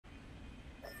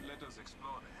Let us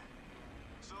explore there.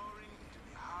 Soaring to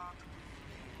the heart of the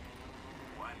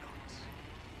flame. Why not?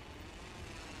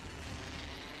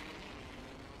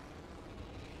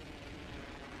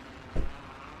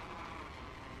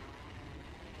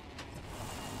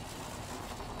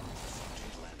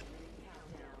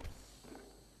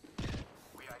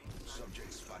 We are in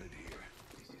Subject spotted here.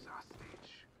 This is our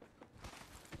stage.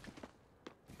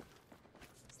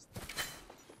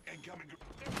 Incoming.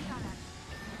 Escala.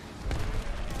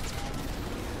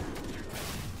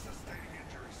 Sustaining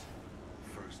injuries.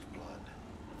 First blood.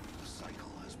 The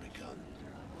cycle has begun.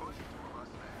 Positive of us,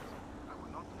 lads. I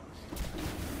will not lose.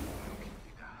 Look,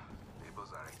 leader.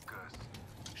 Labels are a curse.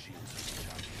 Shields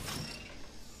recharging.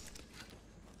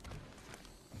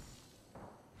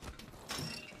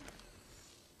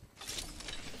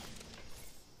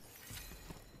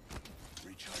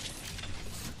 Recharging.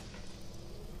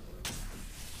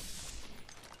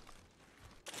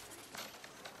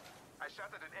 I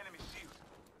shot at an enemy shield.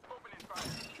 Opening fire.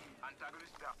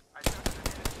 Antagonist down. I shot at an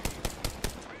enemy shield.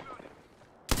 Reloading.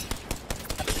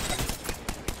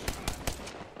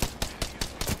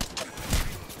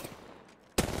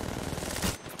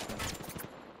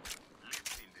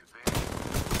 Lifting the veil.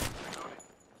 Reloading.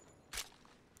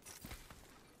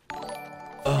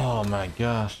 Oh my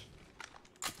gosh.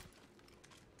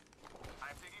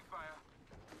 I'm taking fire.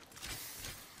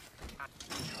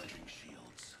 Recharging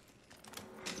shields.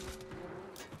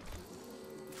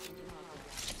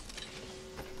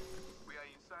 We are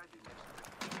inside the next ring.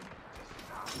 This is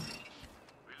our stage.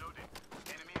 Reloading.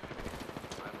 Enemy eliminated.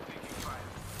 I'm taking fire.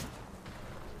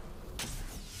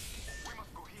 We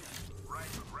must go here.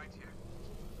 Right here.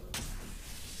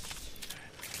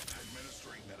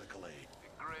 Administering medical aid. The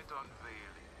great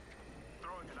unveiling.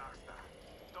 Throwing an Oxstar.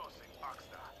 Tossing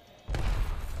Oxstar.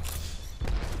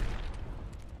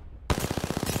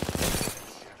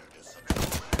 Shattered as subject.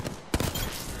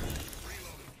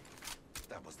 Reloading.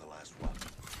 That was the last one.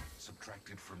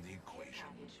 Subtracted from the equation.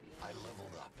 I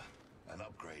leveled up. An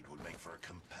upgrade would make for a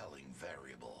compelling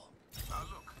variable. Now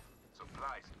look.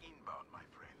 Supplies inbound, my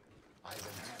friend. I've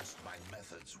enhanced my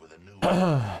methods with a new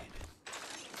upgrade.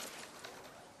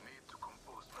 Need to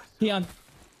compose myself. Keon.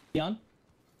 Keon.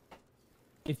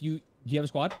 Do you have a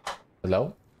squad?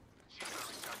 Hello?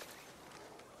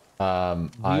 We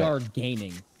are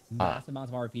gaining massive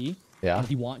amounts of RP. Yeah. And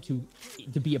if you want to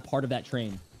be a part of that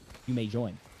train, you may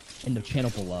join in the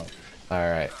channel below. All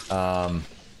right.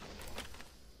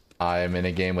 I'm in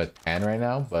a game with Pan right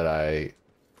now, but I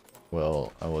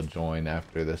will join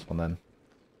after this one then.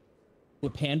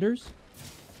 With Panders,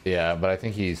 Yeah, but I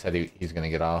think he said he's gonna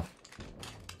get off.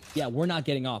 yeah, we're not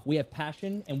getting off. We have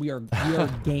passion and we are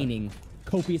gaining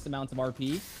copious amounts of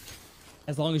RP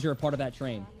as long as you're a part of that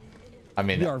train. I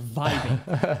mean, We are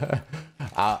vibing.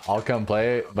 I'll come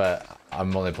play, but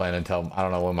I'm only playing until I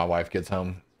don't know when my wife gets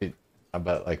home. I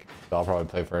bet like I'll probably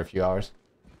play for a few hours,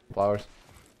 couple hours.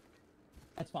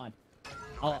 That's fine.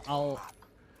 I'll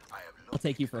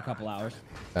take you for a couple hours.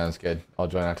 Sounds good. I'll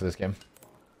join after this game.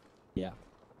 Yeah.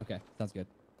 Okay. Sounds good.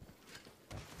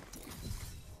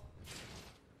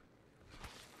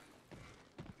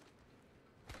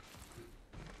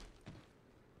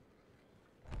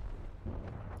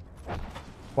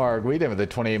 Marguerite with the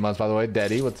 28 months, by the way.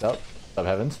 Daddy, what's up? What's up,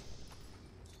 Heavens?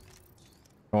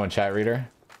 One chat reader.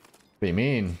 What do you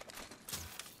mean?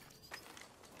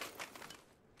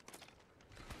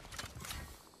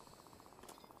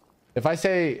 If I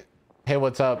say, hey,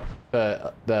 what's up,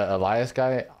 the Elias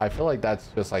guy, I feel like that's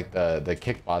just like the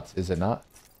kickbots, is it not?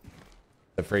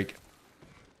 The freak.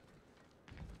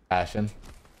 Passion.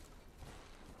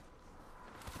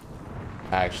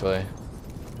 Actually.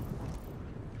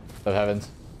 Of Heavens.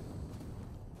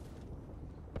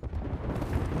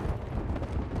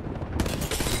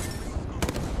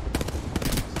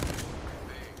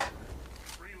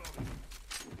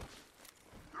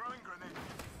 Throwing grenade.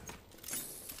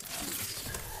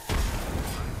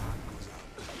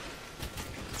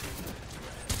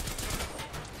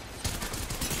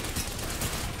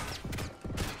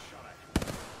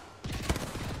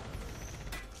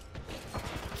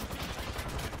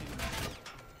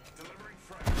 Delivering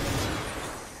frag.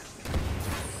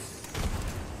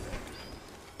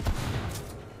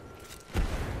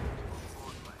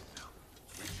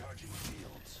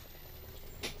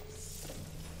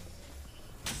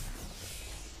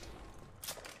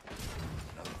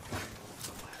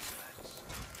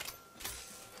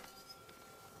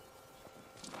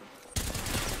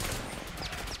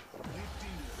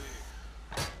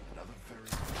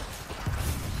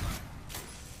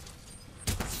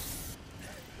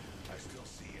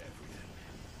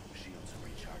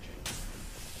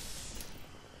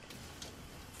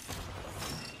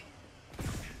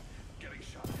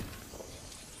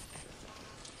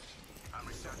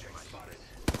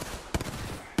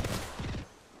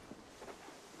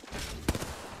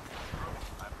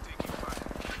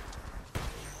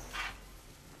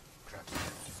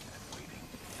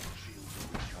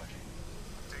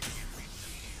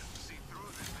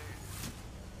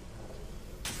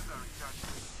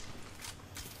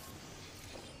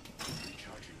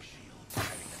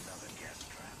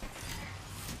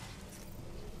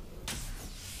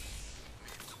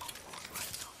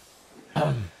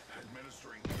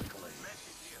 Administering accolades.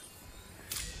 Message here.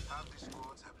 Half the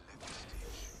squads have left the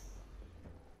stage.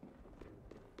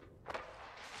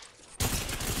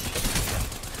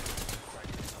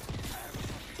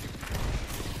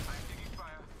 I'm taking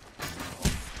fire.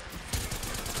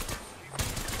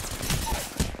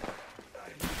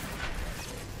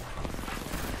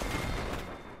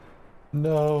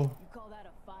 No. You call that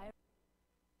a fire?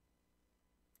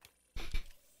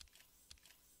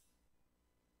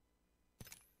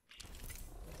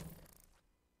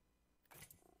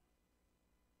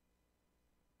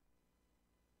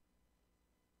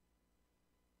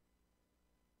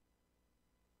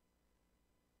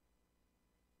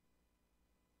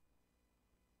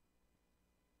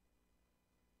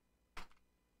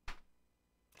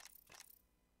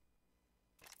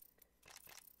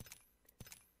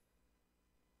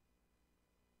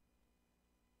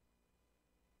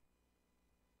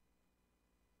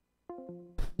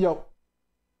 Yo.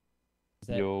 Is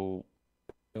that- Yo,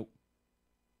 Nope.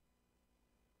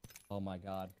 Oh my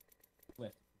god.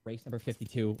 Swift. Race number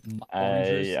 52.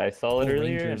 I saw it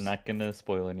earlier. Rangers. I'm not gonna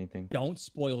spoil anything. Don't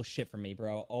spoil shit for me,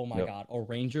 bro. Oh my Yep. god. Oh,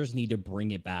 Rangers need to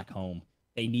bring it back home.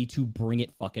 They need to bring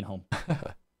it fucking home.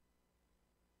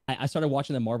 I started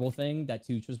watching the Marvel thing that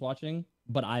Tooch was watching,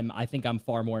 but I think I'm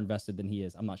far more invested than he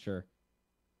is. I'm not sure.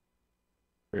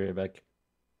 Right back.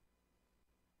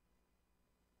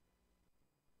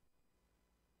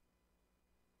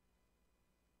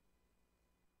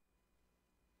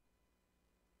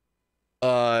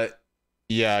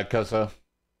 Yeah, Koso.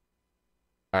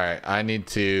 Alright, I'm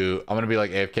gonna be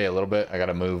like AFK a little bit. I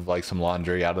gotta move like some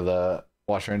laundry out of the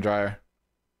washer and dryer.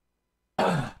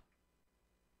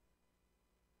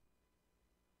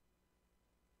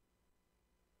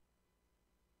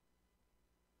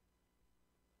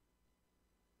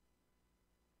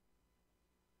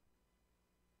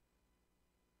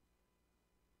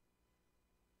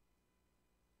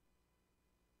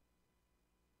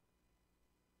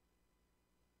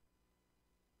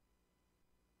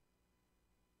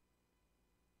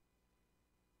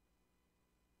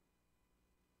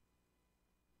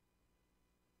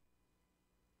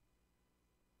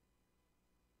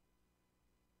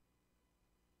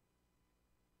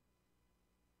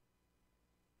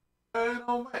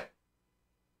 No, man.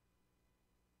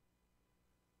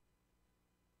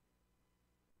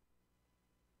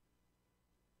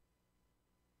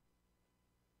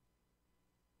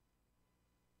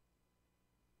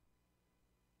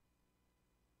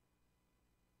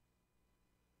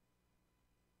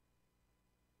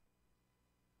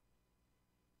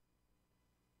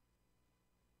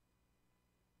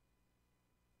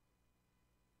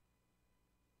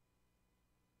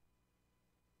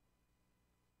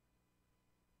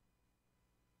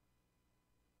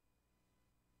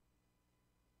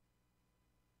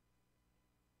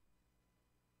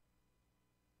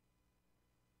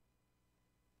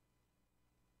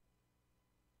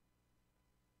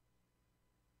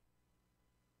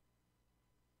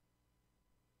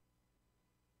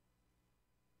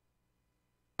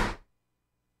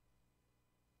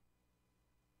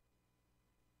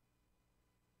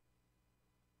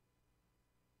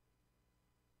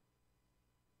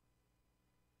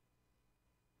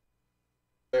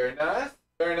 Very nice.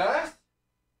 Very nice.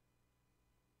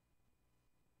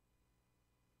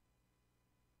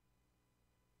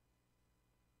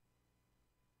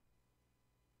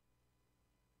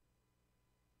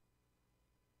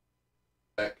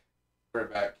 Back.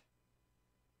 Right back.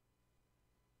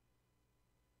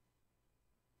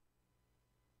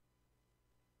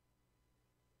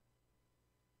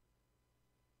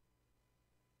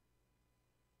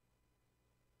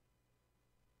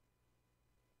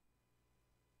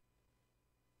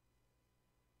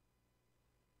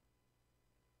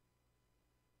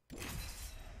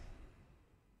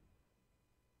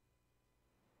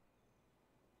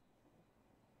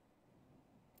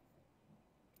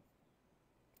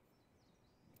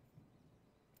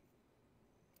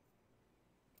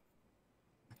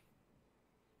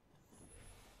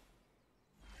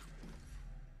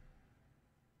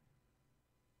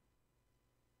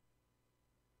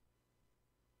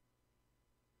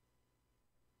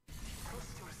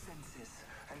 Trust your senses,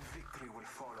 and victory will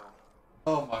follow.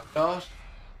 Oh my gosh.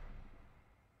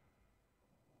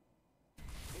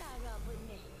 Line up with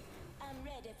me. I'm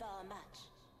ready for a match.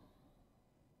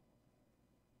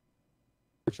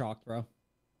 We're chalked, bro.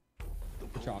 The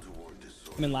pull Chalk. toward this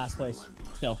sort I'm in is last place.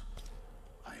 relentless. Still.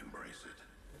 I embrace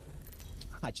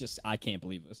it. I can't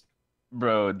believe this.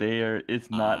 Bro,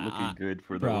 it's not looking good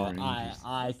for the Bro, Rangers.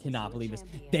 I cannot believe this.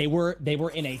 They were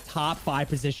in a top 5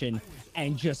 position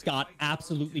and just got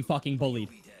absolutely fucking bullied.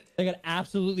 They got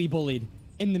absolutely bullied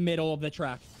in the middle of the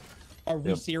track. Are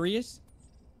we serious?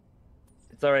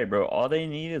 It's all right, bro. All they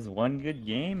need is one good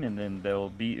game, and then they'll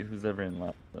beat who's ever in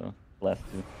last. So last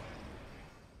two.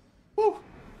 Woo.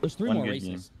 There's 3 One more good races.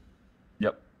 game.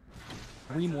 Yep.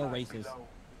 3 more races.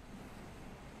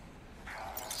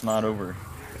 It's not over.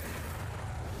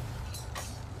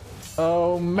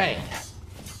 Oh man.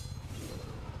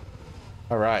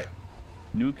 All right.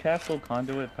 Newcastle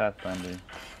Conduit Pathfinder.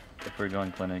 If we're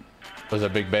going clinic. Those are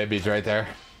big babies right there.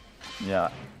 Yeah.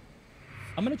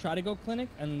 I'm gonna try to go clinic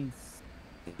and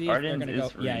see if they're Ardens gonna is go.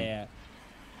 free. Yeah.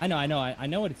 I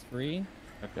know it's free.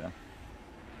 Okay.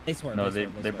 They swerve. No,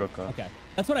 swerve, they swerve. broke off. Okay,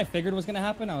 that's what I figured was gonna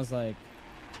happen. I was like,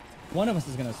 one of us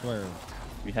is gonna swerve.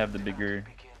 We have the bigger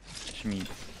schmeats.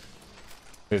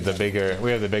 We have the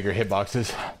bigger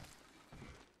hitboxes.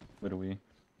 What are we?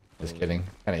 Just kidding.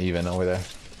 Kind of even over there.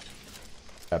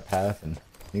 Got Path and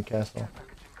Newcastle.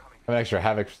 Have an extra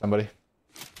Havoc for somebody.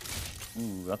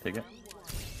 Ooh, I'll take it.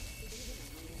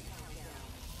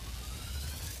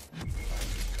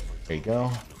 There you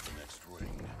go.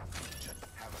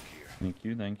 Thank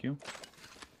you, thank you.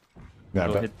 Yeah,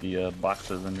 Go but hit the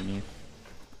boxes underneath.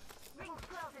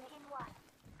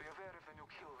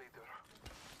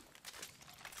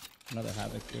 Another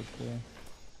havoc here too.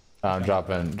 I'm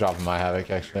dropping my Havoc.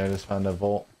 Actually, I just found a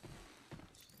Volt.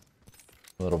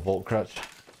 A little Volt crutch.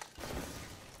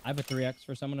 I have a 3x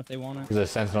for someone if they want it. There's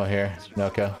a Sentinel here,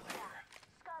 Noko.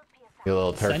 You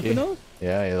little turkey. Sentinel?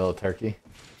 Yeah, you little turkey.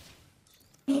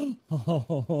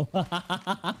 Oh,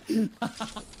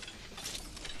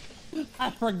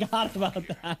 I forgot about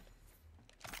that.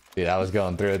 Dude, I was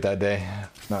going through it that day.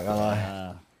 Not gonna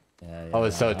lie. Yeah, I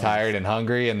was so tired and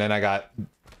hungry, and then I got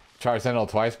Charged Sentinel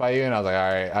twice by you, and I was like,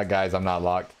 all right, guys, I'm not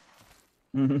locked.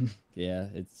 Yeah,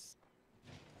 it's.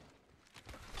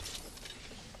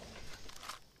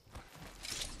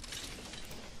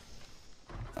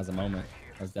 That was a moment.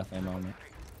 That was definitely a moment.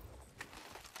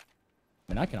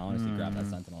 I mean, I can honestly grab that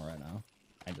Sentinel right now.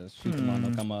 I just shoot them on,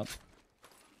 they'll come up.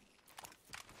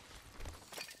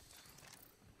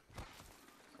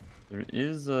 There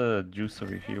is a juice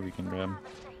over here we can grab.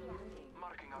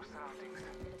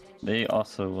 They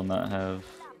also will not have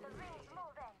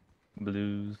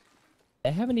blues.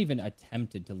 They haven't even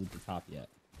attempted to loot the top yet.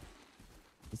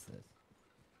 What's this?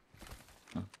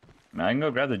 Man, I can go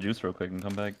grab the juice real quick and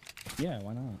come back. Yeah,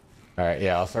 why not? All right,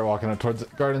 yeah, I'll start walking up towards the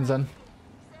gardens then.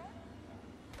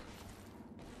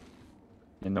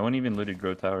 And no one even looted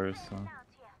grow towers, so you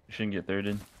shouldn't get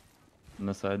thirded on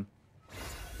this side.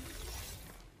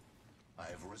 I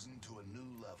have risen to a new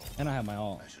level. And I have my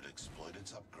ult. I should exploit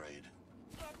its upgrade.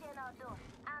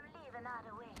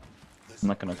 I'm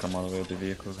not gonna come all the way with the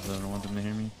vehicle because I don't want them to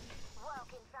hear me.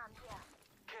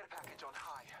 Care package on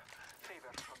high. Favor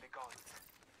from the gods.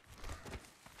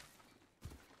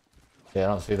 Yeah, I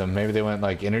don't see them. Maybe they went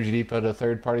like Energy Depot to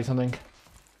third party something.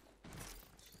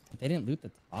 They didn't loot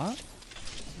the top?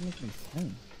 Doesn't make any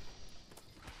sense.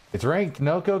 It's ranked,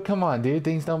 Noko. Come on, dude.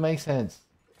 Things don't make sense.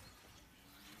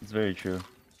 It's very true.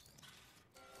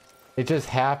 It just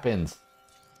happens.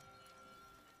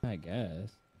 I guess.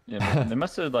 Yeah, but they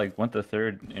must have like went to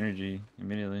third energy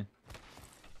immediately.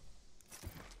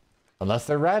 Unless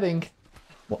they're ratting.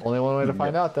 Well, only one way to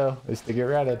find out though is to get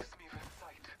ratted. It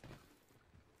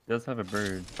does have a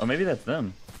bird. Oh, maybe that's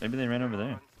them. Maybe they ran over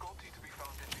there.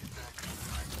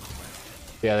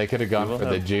 Yeah, they could have gone will for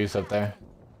the have- juice up there.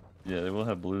 Yeah, they will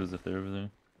have blues if they're over there.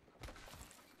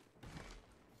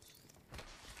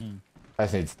 I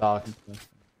just need stocks.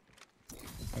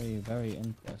 Very, very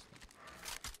interesting.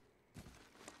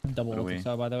 Double What are we? ulti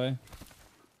saw, by the way.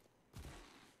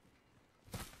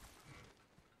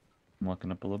 I'm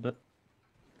walking up a little bit.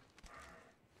 I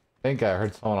think I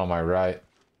heard someone on my right.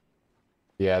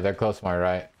 Yeah, they're close to my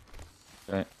right.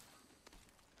 Okay.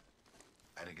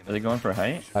 Are they going for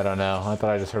height? I don't know. I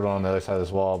thought I just heard one on the other side of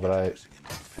this wall, but I'm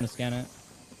gonna scan it.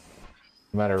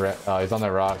 oh, he's on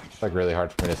that rock. It's like really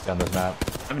hard for me to stay on this map.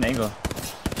 I have an angle.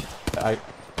 I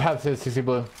have to 60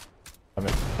 blue. I'm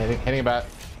hitting it back.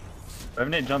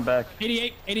 Revenant, jump back.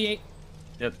 88, 88.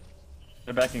 Yep.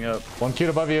 They're backing up. One cute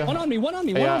above you. One on me, one on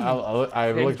me, one Yeah, on me.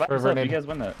 I Hey, looked by for a yourself, you grenade. guys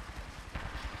win that.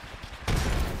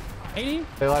 80?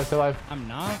 Stay alive, stay alive. I'm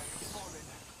not.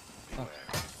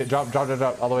 Okay, drop,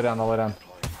 all the way down, all the way down.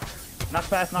 Knock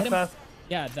fast, knock Hit him. fast.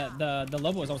 Yeah, the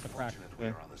Lobo was almost a crack.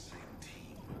 Okay.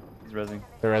 He's rezzing.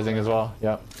 They're rezzing as well.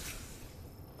 Yep.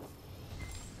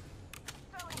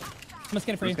 I'm gonna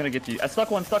scan it for I'm you. just gonna get you. I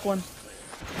stuck one, stuck one.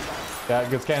 Yeah,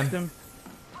 good scan. Him.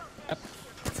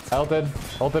 Ulted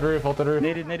roof, ulted roof.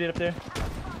 Naded up there.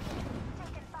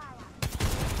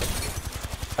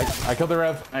 I killed the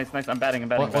rev. Nice, nice. I'm batting. I'm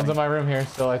batting. One's in my room here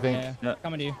still, I think. Yeah. Yeah.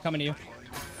 Coming to you. Coming to you.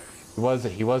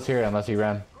 He was here unless he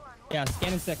ran. Yeah,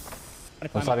 scanning 6.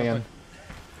 I'm sliding in.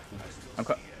 I'm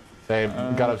cut. They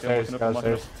got upstairs. open Got up,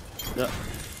 upstairs. Yeah.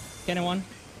 Scanning 1.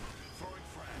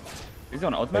 He's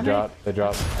going ultimate. They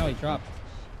dropped. Oh, he dropped.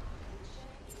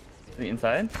 Is he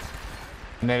inside?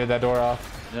 Naded that door off.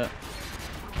 Yeah.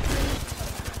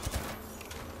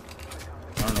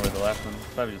 I don't know where the last one.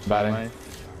 Probably just Batting. my...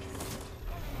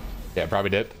 Yeah, probably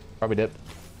dipped. Probably dipped.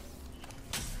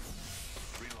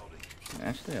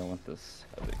 Actually, I want this.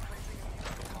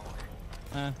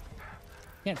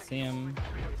 Can't see him.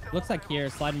 Looks like here.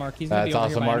 Slide mark. He's gonna That's be over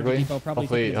awesome, here by Energy Margley. Depot, probably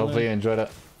taking Hopefully the you enjoyed it.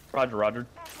 Roger, Roger.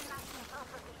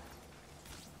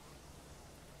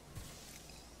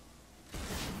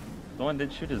 Someone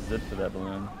did shoot a zip to that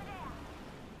balloon.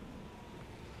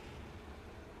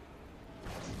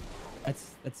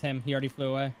 That's him. He already flew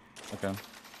away. Okay.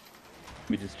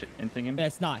 We just inting him?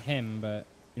 It's not him, but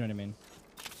you know what I mean.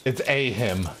 It's a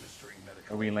him.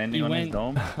 Are we landing He on went- his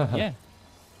dome? Yeah.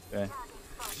 Okay.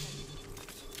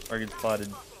 Target spotted.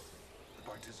 The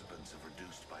participants have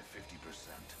reduced by 50%.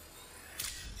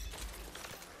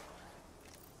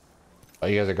 Oh,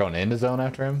 you guys are going into zone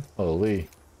after him? Holy.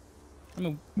 I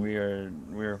mean, We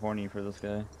are horny for this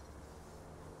guy.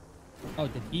 oh,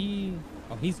 did he?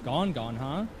 Oh, he's gone,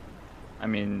 huh? I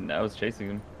mean, I was chasing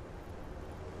him.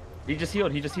 He just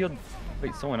healed. He just healed.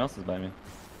 Wait, someone else is by me.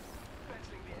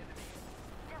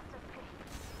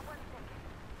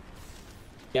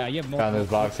 Yeah, you have more. Found this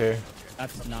box here.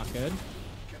 That's not good.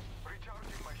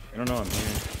 I don't know. I'm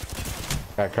here.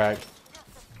 Got cracked.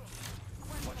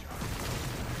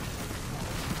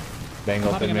 Bang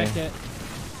Popping ulted a me. med kit.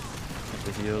 Have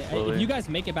to heal Hey, slowly. if you guys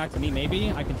make it back to me,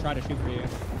 maybe I can try to shoot for you. I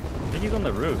think he's on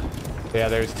the roof. Yeah,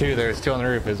 there's two. There's two on the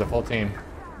roof. There's a full team.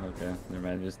 Okay, never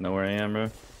mind. Just know where I am, bro.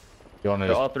 You want to They're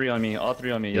just... all three on me. All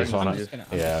three on me. You just Yeah, wanna- I'm just gonna-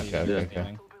 Yeah, I'm just okay, gonna-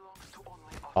 okay.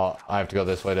 Oh, I have to go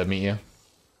this way to meet you.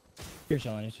 You're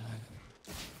chilling, you're chilling.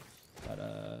 But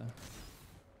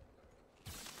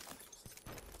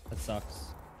that sucks.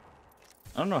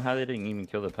 I don't know how they didn't even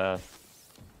kill the path.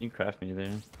 You can craft me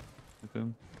there. Okay.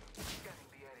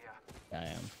 Yeah, I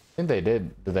am. I think they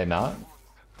did. Did they not?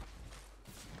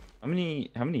 How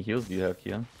many heals do you have,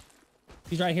 Keon?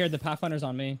 He's right here. The Pathfinder's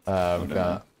on me. I've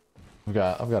got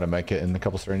a med kit and a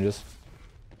couple syringes.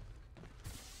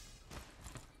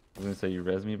 I was gonna say you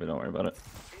res me, but don't worry about it.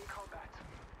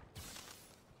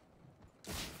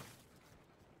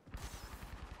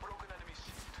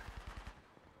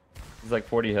 He's like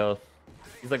 40 health.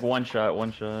 He's like one shot.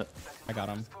 I got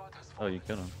him. Oh, you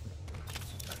killed him.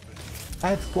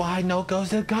 That's why no goes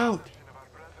to goat.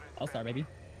 I'll start, baby.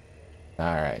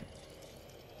 All right.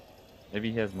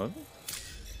 Maybe he has mobile?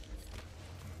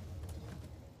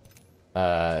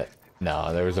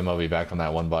 No, there was a Moby back on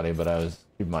that one body, but I was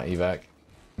keeping my evac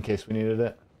in case we needed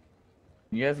it.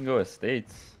 You guys can go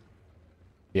estates.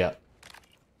 Yeah.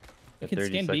 I can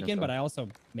scan beacon, but I also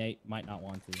might not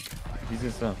want to. He's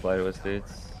just gonna fly to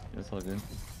estates. It's all good.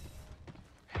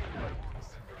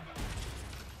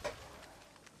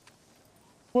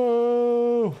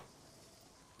 Whoa.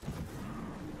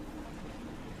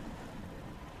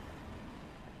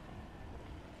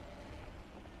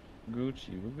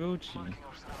 Gucci, we're Gucci.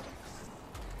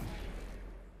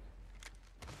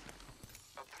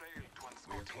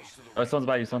 Oh, someone's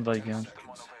by you, Keon.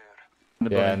 In the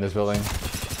Yeah, building. in this building.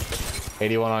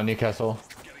 81 on Newcastle.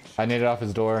 I needed off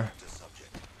his door.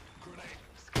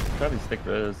 Probably stick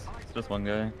res. It's just one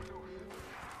guy.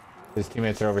 His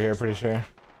teammates are over here, pretty sure.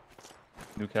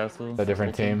 Newcastle. A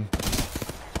different team.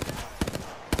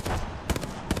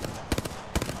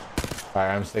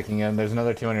 Alright, I'm sticking in. There's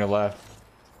another team on your left.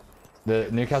 The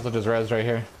Newcastle just res right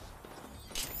here.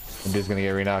 And dude's gonna get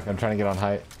re-knocked. I'm trying to get on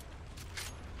height.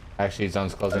 Actually,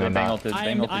 zone's closing. Okay, I'm bang not. ulted,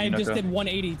 bang ulted, I just Yunoka. did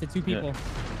 180 to 2 people.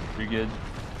 You're good.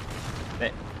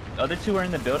 The other two are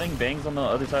in the building. Bang's on the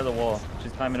other side of the wall.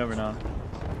 She's climbing over now.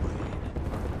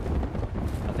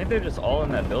 I think they're just all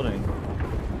in that building.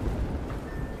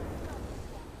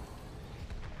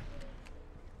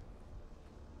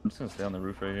 I'm just gonna stay on the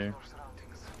roof right here.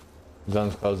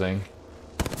 Zone's closing.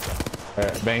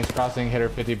 Alright, Bang's crossing. Hit her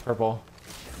 50 purple.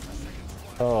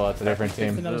 Oh, that's a different It's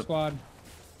team. another squad.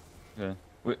 Okay.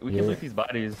 We Yeah. can loot these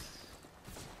bodies.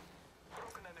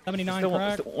 79 Still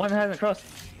crack. one hasn't crossed.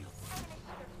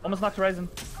 Almost knocked Horizon.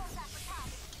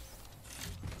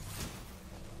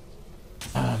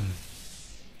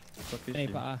 Fuck is Hey,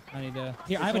 she? I need to.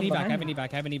 Here, I have an one evac. I have behind an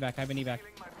evac. I have an evac. I have an evac.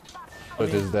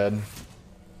 Swift is dead.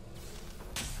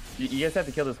 You guys have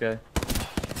to kill this guy.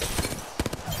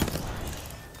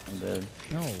 I'm dead.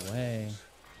 No way.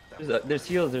 There's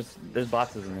heals. There's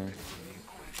boxes in there.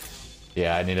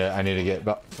 Yeah, I need to get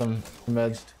some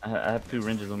meds. I have 2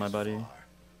 wrenches on my body.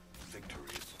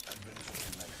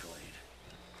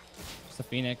 It's a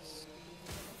Phoenix.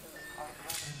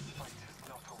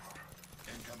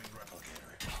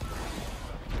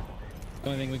 The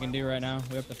only thing we can do right now.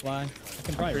 We have to fly. I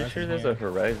can probably. Pretty sure there's a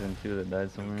Horizon too that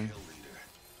died somewhere.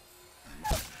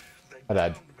 I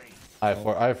died. I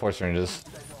have 4 syringes.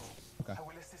 Okay.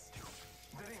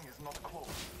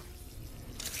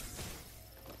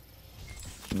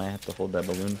 Might have to hold that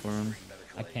balloon for him.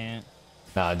 I can't.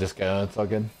 Nah, just go. It's all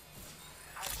good.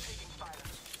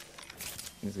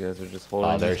 These guys are just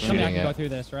holding. Oh, they're this I mean, I shooting can go it. through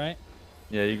this, right?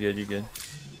 Yeah, you good. You good.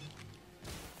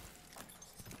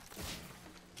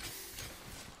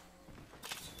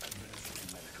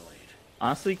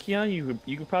 Honestly, Keon, you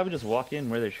could probably just walk in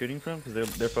where they're shooting from because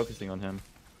they're focusing on him.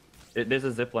 There's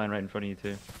a zip line right in front of you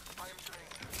too.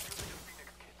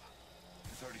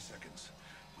 30 seconds.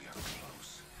 We are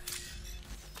close.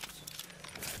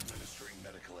 Administering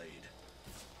medical aid.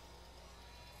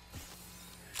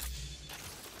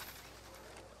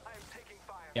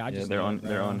 Yeah, I Yeah, just. they're on knew it,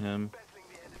 they're bro. on him.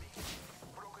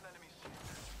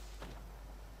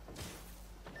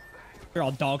 You're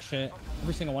all dog shit.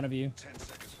 Every single one of you. 10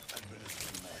 seconds.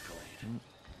 Administering medical aid.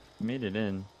 Made it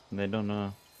in. And they don't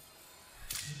know.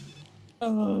 Care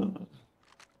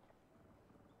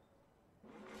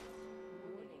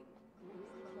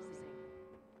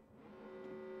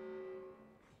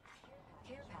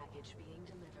package being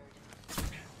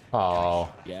delivered. Oh,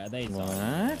 Yeah, they.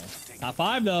 What? Top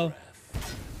 5 though.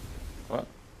 What?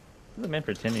 The man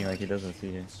pretending like he doesn't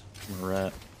see you.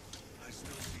 Rat. I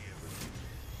still see everything.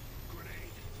 Grenade.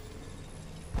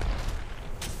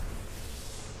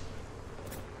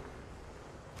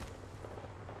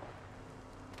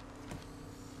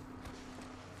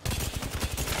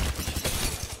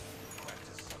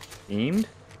 Aimed?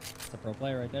 It's a pro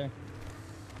player right there.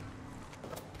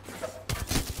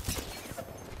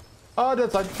 oh,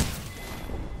 that's like.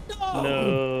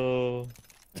 No.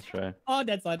 Let's try. Oh,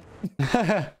 dead side.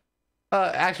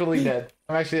 Actually dead.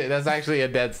 That's actually a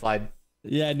dead slide.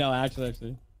 Yeah, no,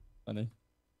 actually. Funny.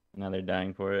 Now they're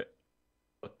dying for it.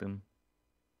 Fuck them.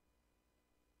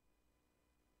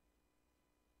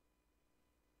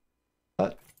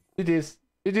 GG's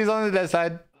on the dead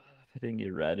side. I didn't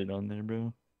get ratted on there,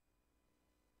 bro.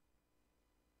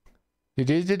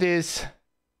 GG's.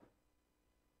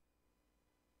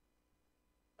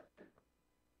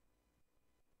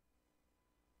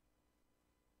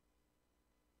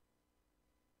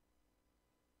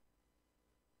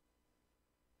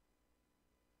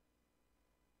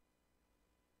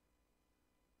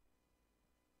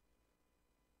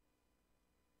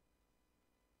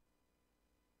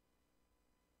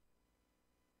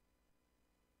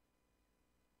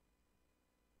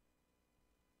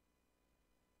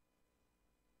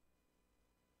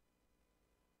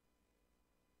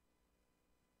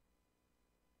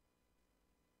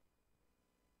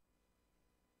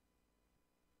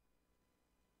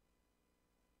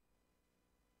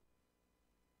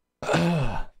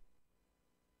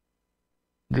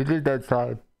 GG's dead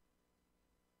side.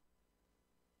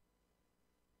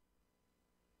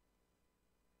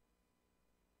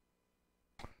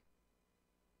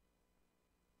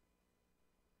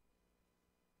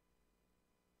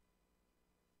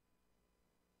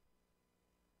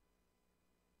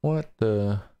 What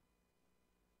the?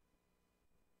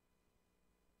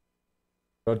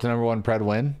 Go to #1 Pred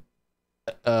win.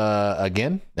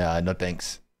 Again? Nah, no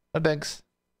thanks. No thanks.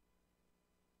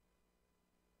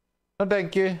 No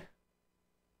thank you.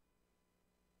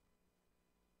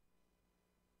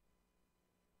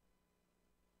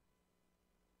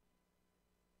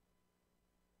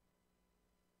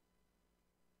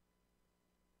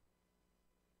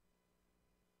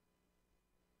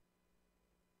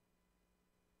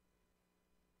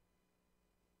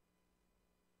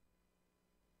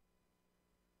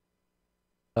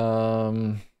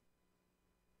 Um.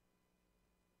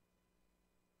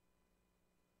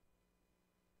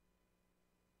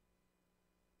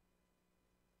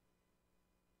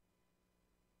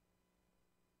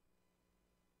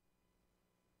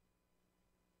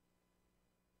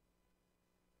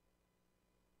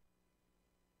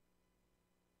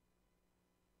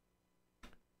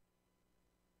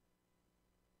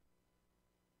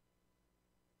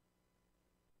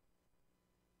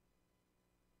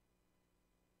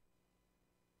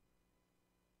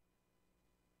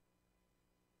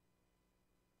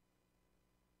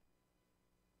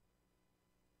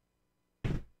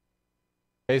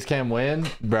 Base camp win,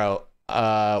 bro.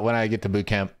 When I get to boot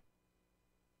camp.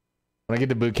 When I get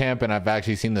to boot camp and I've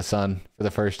actually seen the sun for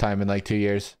the first time in like 2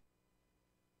 years.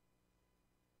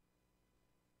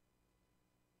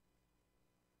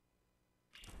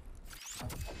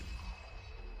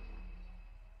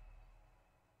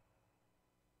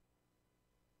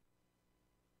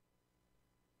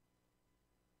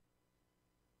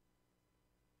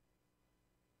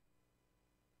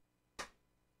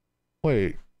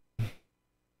 Wait.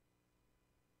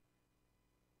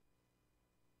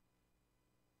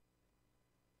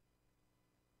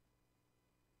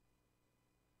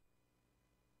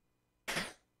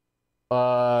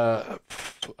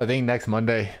 I think next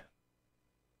Monday.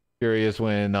 Curious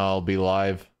when I'll be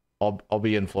live. I'll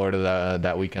be in Florida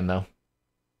that weekend though.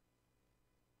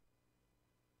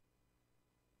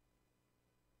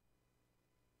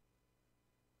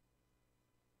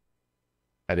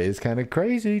 That is kind of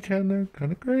crazy, Chandler.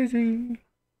 Kind of crazy.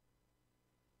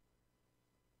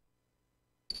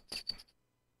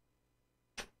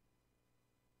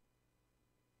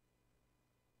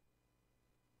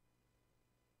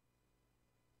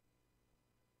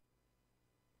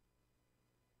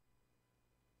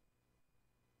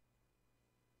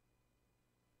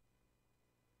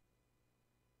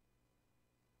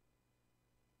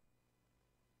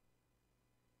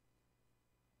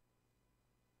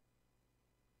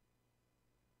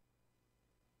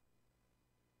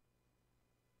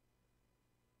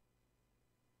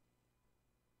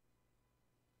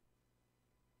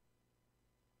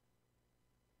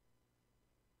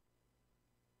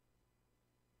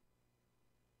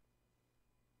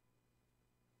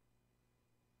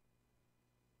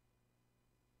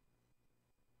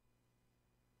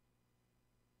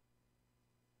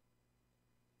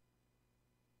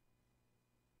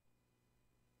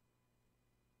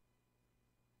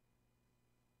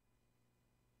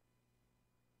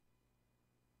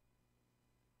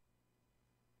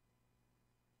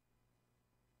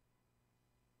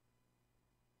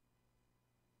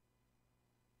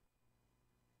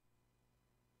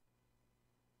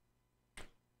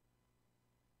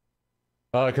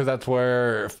 Because that's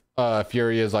where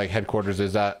Furia's like headquarters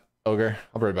is at, Ogre.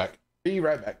 I'll be right back. Be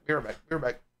right back. Be right back. Be right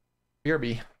back.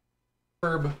 BRB.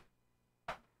 Herb.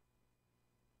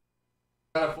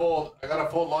 I got a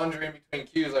full laundry in between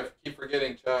queues. I keep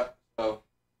forgetting, chat. So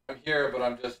I'm here, but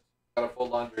I'm just got a full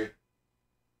laundry.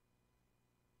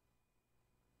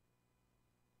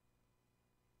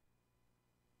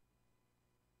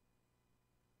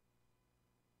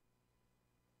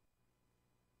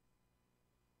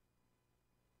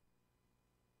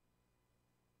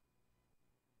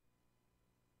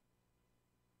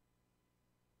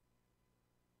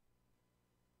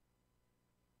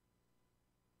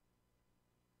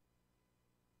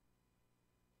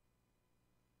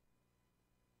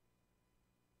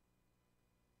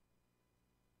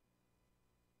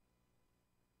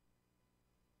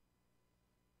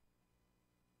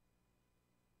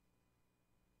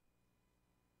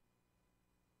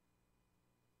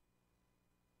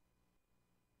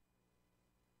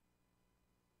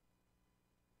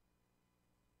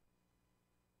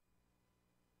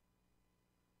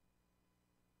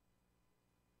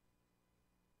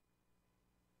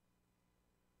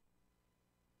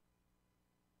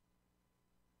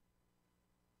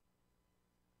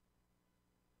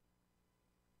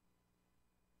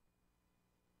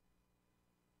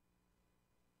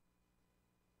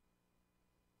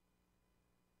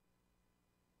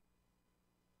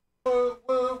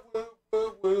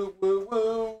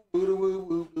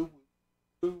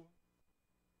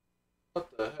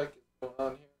 What the heck is going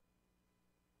on here?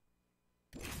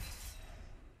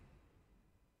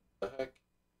 What the heck?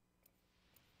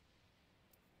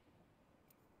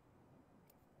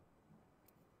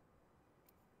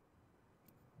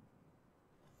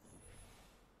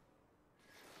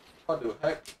 What the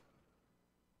heck?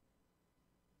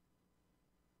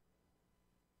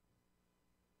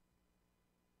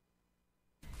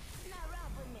 Now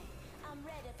run with me. I'm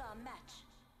ready for a match.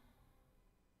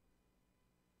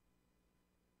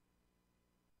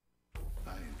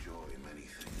 I enjoy many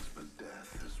things, but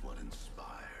death is what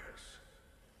inspires.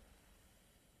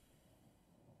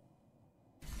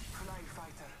 Fly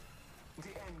fighter, the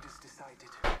end is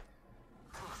decided.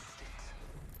 Trust it.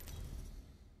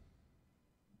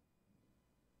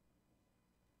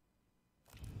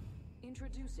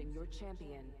 Introducing your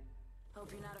champion.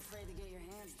 Hope you're not afraid to get your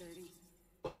hands dirty.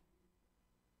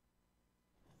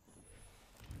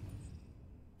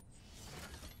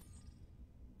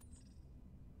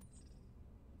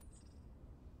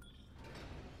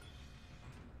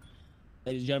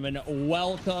 Ladies and gentlemen,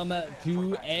 welcome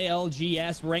to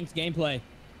ALGS ranked gameplay.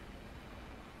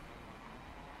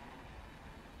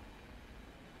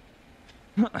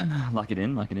 Lock it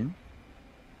in, lock it in.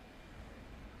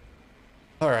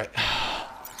 All right.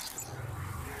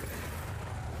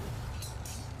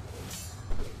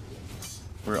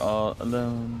 We're all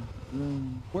alone.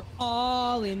 Alone. We're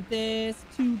all in this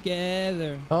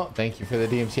together. Oh, thank you for the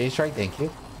DMCA strike. Thank you.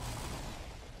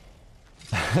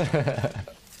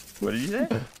 What did you say?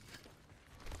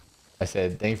 I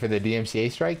said, thank you for the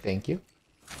DMCA strike. Thank you.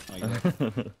 Oh, yeah.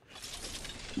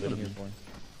 What I'm here for.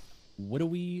 What are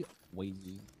we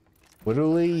waiting?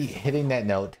 Literally hitting that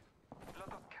note.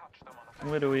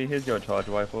 Where do we? Here's your charge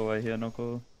rifle right here,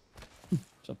 Noko.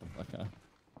 Shut the fuck up.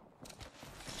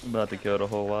 I'm about to kill the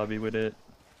whole lobby with it.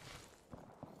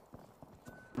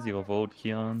 Is he a Volt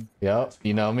Keon? Yep,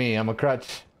 you know me. I'm a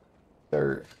crutch.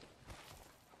 Third.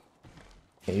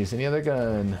 Can't use any other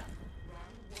gun.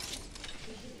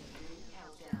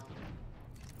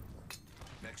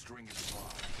 Next ring is far.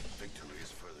 Victory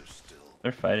is further still.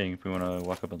 They're fighting if we want to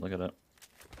walk up and look at it.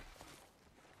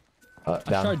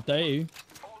 Down. I do.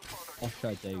 I'll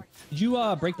try to. Did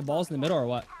you break the balls in the middle or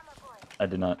what? I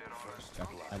did not.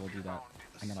 Okay, I will do that.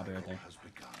 And then I'll be right there. Has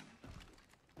begun.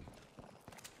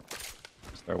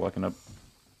 Start walking up.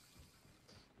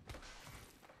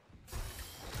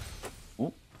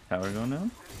 Ooh, tower going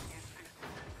down.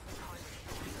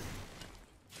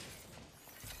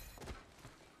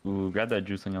 Ooh, grab that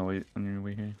juice on your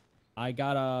way here. I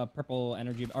got a purple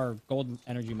energy or gold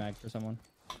energy mag for someone.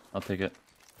 I'll take it.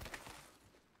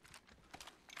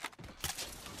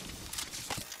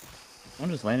 I'm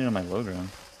just landing on my low ground.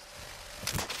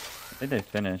 I think they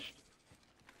finished.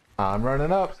 I'm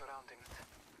running up.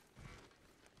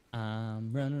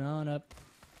 I'm running on up.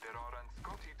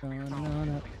 Running on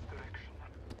up.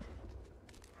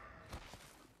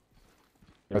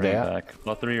 They're Are they running at? back.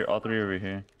 All three over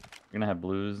here. We're gonna have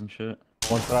blues and shit.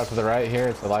 One foot out to the right here.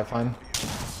 It's a lifeline.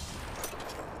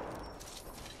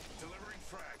 Delivering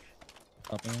frag.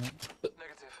 Up in it.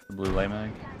 The blue light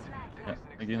mag. Yeah,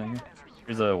 thank you.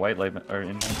 Here's a white light or in.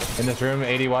 In this room,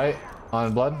 80 white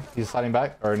on blood. He's sliding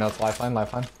back. Or no, it's lifeline.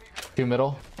 Lifeline. Two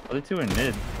middle. Oh, the two in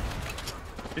mid.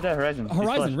 Shoot that horizon. He's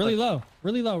Horizon, flash, really flash. low.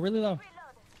 Really low, really low.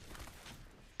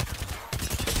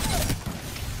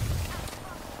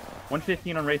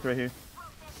 115 on Wraith right here.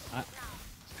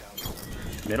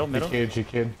 Middle. She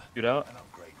kid. Shoot out. An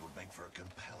upgrade would make for a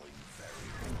compelling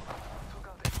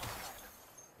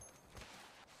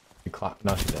variant.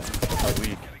 No, she didn't. Oh,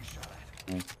 weak. Getting shot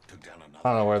at. Took down another. I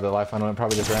don't know where the lifeline went.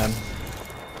 Probably just ran.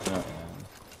 Yeah.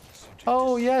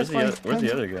 Oh, yes. Where's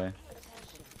the other guy?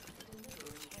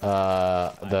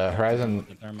 The horizon.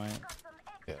 The thermite.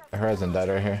 Yeah, the horizon died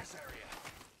right here. Is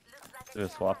there a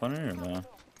swap on her or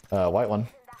no? White one.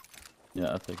 Yeah,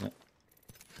 I'll take it.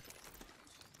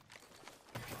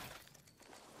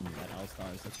 That All-Star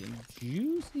is looking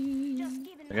juicy. I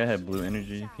gotta have blue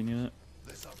energy if you need it.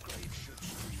 This upgrade should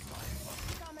streamline.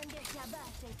 Come and get your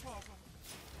birthday present.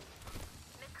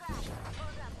 Nickmercs,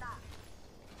 hold up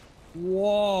now.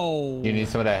 Whoa. You need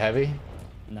some of that heavy?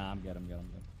 Nah, I'm good.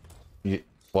 You,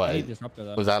 what? I need disruptor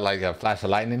though. Was that like a flash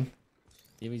of lightning?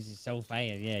 It was just so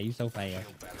fast. Yeah, you so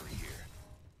fast. Battery here.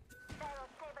 Barrel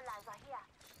stabilizer here.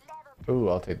 Level Ooh,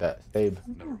 I'll take that. Stabe.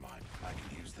 Never mind. I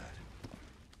can use that.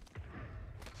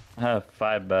 I have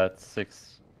 5 bats,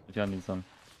 6. If y'all need some.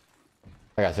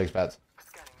 I got 6 bats.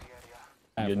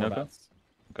 I have You 4 know, bats.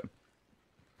 Okay.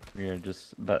 We are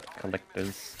just bat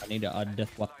collectors. I need a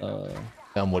disruptor.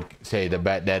 Some would say the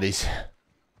bat daddies.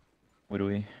 What do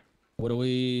we? What do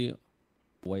we?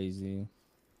 Wazy.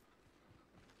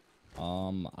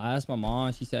 I asked my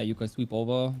mom. She said you could sweep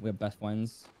over. We're best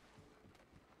friends.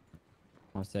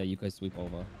 I said you could sweep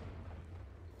over.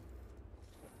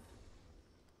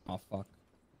 Oh fuck.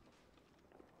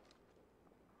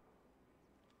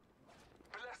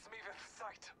 Bless me with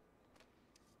sight.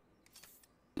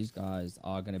 These guys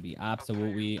are gonna be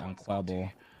absolutely incredible.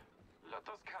 Let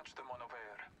us catch them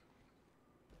unaware.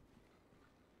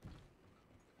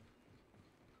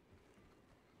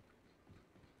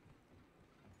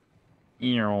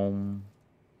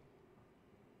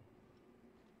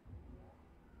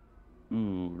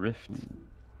 Ooh, rift.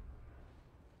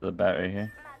 The bat right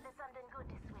here. Mande something good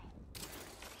this way.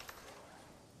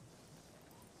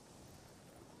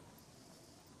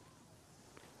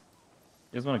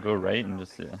 You guys want to go right and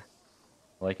just I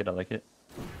like it. I like it.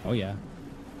 Oh yeah.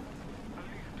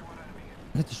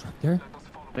 Is that disruptor?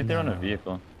 I think they're on a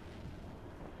vehicle.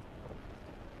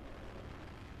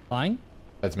 Flying?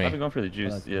 That's I'll be me. going for the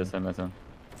juice. that's Yes, I'm messing.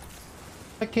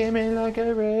 I came in like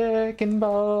a wrecking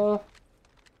ball.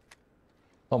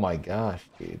 Oh my gosh,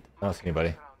 dude. I don't see anybody.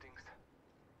 I'm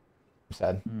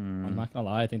sad. I'm not gonna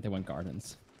lie. I think they went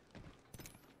gardens.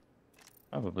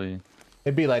 Probably.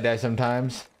 It be like that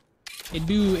sometimes. It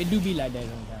do be like that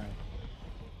sometimes.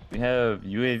 We have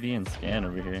UAV and scan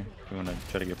over here. If you want to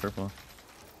try to get purple.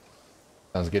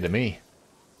 Sounds good to me.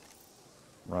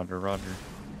 Roger, roger.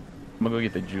 I'm gonna go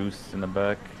get the juice in the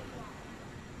back.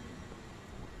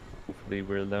 Hopefully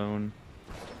we're alone.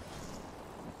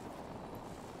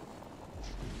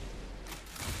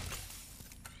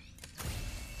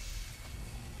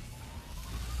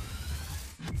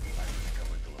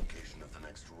 Discovered the location of the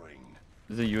next ring.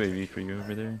 There's a UAV for you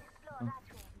over there. Oh.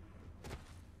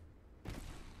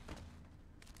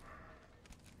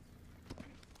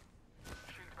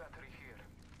 Shield battery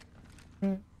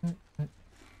here.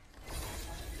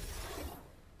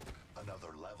 Another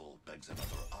level begs another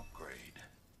upgrade.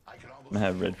 I can I'm gonna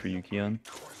have red for you, Keon.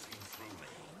 coursing through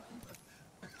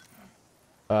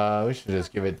me. We should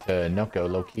just give it to Noko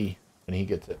low key when he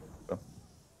gets it. Oh.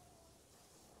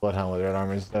 Bloodhound with red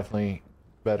armor is definitely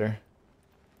better.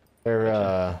 There's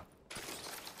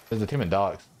a team of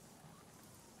dogs.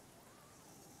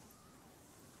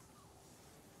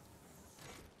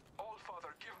 All father,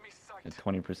 give me sight. At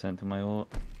 20% to my ult.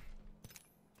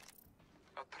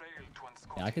 A trail to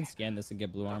unscotch. Yeah, I can scan this and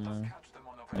get blue armor. Catch them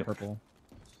on over. And purple.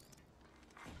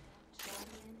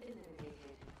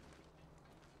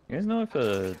 You guys know if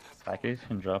a package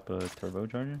can drop a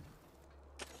turbocharger?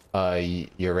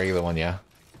 Your regular one, yeah.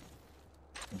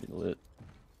 That'd be lit.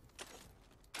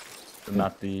 But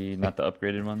not the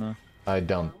upgraded one though. I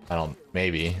don't,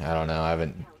 maybe. I don't know. I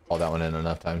haven't pulled that one in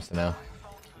enough times to know.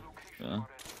 Yeah.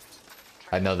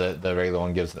 I know that the regular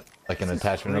one gives like an This is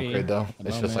attachment free upgrade though. at the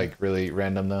It's just moment. like really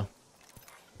random though.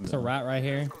 There's a rat right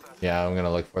here. Yeah, I'm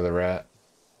gonna look for the rat.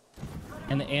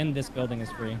 And this building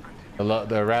is free.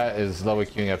 The rat is low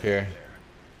queuing up here.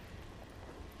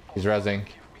 He's rezzing.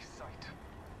 Give me sight.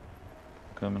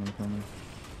 I'm coming. A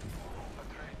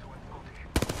trail to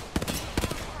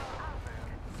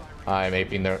unscotch. I'm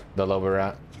aping the Loba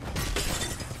rat.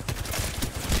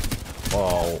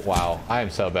 Oh wow, I am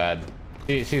so bad.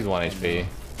 She's 1 HP.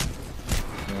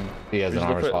 He has an Just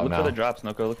armor swap look now. for the drops,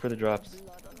 Noko. Look for the drops.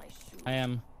 I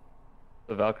am.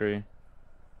 The Valkyrie.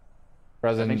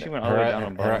 Present, I think she went all the way down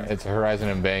on bottom. it's Horizon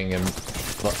and Bang and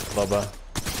Loba.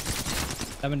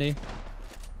 70.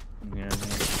 Yeah,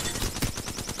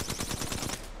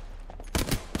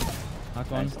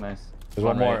 Knock one. nice. There's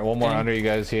one right. more Okay. under you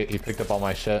guys. He picked up all my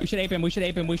We shit. should ape him. We should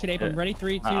ape him. We should ape him. Yeah. Ready?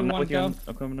 3, 2, I'm not 1, with you. go. I'm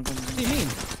What coming. do you mean?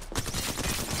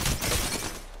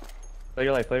 Play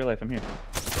your life. I'm here.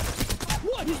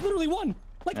 What? He's literally won.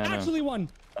 Like I know. actually won.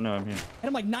 I know I'm here. And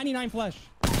I'm like 99 flesh.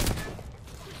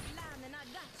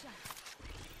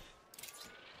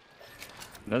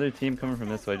 Another team coming from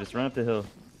this way. Just run up the hill.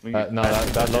 We No, can-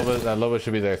 that Loba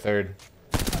should be their third.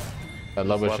 That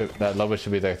Loba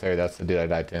should be their third. That's the dude I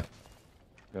died to.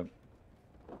 Yep.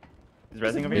 He's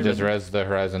resing over He here. just rezzed the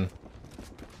Horizon.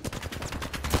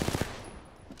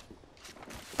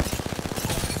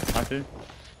 Knock two.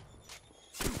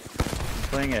 I'm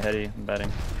playing a heady. I'm batting.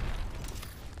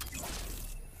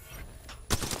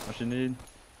 What you need?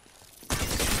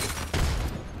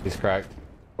 He's cracked.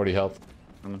 40 health.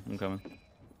 I'm coming.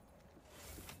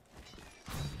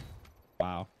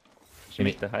 Wow. Should we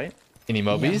make the height? Any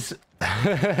Mobies? I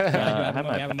Have have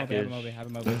my a package. Moby.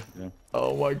 Yeah.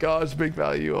 Oh my gosh, big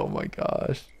value. Oh my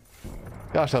gosh.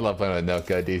 Gosh, I love playing with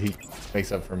Noka, dude. He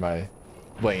makes up for my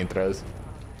blatant throws.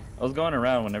 I was going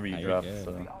around whenever you you're dropped, good.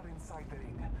 so We are inside the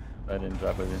ring. I didn't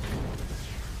drop with you.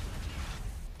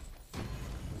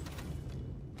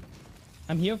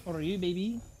 I'm here for you,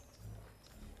 baby.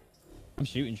 I'm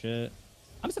shooting shit.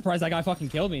 I'm surprised that guy fucking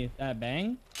killed me. That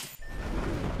bang.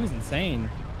 He was insane.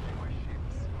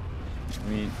 I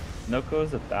mean,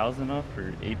 Noko's 1,000 off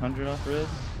or 800 off res.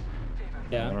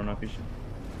 I Yeah. don't know if he should.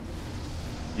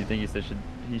 You think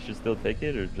he should still take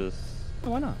it or just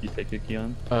Why not? you take it,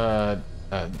 Keon?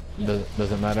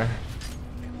 Doesn't matter.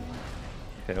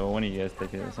 Okay, well one of you guys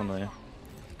take it. Somebody.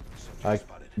 I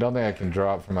don't think I can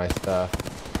drop for my stuff.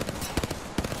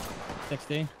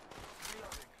 60. I'm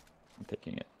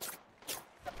taking it.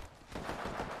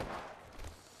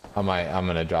 I'm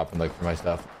gonna drop and look for my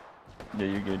stuff. Yeah,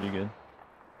 you're good. You're good.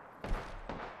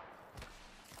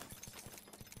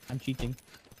 I'm cheating.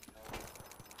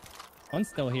 One's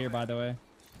still here, by the way.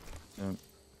 Yeah.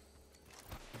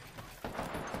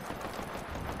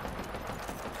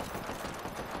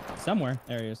 Somewhere.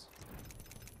 There he is.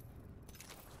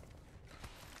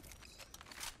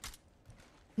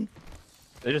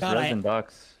 They just God, resin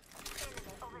docks.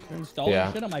 They're installing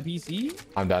Yeah. shit on my PC.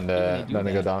 I'm down Maybe to they do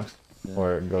go that. docs Yeah.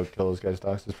 or go kill those guys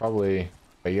docs. It's probably.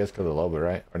 Wait, you guys killed the Loba,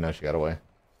 right? Or no, she got away.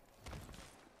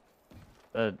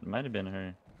 That might have been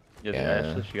her. Yeah, Yeah.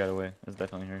 actually she got away. That's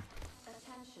definitely her.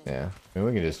 Attention. Yeah, I mean,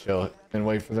 we can just chill and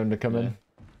wait for them to come in.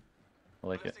 I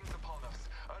like it.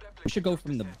 We should go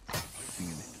from the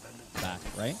back,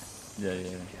 right? Yeah, yeah,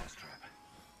 yeah.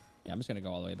 Yeah, I'm just gonna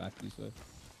go all the way back to this way.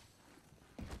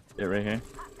 Yeah, right here.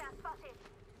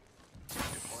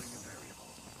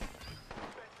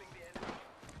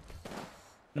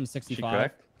 I'm She 65.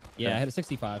 cracked? Yeah, Yeah. I hit a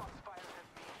 65.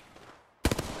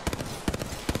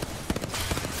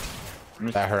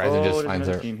 That Horizon just there's finds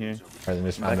another a team here. Horizon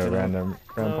just finds a Backing up. random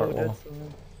round part wall.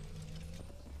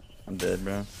 I'm dead,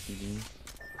 bro. GG.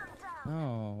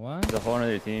 Oh, what? There's a whole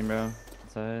other team, bro.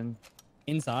 Inside.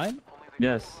 Inside?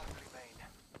 Yes.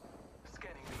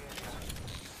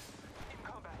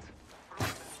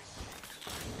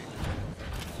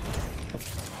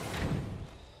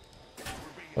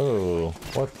 Oh,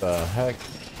 what the heck?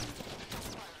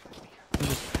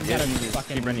 You Yeah, gotta just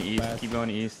fucking keep running east. west. Keep going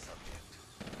east.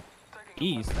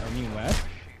 East? I mean west?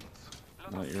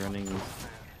 No, you're running east.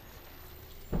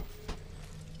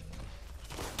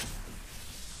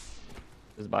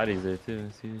 There's bodies there too.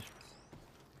 It's huge.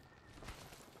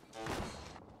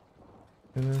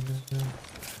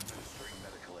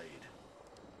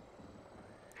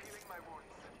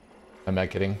 I'm not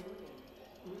kidding.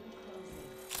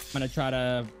 I'm gonna try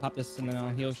to pop this and then I'll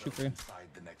heal shoot for you. Inside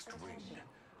the next ring.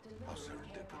 How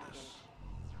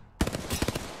serendipitous.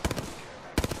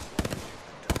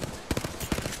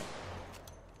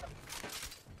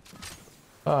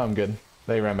 Oh, I'm good.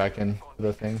 They ran back in to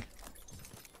the thing.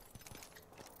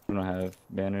 I don't have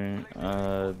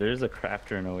banner. There's a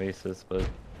crafter in Oasis, but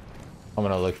I'm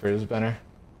gonna look for his banner.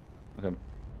 okay. I'm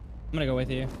gonna go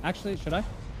with you. Actually, should I?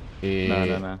 No,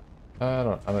 no, no. I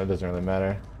don't. It doesn't really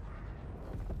matter.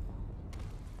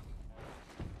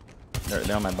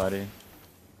 They're on my body.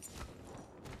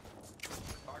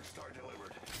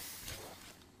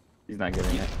 He's not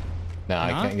getting it. No,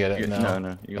 I Not? can't get it. No, No.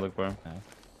 no. You can look for him. Okay.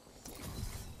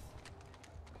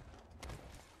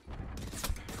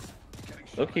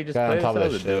 Okay, just Guy on play top of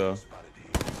us that as a duo.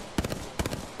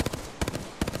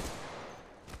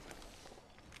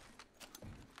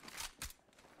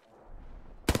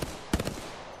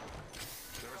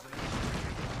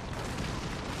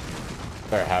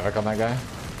 Fire havoc on that guy.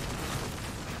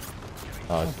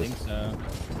 Oh, I it's don't think just. so.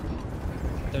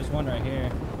 There's one right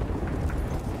here.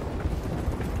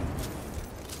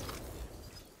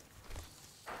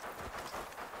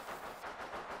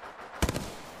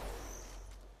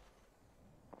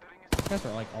 These guys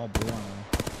are like all blue on them.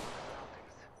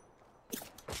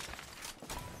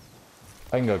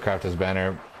 I can go craft his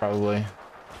banner probably.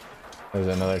 There's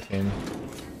another team.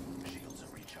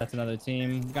 That's another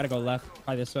team. Gotta go left.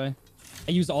 Probably this way.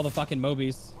 I used all the fucking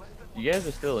Mobies. You guys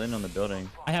are still in on the building.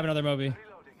 I have another Moby.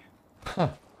 I'm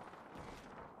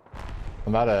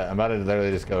about to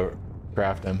literally just go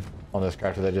craft him on this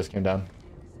crafter that just came down.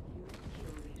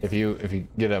 If you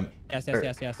get him. Yes. Yeah,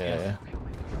 yeah.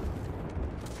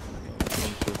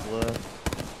 Bunch is left.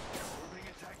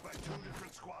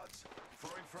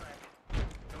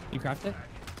 You craft it?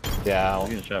 Yeah. I'm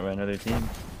getting shot by another team.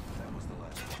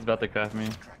 He's about to craft me.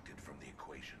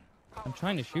 I'm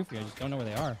trying to shoot for you. I just don't know where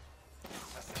they are.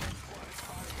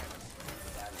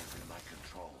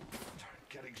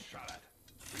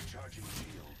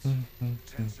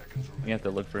 You have to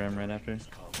look for him right after.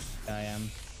 I am.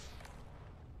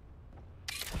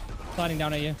 Sliding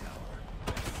down at you.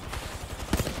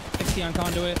 60 on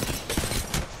conduit.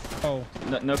 Oh,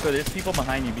 No, there's people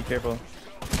behind you. Be careful.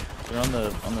 They're on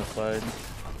the slide.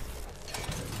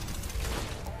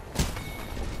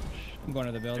 I'm going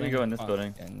to the building. go in this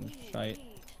building. And shite.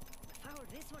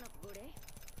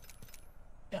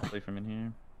 Play from in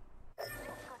here.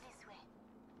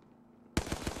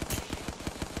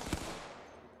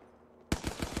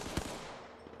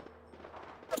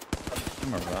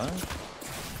 Mirage?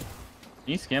 Can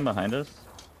you scan behind us?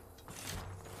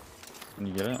 Can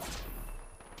you get it?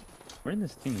 Where did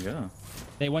this team go?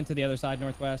 They went to the other side,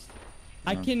 northwest.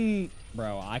 I No. can,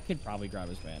 bro. I could probably grab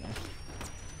his banner.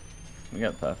 We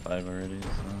got top 5 already, so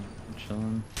I'm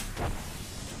chilling.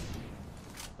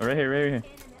 Oh, right here.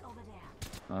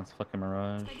 Oh, it's fucking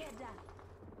Mirage.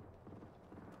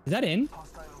 Is that in?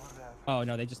 Oh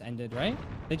no, they just ended, right?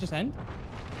 They just end?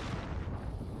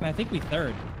 I think we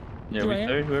third. Yeah, Two we right here?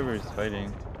 third whoever is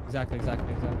fighting. Exactly.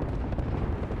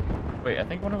 Wait, I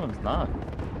think one of them's not.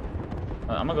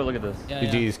 I'm gonna go look at this. Yeah,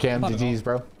 GG's, Cam. Pop it GG's, all.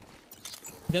 bro.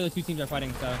 The other two teams are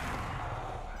fighting, so.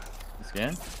 You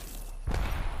scan?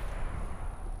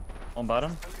 On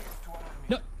bottom?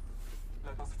 No.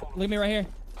 Look at me right here.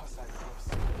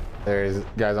 There's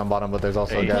guys on bottom, but there's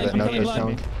also a Hey, guy that I'm knows coming his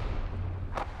blind.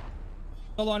 tone.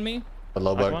 Hold on me. A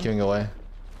low buck one? queuing away.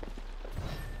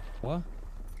 What?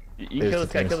 You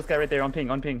can kill this guy right there on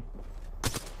ping, on ping.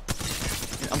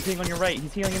 On ping on your right,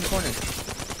 he's healing in the corner.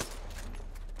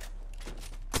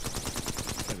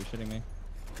 Are you shitting me?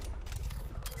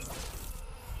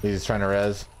 He's trying to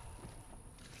res.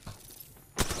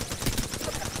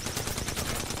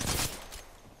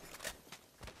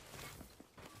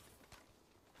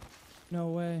 No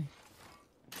way.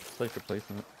 It's like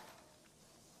replacement.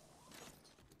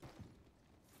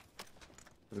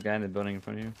 There's a guy in the building in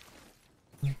front of you.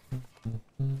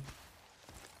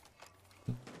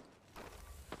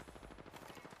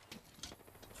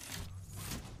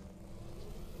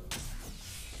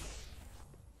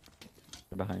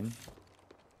 They're behind.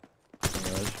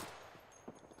 Garage.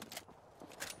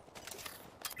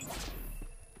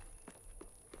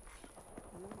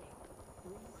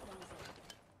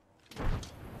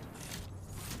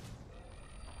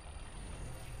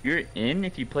 You're in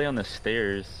if you play on the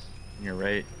stairs on your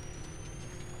right.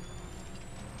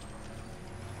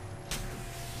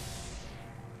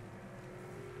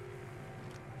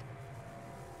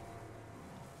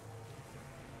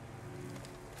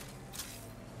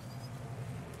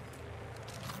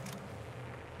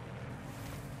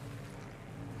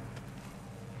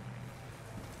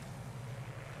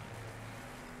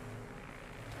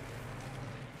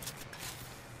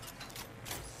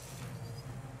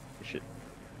 Shit.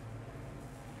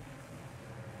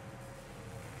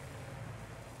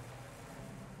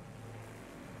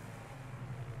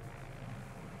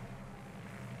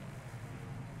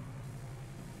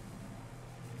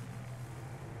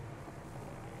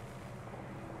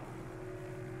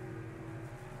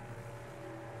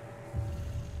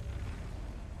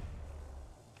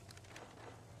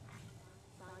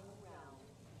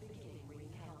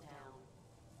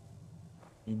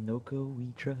 In Noko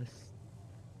we trust.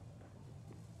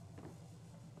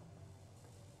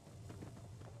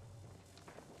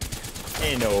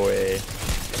 Ain't no way.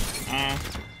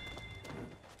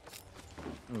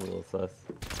 A little sus.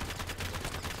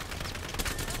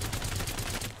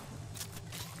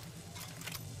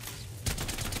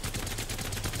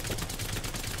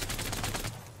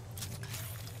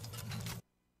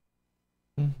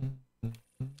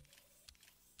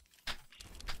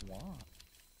 Wow.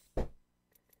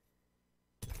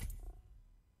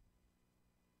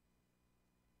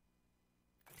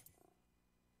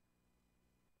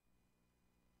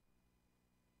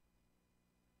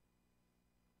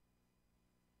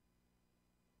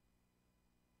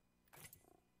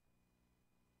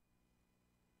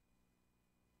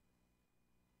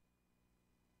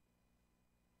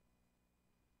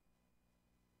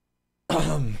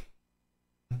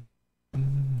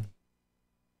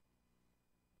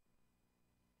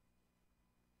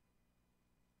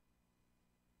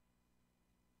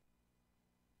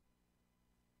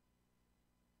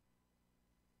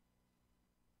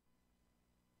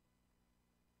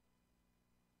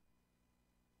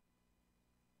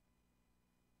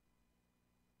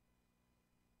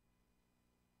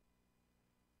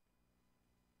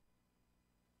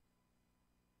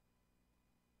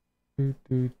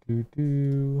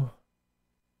 Do.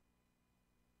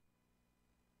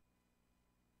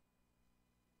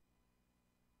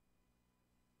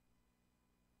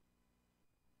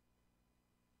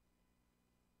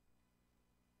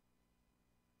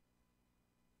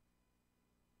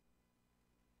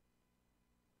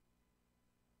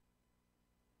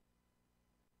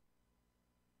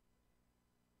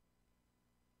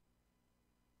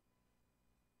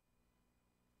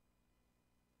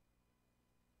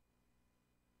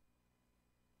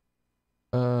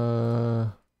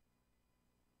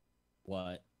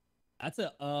 What? That's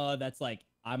a that's like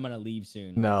I'm gonna leave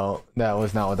soon. No, that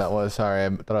was not what that was. Sorry, I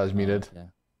thought I was muted. Yeah.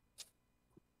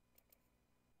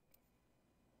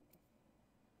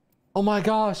 Oh my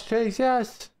gosh, Chase,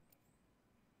 yes.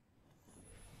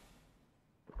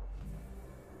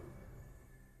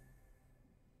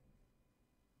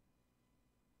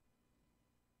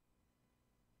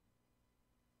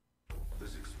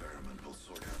 This experiment will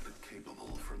sort out the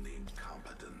capable from the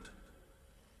incompetent.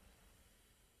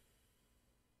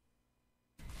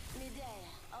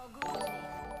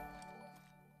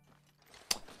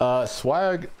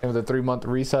 Swag with a 3-month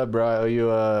resub, bro. I owe you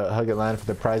a hug at land for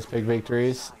the prize pick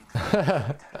victories.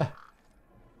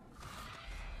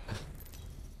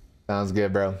 Sounds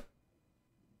good, bro.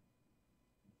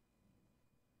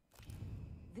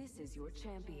 This is your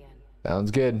champion. Sounds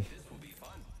good. This will be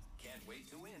fun. Can't wait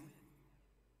to win.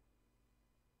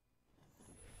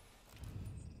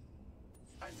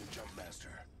 I'm the jump master.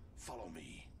 Follow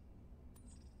me.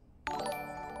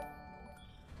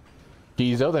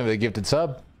 Geez, oh, thank you for the gifted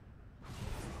sub.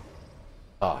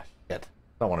 Oh, shit. I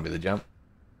don't want to be the jump.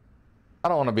 I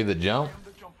don't want to be the jump. I am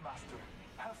the jump master.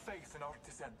 Have faith in our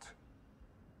descent.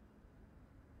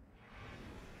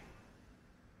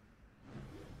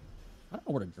 I don't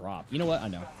know where to drop. You know what? I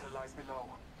know. Battle lies below.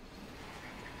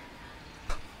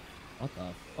 What the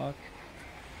fuck?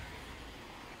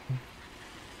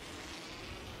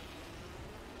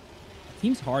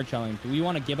 Team's hard challenge. Do we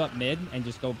want to give up mid and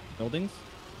just go buildings?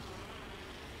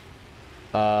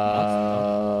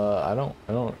 I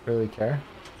don't really care.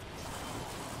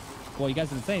 Well, you guys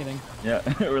didn't say anything. Yeah,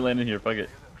 we're landing here. Fuck it.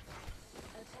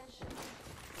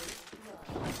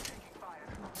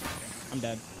 I'm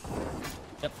dead.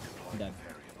 Yep, I'm dead.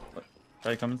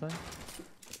 Try to come inside.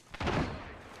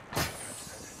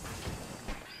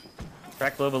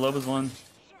 Crack Loba. Loba's one.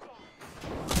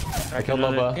 I killed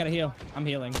another. I Loba. gotta heal. I'm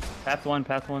healing. Path one.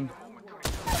 Path one.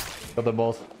 Killed them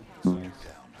both. Nice.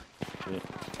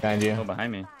 Shit. Behind you. Oh,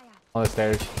 behind me. On the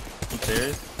stairs.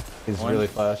 Upstairs. He's One. really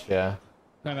flash, yeah.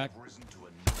 Coming back.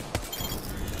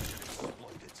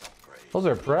 Those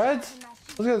are Preds?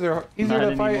 Those guys are easier Not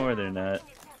to fight. anymore. They're not.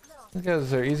 Those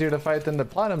guys are easier to fight than the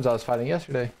Platinums I was fighting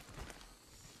yesterday.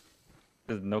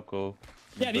 This is Noko.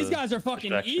 Yeah, these guys are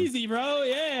fucking distraction. easy, bro.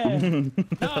 Yeah.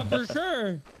 Nah, for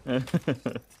sure.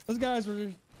 Those guys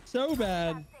were so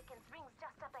bad.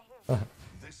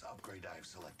 This upgrade I've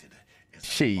selected is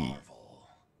She. a marvel.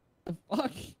 The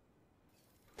fuck?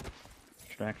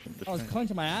 Distraction. I was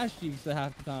clenching my ass cheeks at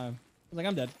half the time. I was like,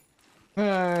 I'm dead.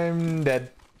 I'm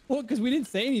dead. Well, because we didn't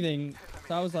say anything.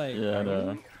 So I was like, Yeah, I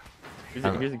know.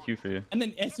 Here's a cue for you. and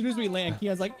then as soon as we land,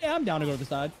 Keon's like, yeah, I'm down to go to the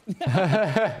side.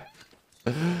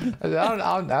 I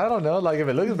don't know. Like, if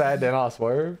it looks bad, then I'll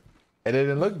swerve. It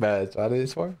didn't look bad, so I didn't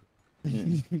swerve. I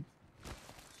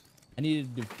needed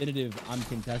a definitive I'm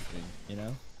contesting, you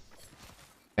know?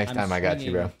 Next I'm time I got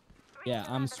you, bro. swinging- Yeah,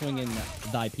 I'm swinging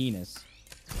thy penis.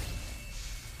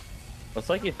 It's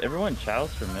like if everyone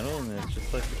chows for middle and it's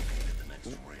just like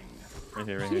right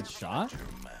here, right Did you here. get shot?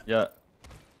 Yeah.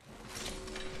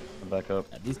 Back up.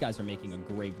 Yeah, these guys are making a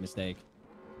grave mistake.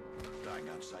 Dying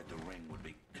outside the ring would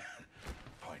be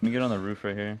Let me get on the roof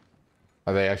right here.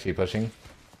 Are they actually pushing?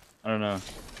 I don't know.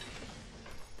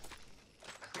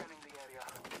 Scanning the area.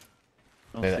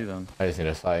 I don't see them. I just need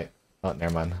a sight. Oh,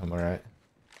 never mind. I'm alright.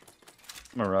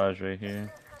 Mirage right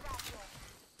here.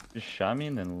 Just shot me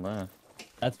and then left.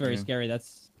 That's very Yeah. scary.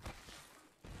 That's.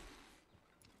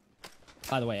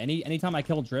 By the way, anytime I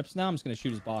kill Drips now, I'm just gonna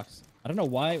shoot his box. I don't know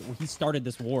why he started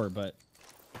this war, but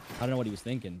I don't know what he was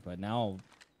thinking. But now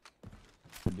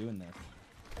we're doing this.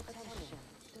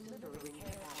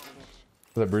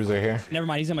 There's a bruiser here. Never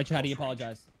mind. He's in my chat. He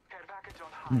apologized. Care package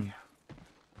on high.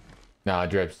 Nah,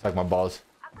 drips. Suck my balls.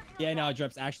 Yeah, no,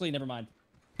 Drips. Actually, never mind.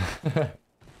 I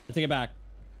take it back.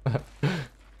 I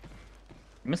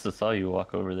must have saw you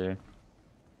walk over there.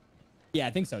 Yeah,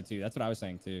 I think so too. That's what I was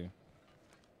saying too.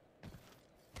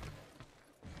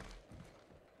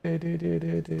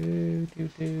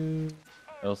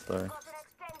 L-Star.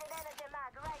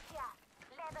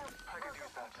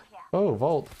 Oh,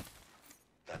 Vault.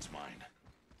 That's mine.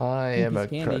 I am a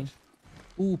Piece of candy. crutch.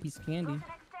 Ooh, piece of candy.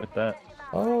 With that.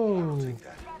 Oh. Take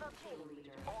that.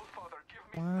 All father,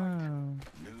 give me Wow.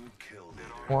 New kill leader.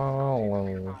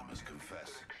 Wow. I must confess,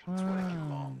 it's what I can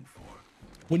long for.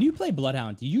 When you play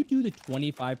Bloodhound, do you do the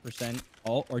 25%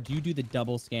 alt or do you do the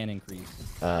double scan increase?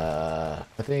 I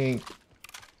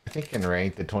think in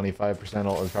rank the 25%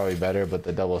 ult is probably better, but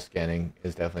the double scanning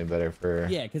is definitely better for.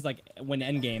 Yeah, because like when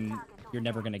endgame, you're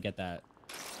never gonna get that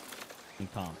in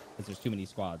comp because there's too many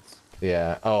squads.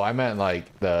 Yeah. Oh, I meant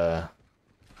like the.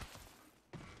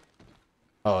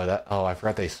 Oh, that. Oh, I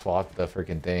forgot they swapped the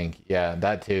freaking thing. Yeah,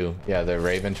 that too. Yeah, the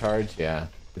Raven charge. Yeah,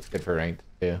 it's good for ranked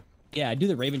too. Yeah, I do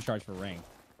the Raven charge for rank.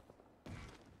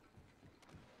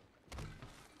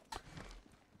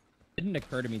 It didn't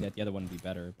occur to me that the other one would be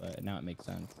better, but now it makes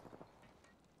sense.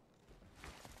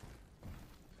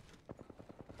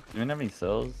 Do you have any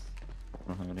cells?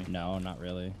 I don't have any. No, not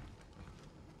really.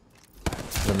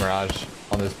 The Mirage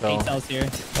on this bill. 8 cells here.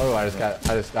 Oh, I just got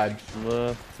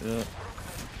Left. Yeah.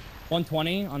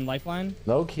 120 on lifeline.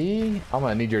 low key. I'm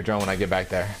gonna need your drone when I get back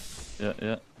there. Yeah.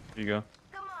 Yeah. Here you go.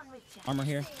 Armor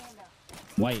here.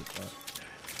 White. But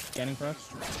scanning for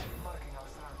us.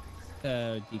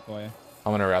 Decoy.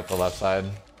 I'm gonna wrap the left side. I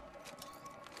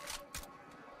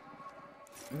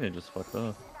think they just fucked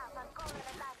up.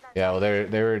 Yeah, well,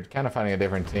 they were kind of finding a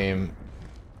different team.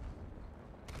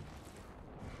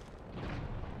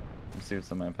 Let's see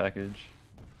what's in my package.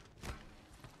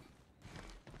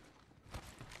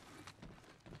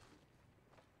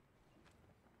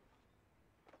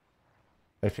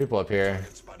 There's people up here.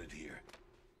 Target spotted here.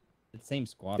 It's the same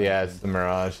squad. Yeah, I it's think. the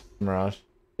Mirage. Mirage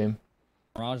team.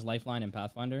 Mirage, Lifeline, and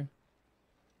Pathfinder.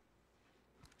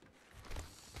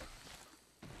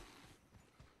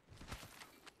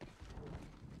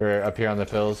 We're up here on the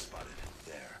pills.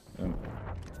 Gotta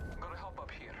help up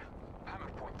here.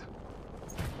 Hammer point.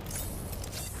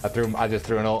 I just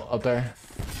threw an ult up there.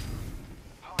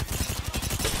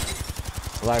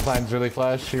 Lifeline's really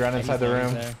flash. She ran inside the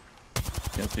room.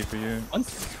 Can't see for you.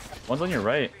 One's on your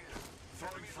right.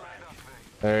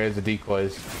 There is the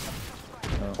decoys.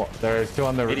 Oh. There's two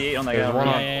on the roof. 88 on that There's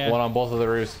guy. one on both of the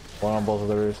roofs. One on both of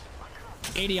the roofs.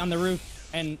 80 on the roof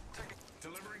and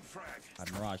Delivering frag.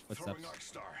 Mirage footsteps.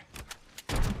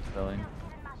 Selling.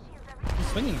 He's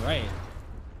swinging right.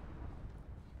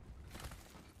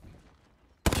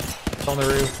 It's on the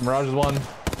roof. Mirage is one.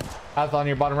 Path on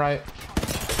your bottom right.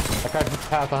 I cracked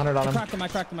Path 100 on him. I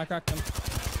cracked him.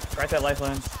 Crack that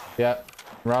lifeline. Yeah.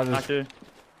 Mirage Knocked is... her.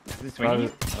 Is he swinging?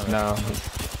 No.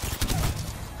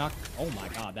 Knock. Oh my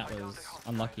god, that was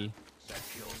unlucky. That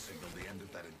kill signaled the end of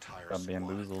that entire Got squad.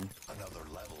 bamboozled. Another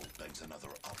level begs another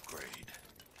upgrade.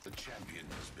 The champion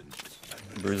has been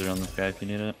suspended. Bruiser on this guy if you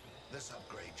need it. This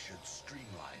upgrade should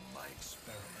streamline my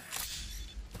experiments.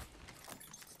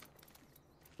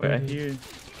 Wait, I hear.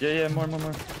 Yeah, more.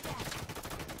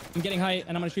 I'm getting height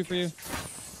and I'm gonna shoot for you.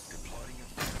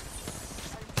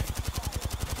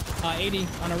 80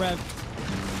 on a rev.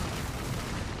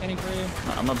 Scanning for you.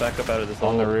 I'm gonna back up out of this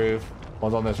On the hole. roof.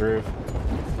 One's on this roof.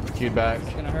 Queued back.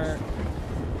 It's gonna hurt.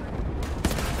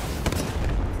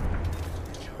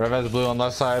 Rev has blue on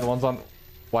left side. One's on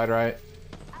wide right.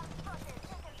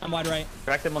 I'm wide right.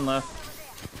 Cracked him on left.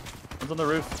 One's on the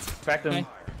roof. Cracked him.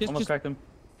 Okay. Almost cracked him.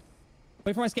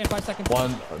 Wait for my scan, 5 seconds.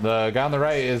 The guy on the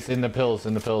right is in the pills.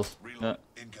 Yeah.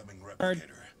 Incoming Heard. replicator.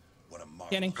 What a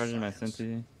Scanning. Charging my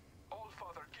Cincy.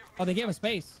 Oh, they gave him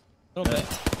space. A little bit.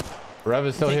 Rev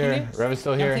is still Taking here. it? Rev is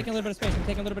still I'm here. taking a little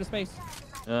bit of space.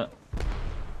 Yeah.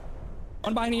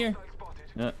 One behind here.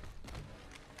 Yeah.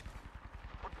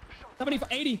 Somebody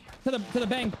 80 to the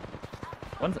bang.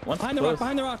 One's Behind the close. rock,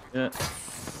 behind the rock. Yeah.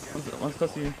 One's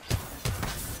close to you.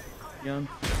 Gun.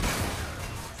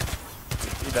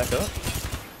 You back up?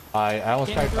 I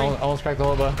almost cracked. Almost cracked the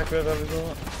Loba. Back up,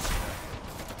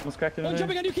 almost cracked him. Oh,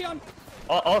 jumping on you, Keon.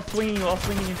 All swinging you.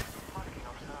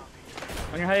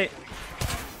 On your height.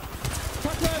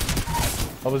 Truck rev.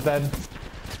 Loba's dead.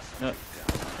 Yeah.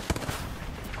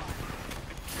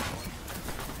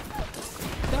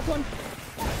 That one.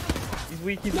 He's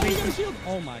weak. No, you got a shield.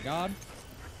 Oh my god.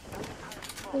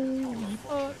 Holy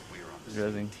fuck. He's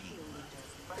rezzing.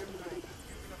 I'm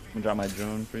gonna drop my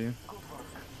drone for you.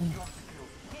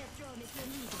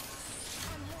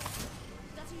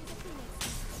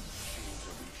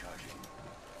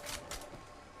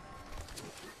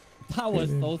 That was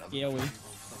so scary.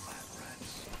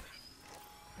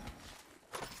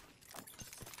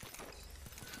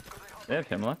 They have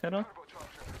Hemlock at all?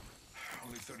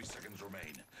 Only 30 seconds remain.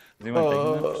 Is anyone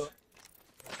taking that?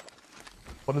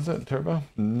 What is it? Turbo?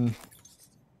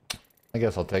 I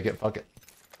guess I'll take it. Fuck it.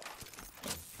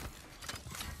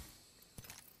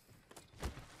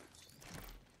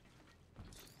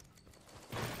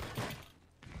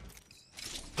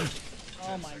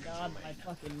 Oh my god, my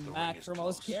fucking back from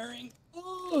almost carrying.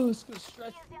 Oh, it's gonna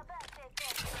stretch.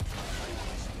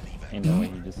 Ain't no way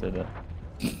you just said that.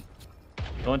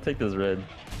 Don't take this red.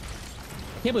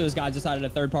 I can't believe this guy decided to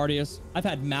third party us. I've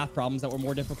had math problems that were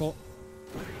more difficult.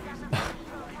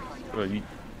 Bro, you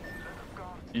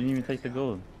didn't even take the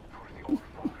gold.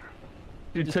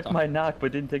 You took my knock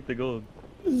but didn't take the gold.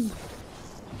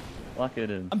 Lock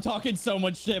it in. I'm talking so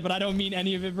much shit, but I don't mean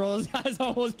any of it, bro. Those guys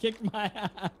almost kicked my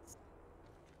ass.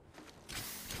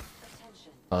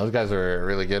 Oh, those guys are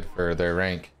really good for their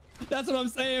rank. That's what I'm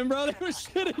saying, bro. They were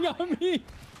shitting on me.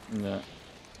 Yeah.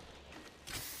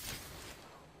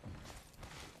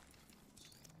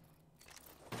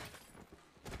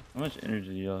 How much energy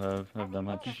do y'all have? Have that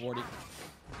much? 40.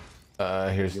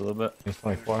 Here's A little bit. Here's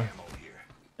 24.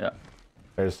 Yeah.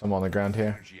 There's some on the ground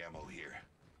here. Energy ammo here.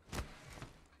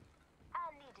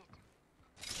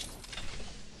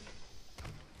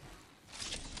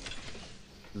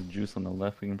 There's juice on the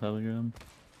left we can probably grab.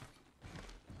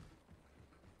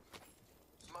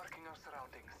 Marking our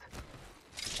surroundings.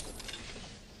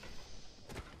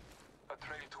 A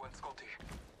trail to Scotty.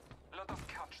 Let us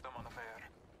catch them unaware.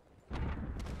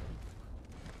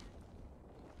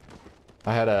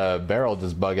 I had a barrel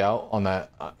just bug out on that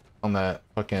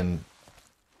fucking,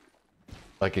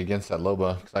 like against that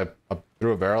Loba. Cause I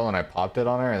threw a barrel and I popped it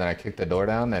on her and then I kicked the door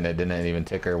down and it didn't even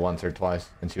tick her once or twice.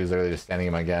 And she was literally just standing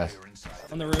in my gas.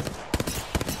 On the roof.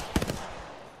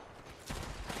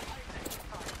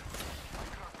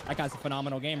 That guy's a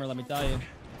phenomenal gamer, let me tell you.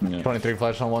 Yeah. 23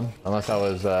 flash on one. Unless that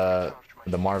was the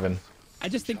Marvin. I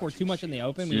just think we're too much in the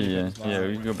open. We Yeah, need to yeah, focus well. yeah.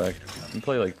 We can go back and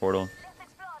play like Portal.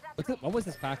 What was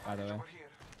this pack, by the way?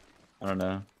 I don't know.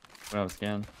 I don't have a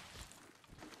scan.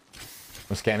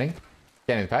 I'm scanning.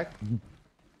 Scanning the pack.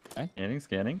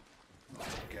 Scanning.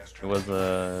 It was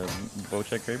a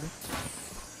Bocek Kraber.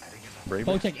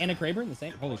 Bocek and a Kraber in the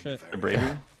same. Holy shit. A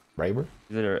Braber. Braber.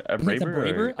 Is it a It's a Braber or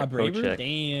Braber? A Braber? Bocek?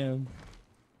 Damn.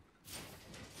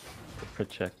 A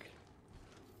Bocek.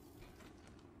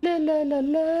 La la la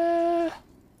la.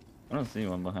 I don't see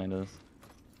one behind us.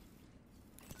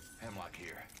 Hemlock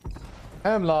here.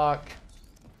 Hemlock.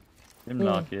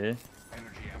 Hemlock, yeah. Energy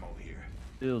ammo here.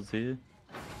 Steel's here.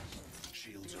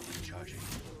 Shields are recharging.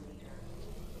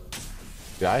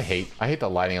 Yeah, I hate the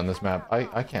lighting on this map.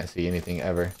 I can't see anything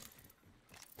ever.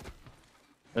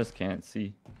 I just can't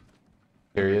see.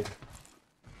 Period.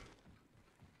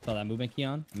 Saw that movement,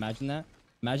 Keon. Imagine that.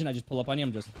 Imagine I just pull up on you.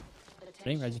 I'm just.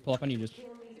 I just pull up on you. Just.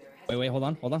 Wait. Hold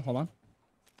on.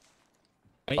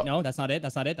 Wait, no, that's not it.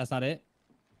 That's not it. That's not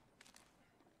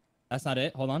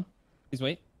it. Hold on. Please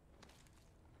wait.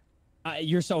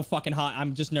 You're so fucking hot.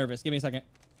 I'm just nervous. Give me a second.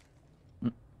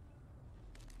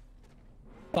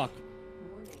 Fuck.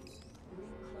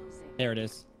 There it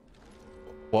is.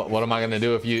 What am I gonna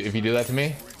do if you do that to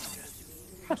me?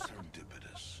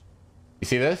 Serendipitous. You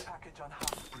see this?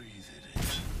 Breathe it in.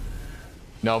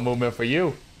 No movement for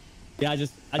you. Yeah, I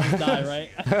just die, right?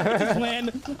 I just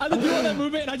land. I just do all that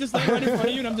movement and I just land right in front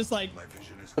of you and I'm just like. My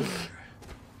vision is clear.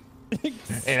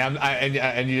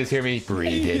 And you just hear me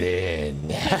breathe it in.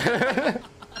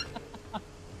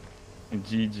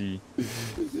 GG.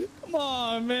 Come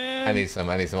on, man. I need some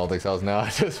multi cells now. I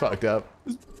just fucked up.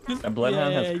 And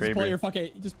Bloodhound has you just pull out Kraber.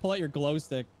 your pull out your glow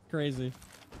stick. Crazy.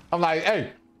 I'm like,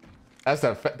 hey, that's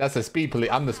a speed police.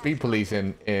 I'm the speed police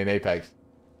in Apex.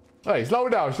 Hey, slow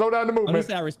down the movement.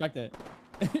 Honestly, I respect it.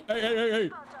 Hey.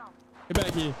 Get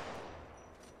back here.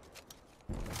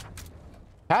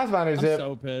 Pathfinder I'm zip.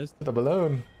 so pissed. The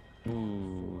balloon.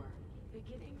 Ooh.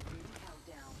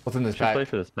 What's in this Should play pack?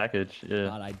 for this package. Yeah.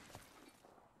 God,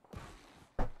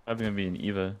 Probably gonna be an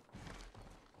Eva.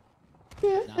 nah,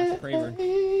 it's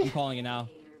Kraber. I'm calling it now.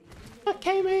 I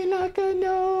came in like a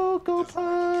no-go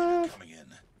punch. Coming in.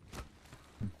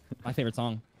 My favorite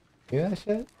song. You hear that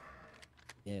shit?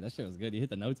 Yeah, that shit was good. You hit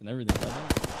the notes and everything.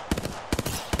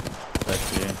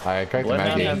 That's yeah. Alright, correct the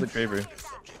Bloodhound has magazine. the Kraber.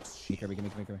 Give me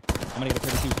Kraber. I'm gonna get a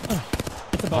Kraber too.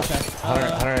 It's a bow check.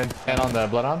 110 on the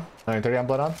blood on. 130 on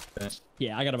blood on.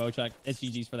 Yeah, I got a bow check. It's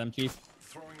GG's for them, Chief.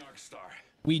 Throwing Arc Star.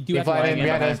 We do Keep have to flying in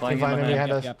land behind us. flying Keep in flying in behind.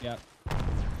 behind us. Yep.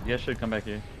 You guys should come back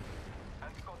here.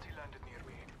 And Scotty landed near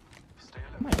me. Stay Oh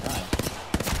alert. my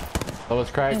god.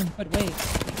 Lowest crack. Oh, but wait.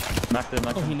 Knocked him.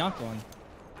 Oh, he knocked one.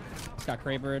 It's got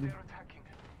Kraber.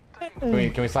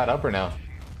 Attacking. Can we slide up or no?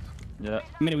 Yeah.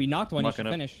 I mean, we knocked one. You Locking should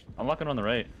up. finish. I'm locking on the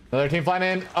right. Another team flying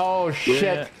in. Oh shit.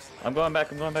 Yeah. I'm going back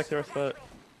to our spot.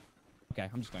 Okay,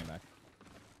 I'm just going back.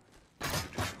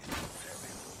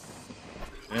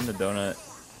 We're in the donut.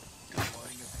 The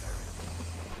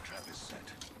trap is set.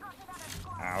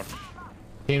 Ouch.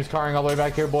 Team's carring all the way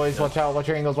back here, boys. Watch out. Watch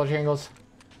your angles. Watch your angles.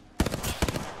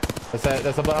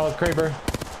 That's a blood on with Kraber.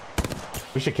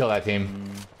 We should kill that team.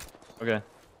 Okay.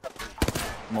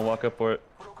 I'm gonna walk up for it.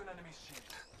 Broken enemy shield.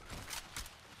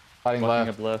 Fighting Walking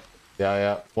left. up left.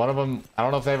 Yeah. One of them. I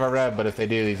don't know if they have a red, but if they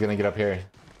do, he's gonna get up here.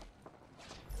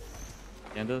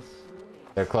 Candace.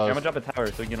 They're close. I'm gonna drop a tower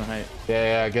so we can get on height.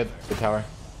 Yeah. Good tower.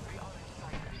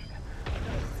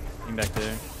 Getting back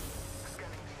there.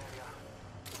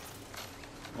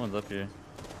 One's up here.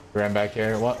 Ran back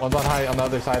here. One's on high on the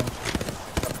other side.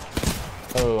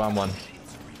 Oh, I'm one.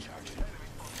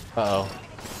 Uh-oh.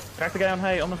 Cracked the guy on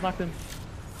height. Almost knocked him.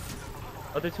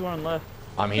 Other two are on left.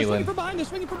 I'm They're swinging healing. from behind. They're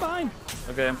swinging from behind.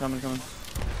 Okay, I'm coming.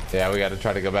 Yeah, we gotta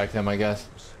try to go back to him, I guess.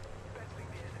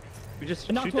 We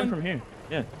just Knocked shoot them one. from here.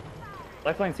 Yeah.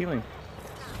 Lifeline ceiling.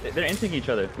 They're inting each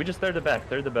other. We just third the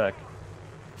back.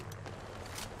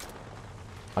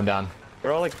 I'm down.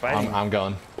 We're all like fighting. I'm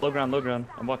going. Low ground.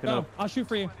 I'm walking No, up. I'll shoot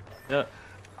for you. Yeah.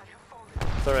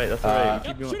 That's alright. That's alright. Yep,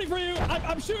 Keep going. shooting for you.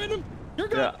 I'm shooting him. You're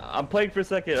good. Yeah, I'm plagued for a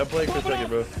second.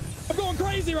 Bro. I'm going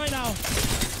crazy right now.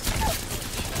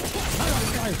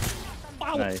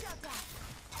 Wow. Nice.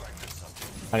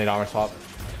 I need armor swap.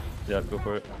 Yeah, go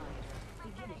for it.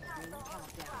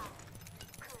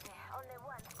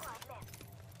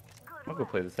 I'll go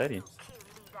play this Eddie.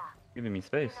 Giving me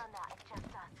space.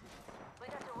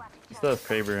 He still has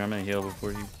Kraber. I'm gonna heal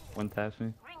before he one taps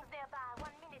me.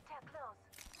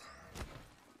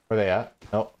 Where they at?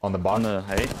 Oh, on the On box. the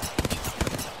height.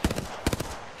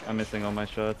 I'm missing all my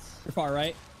shots. You're far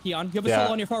right. Keon, you have a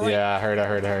solo on your far right. Yeah, I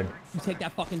heard. You take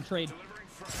that fucking trade.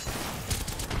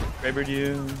 Kraber,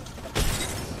 you.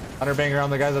 100 banger on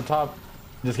the guys up top.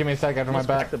 Just give me a sec after my Almost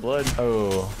cracked back. the blood.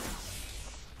 Oh.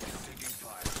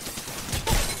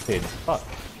 Dude, fuck.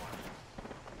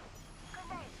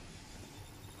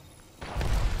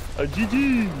 A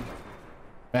GG.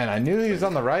 Man, I knew he was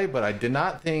on the right, but I did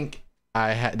not think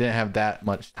I didn't have that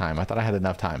much time. I thought I had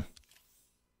enough time.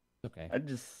 Okay. I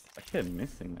kept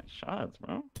missing my shots,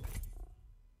 bro.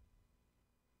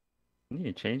 I need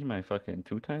to change my fucking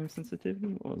 2x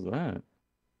sensitivity? What was that?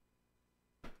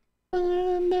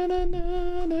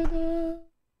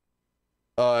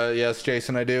 Yes,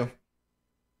 Jason, I do.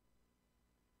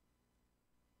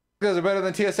 You guys are better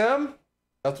than TSM?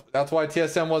 That's why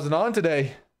TSM wasn't on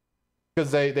today.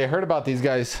 Because they heard about these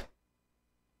guys.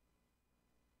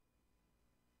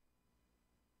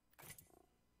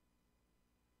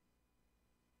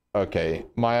 Okay,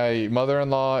 my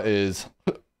mother-in-law is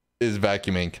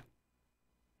vacuuming.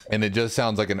 And it just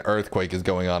sounds like an earthquake is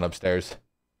going on upstairs.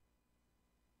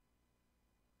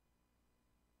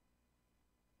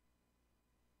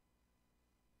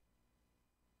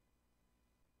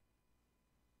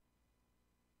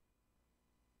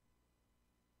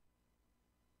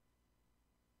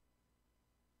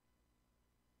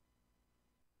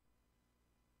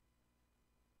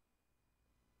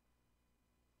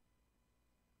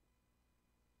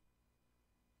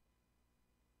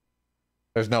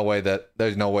 There's no way that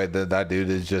that dude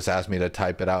has just asked me to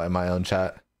type it out in my own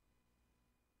chat.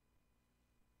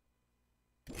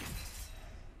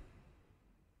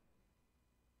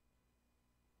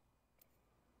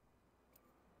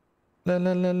 La,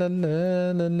 la, la, la,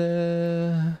 la, la,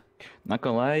 la. Not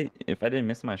gonna lie, if I didn't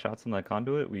miss my shots in that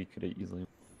conduit, we could have easily.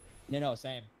 No,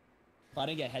 same. If I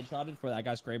didn't get headshotted for that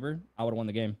guy's Scraber, I would have won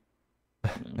the game.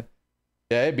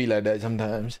 Yeah, it'd be like that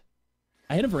sometimes.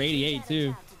 I hit him for 88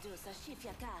 too.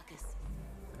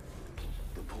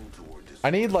 I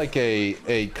need like a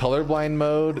colorblind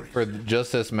mode for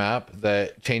just this map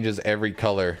that changes every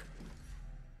color.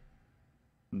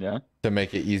 Yeah. To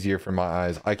make it easier for my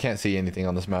eyes. I can't see anything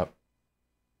on this map.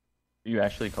 Are you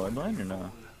actually colorblind or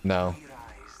no? No.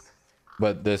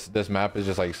 But this map is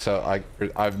just like so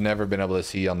I've never been able to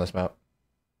see on this map.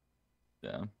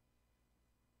 Yeah.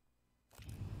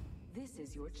 This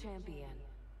is your champion.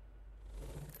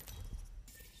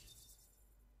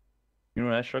 You know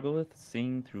what I struggle with?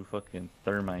 Seeing through fucking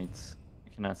thermites. I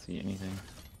cannot see anything.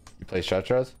 You play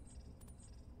Shetras?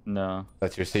 No.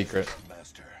 That's your secret.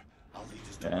 Master, I'll lead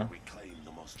us to Yeah. where we claim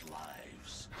the most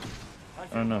lives. I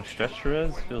don't know. Stretch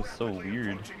res feels so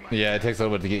weird. Yeah, it takes a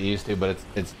little bit to get used to, but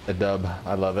it's a dub.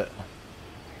 I love it.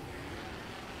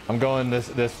 I'm going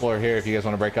this floor here if you guys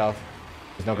want to break off.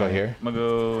 There's no go here. I'm gonna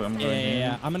go.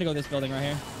 Yeah. I'm gonna go this building right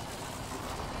here.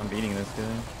 I'm beating this guy.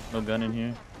 No gun in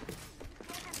here.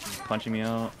 He's punching me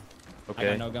out. I Okay.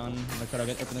 got no gun. I'm gonna try to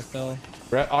get open this bill.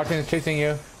 Octane is chasing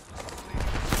you.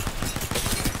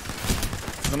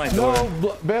 He's on my door. No,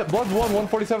 blood's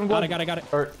 147 blood. Got it.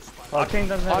 Or, Octane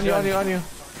doesn't have on you.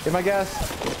 Get my gas.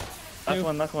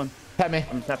 Last one. Tap me.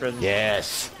 I'm tap res.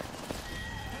 Yes.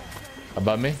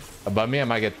 Above me, I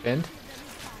might get pinned.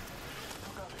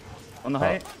 On the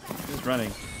height. He's running.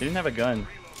 He didn't have a gun.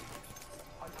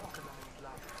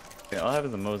 Okay, all I have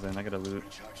is a Mosin. I gotta loot.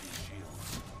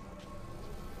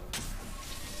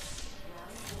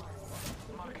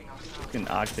 Fucking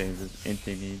Octane just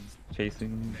inting me,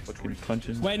 chasing, fucking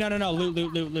punching. Wait, no. Loot.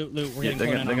 We're Yeah,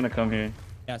 getting they're gonna come here.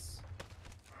 Yes.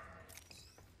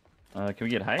 Can we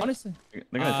get height? Honestly. They're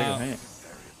gonna take a height.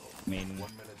 I mean,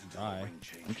 try.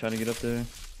 I'm trying to get up there.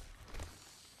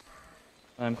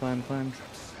 Climb.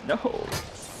 No!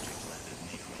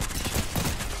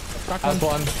 Last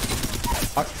one.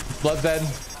 Blood's dead.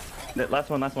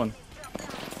 Last one.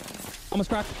 Almost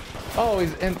cracked. Oh,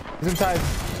 he's inside.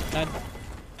 Dead.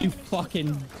 You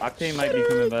fucking. Octane might be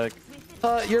coming back.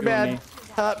 You're Kill bad. me.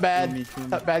 Bad. Kill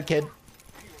me. Bad kid.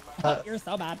 You're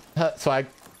so bad. Swag.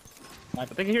 I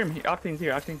think you hear him. Octane's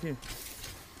here. He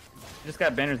just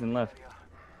got banners and left.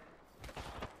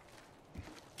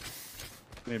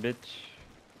 Come here, bitch.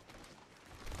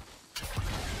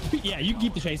 Yeah, you can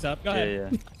keep the chase up. Go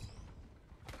ahead.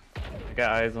 Yeah. I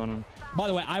got eyes on him. By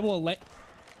the way, I will let.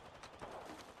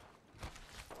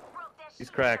 He's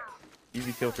cracked.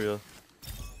 Easy kill for you.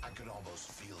 I could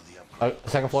almost feel the upgrade.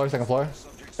 Second floor.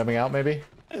 Coming out, maybe.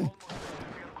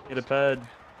 Get a pad.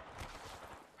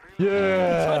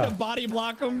 Yeah. Trying to body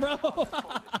block him, bro.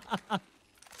 I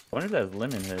wonder if that's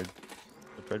Lemon Head.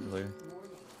 The Pred player.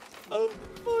 Oh,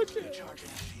 fuck it. Charging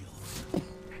shields.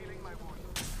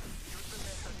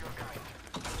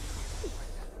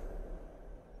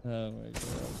 Oh my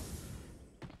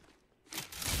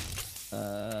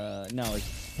god. No, it's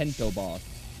Pento Boss.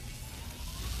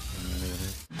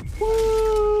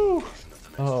 Woo!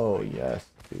 Oh yes.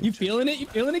 Dude. You feeling it? You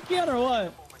feeling it, Keon, or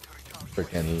what?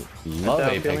 freaking That's love how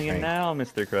I'm Apex feeling it rank. now,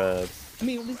 Mr. Krabs. I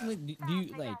mean, listen, like, do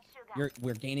you like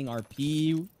we're gaining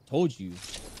RP? Told you,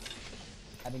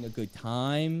 having a good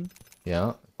time. Yeah,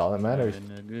 that's all that matters.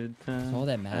 Having a good time. That's all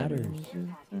that matters. Package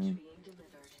being delivered.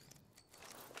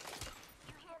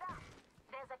 You hear that?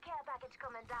 There's a care package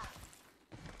coming down.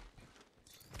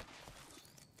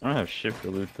 I don't have shit for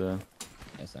loot though.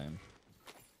 Yes, I am.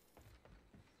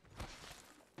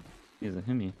 He's a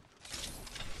himmy.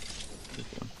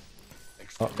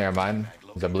 Oh, never mind.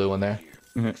 There's a blue one there.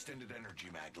 Extended energy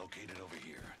mag located over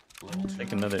here. Level 2.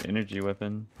 Take another energy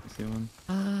weapon. You see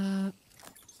one?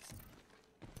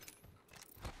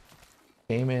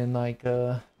 Came in like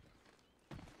something.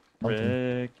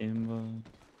 Wrecking ball.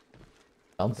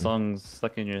 The Something. song's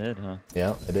stuck in your head, huh?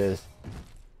 Yeah, it is.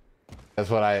 That's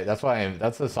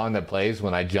the song that plays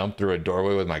when I jump through a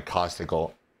doorway with my caustic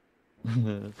ult.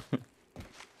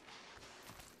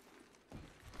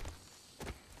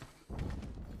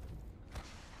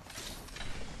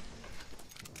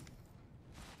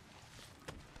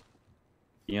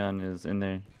 Keon is in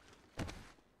there.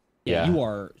 Yeah, Yeah. you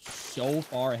are so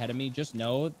far ahead of me. Just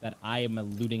know that I am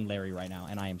looting Larry right now,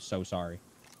 and I am so sorry.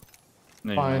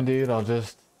 No, you're Fine, not. dude. I'll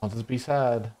just be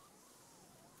sad.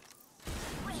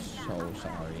 So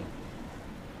sorry.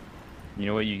 You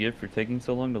know what you get for taking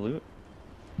so long to loot?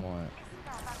 What?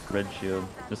 Red shield.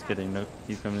 Just kidding. Nope.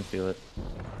 He's coming to steal it.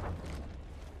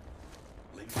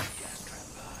 Leave the gas trap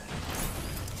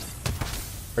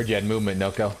behind. Heard you had movement,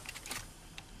 Noko.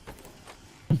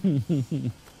 My vision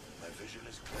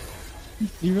is clear.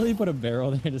 You really put a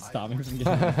barrel there to stop me from getting.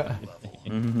 Level. I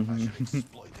should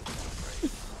exploit this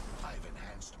upgrade. I've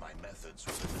enhanced my methods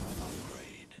with an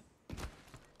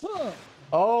upgrade.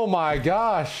 Oh my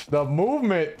gosh, the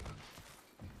movement.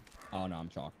 Oh no, I'm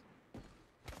shocked.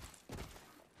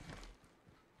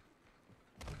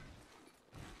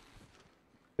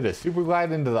 Did a super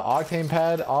glide into the octane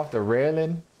pad off the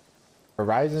railing.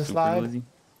 Horizon Super slide. Lizzie.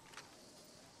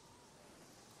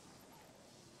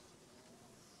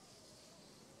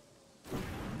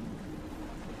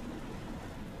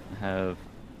 I have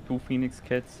 2 Phoenix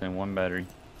kits and 1 battery.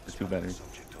 Or 2 batteries.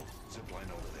 Subject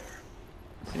zipline over there.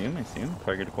 See him? I see him.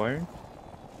 Target acquired.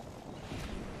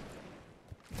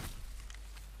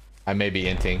 I may be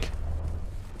inting.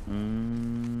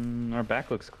 Our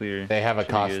back looks clear. They have a Should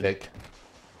be good. caustic.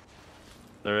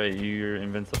 Alright, you're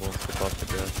invincible to caustic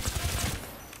gas.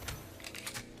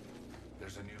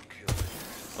 There's a new kill.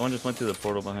 Someone just went through the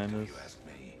portal behind us. You ask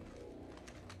me.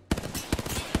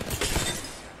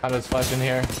 Kind of flash in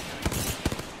here. Knocked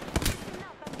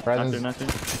her, Horizons. knocked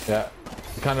her. Yeah.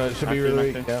 Kind of should be Knocked her,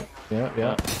 really. knocked Yeah.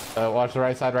 Yeah. Yeah. Watch the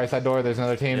right side door. There's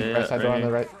another team. Yeah, right side right door on the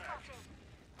here. right.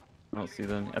 I don't see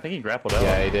them. I think he grappled out.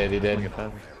 Yeah, he did. He did. Look at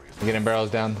that. I'm getting barrels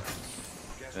down. Gas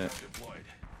Yeah. trap deployed.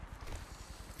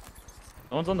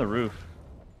 Someone's on the roof.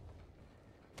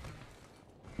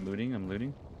 I'm looting. I'm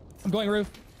looting. I'm going roof.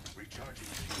 Recharging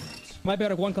shields. Might be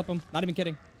able to one clip him. Not even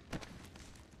kidding.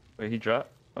 Wait, he dropped?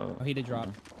 Oh, Oh, he did drop.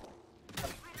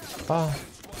 Ah,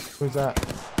 who's that?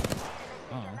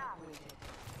 Oh.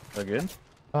 Is that good?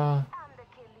 I'm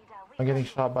getting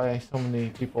shot by so many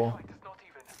people.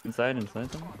 Inside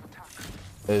something?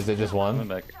 Is it just Coming one?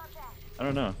 back. I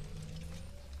don't know.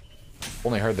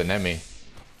 Only heard the Nemi.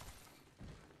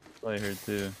 I heard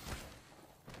too.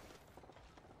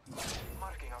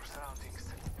 Marking our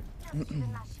surroundings.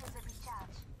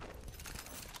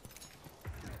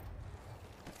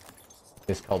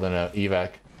 It's called an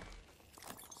evac.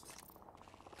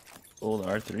 Old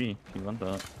R3, if you want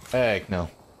that. Heck no.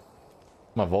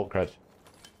 My Volt crutch.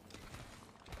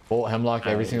 Volt Hemlock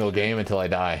every Oh, single shit. game until I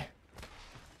die.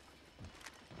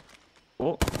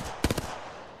 Oh,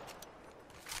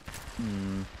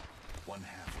 One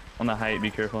half. on the height,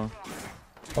 be careful.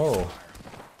 Oh.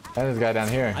 And this guy down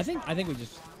here. I think we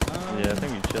just. Yeah, I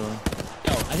think we're chilling.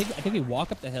 No, I think we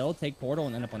walk up the hill, take portal,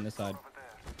 and end up on this side.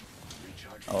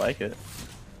 I like it.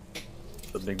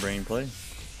 It's a big brain play.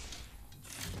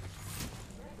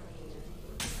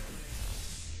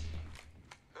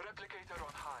 Replicator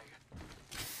on high.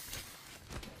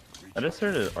 I just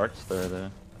heard an arch star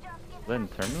there. Was that in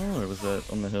terminal or was that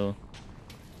on the hill?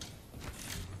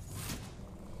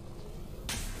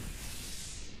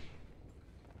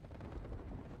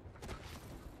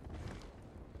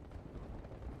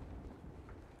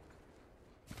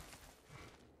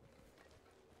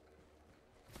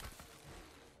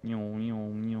 Meow, meow,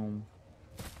 meow.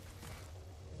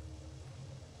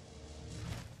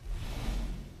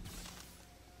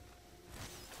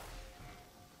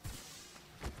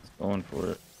 It's going for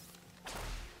it.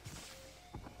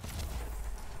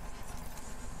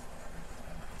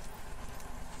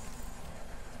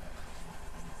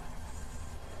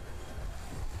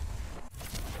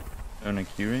 On a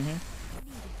queue right here.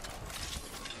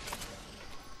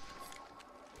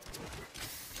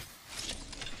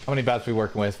 How many bats we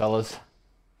working with, fellas?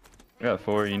 I got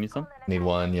 4. You need some? Need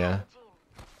one, yeah.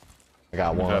 I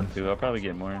got I'll one. drop 2. I'll probably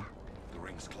get more. The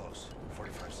ring's close.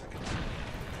 45 seconds.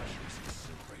 Pressure is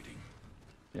exhilarating.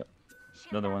 Yep.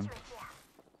 Another one.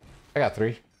 I got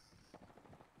 3.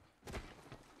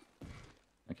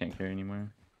 I can't carry anymore.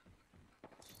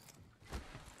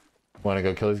 Want to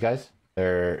go kill these guys?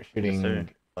 They're shooting sir.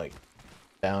 like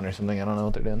down or something. I don't know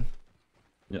what they're doing.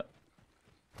 Yeah.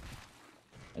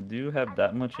 I do have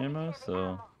that much ammo,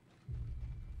 so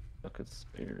I could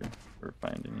spare or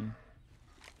find any.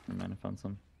 Never mind, I found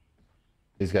some.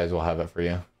 These guys will have it for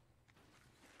you.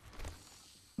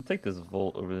 I'll take this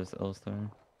Volt over this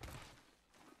L-Star.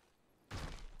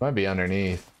 Might be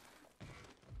underneath.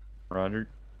 Roger.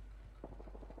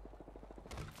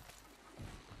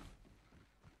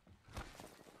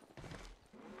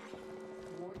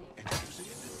 Introducing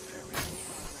an inferior.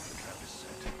 Trap is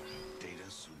set. Data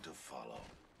soon to follow.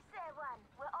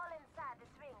 We're all inside this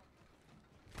ring.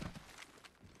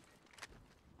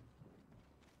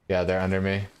 Yeah, they're under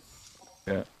me.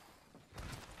 Yeah.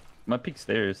 My peak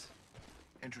stairs.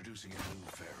 Introducing a new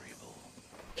variable.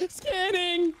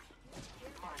 Scanning.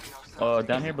 Oh,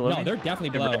 down here below No, me? they're definitely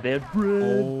They're below. red, they're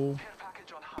red. Oh.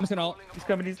 I'm just gonna ult. He's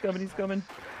coming, he's coming, he's coming.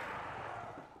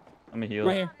 I'm gonna heal.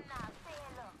 Right here.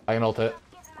 I can ult it.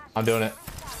 I'm doing it.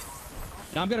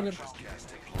 No, I'm good. I'm good.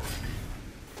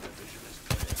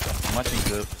 I'm watching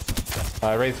Zip.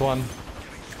 Race 1.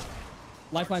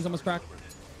 Lifeline's almost cracked.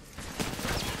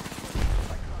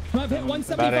 I've hit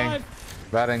 175.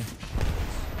 Batting.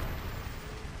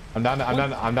 I'm down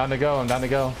to go. I'm down to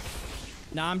go.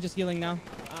 Nah, I'm just healing now.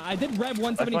 I did rev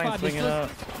Lifeline's 175. swinging out.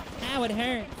 Ow, it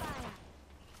hurt.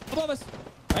 Above us.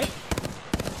 Right?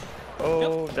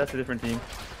 Oh, that's a different team.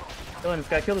 Kill this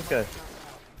guy, kill this guy.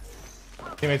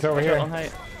 Teammates over On here.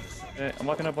 height. Okay, I'm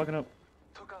walking up, walking up.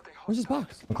 Where's this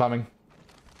box? I'm climbing. I'm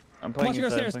I'm playing watching our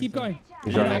inside, stairs. Keep going.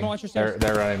 He's I'm running. gonna watch your stairs.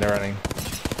 They're running. They're running.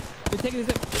 You're taking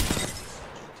this.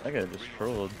 That guy just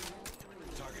trolled.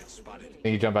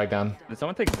 Can you jump back down? Did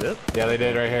someone take Zip? Yeah, they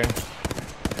did right here.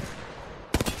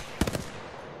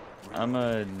 I'm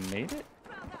made it?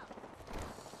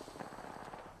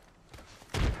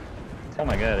 Oh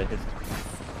my god, it hits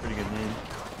pretty good name.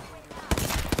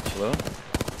 Hello?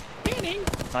 Scanning.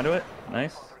 Conduit?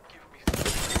 Nice.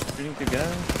 Shooting good guy.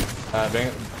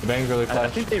 The bang's really I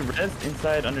flash. think they res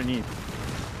inside underneath.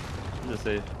 Just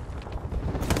safe.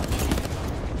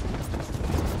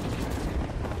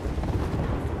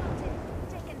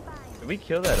 Did we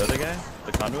kill that other guy?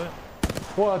 The conduit?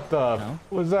 What the? No.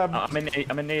 Was that? I'm a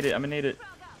nade it. I'm a nade it.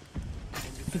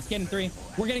 You can scan in 3.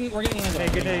 We're getting landed on. Hey,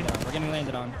 good day. We're getting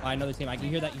landed on by another team. I can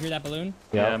hear that. You hear that balloon?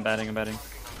 Yeah, Yeah. I'm batting.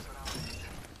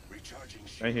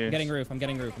 Right here. I'm getting roof. I'm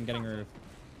getting roof.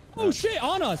 Oh shit!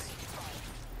 On us.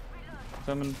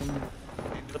 Coming.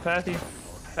 The Pathy.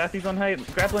 Pathy's on height.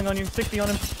 Grappling on you. 60 on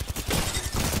him.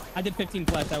 I did 15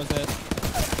 flash. That was it.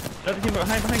 Another team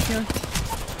behind you.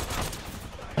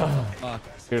 Fuck.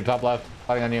 You're top left.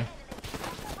 Fighting on you.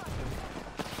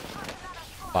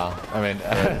 Wow. I mean,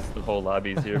 The whole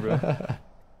lobby's here, bro.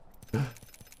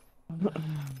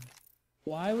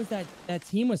 Why was that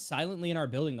team was silently in our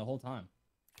building the whole time?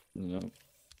 Yep.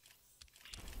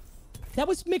 That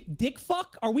was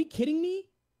McDickfuck? Are we kidding me?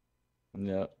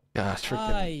 Yep. gosh,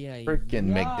 Ay, freaking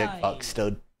make dick ay. fuck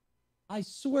stud. I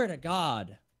swear to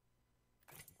God.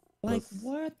 Like, Let's-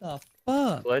 what the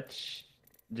fuck? Clutch,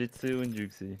 Jitsu, and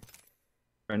Juxi.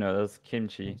 Or no, that was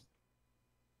Kimchi.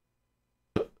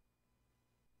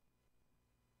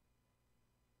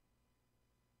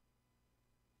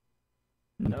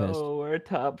 I'm pissed. No, we're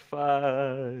top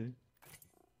 5.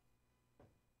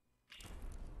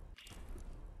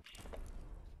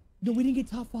 No, we didn't get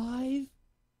top 5.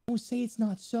 Don't say it's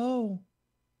not so.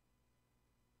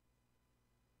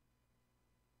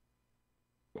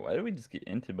 Why did we just get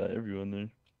entered by everyone there?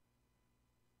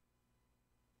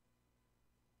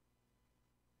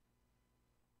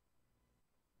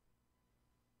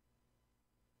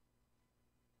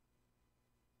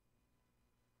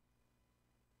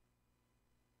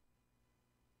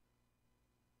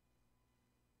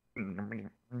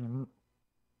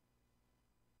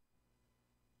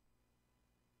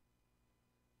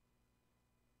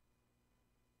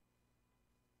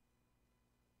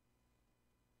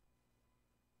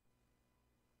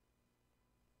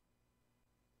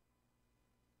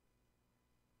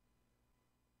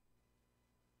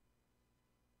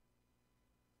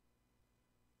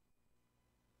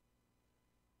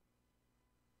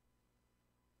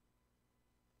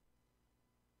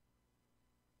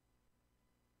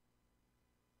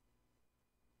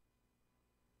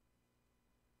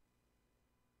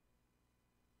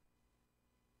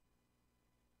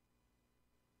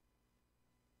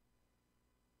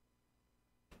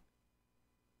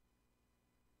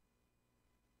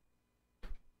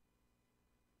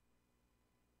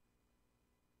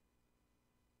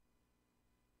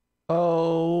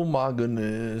 Oh my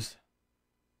goodness.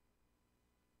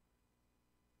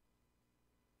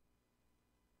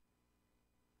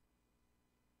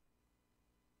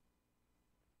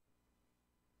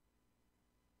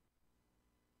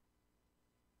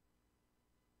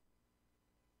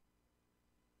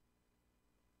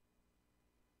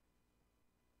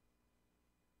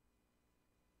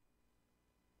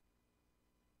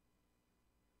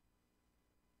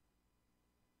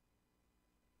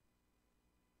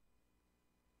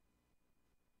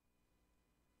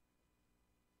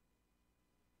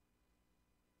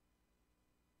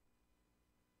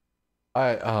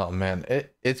 Oh man,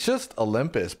 it's just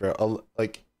Olympus, bro.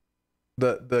 Like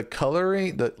the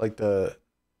coloring, the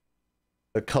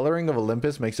coloring of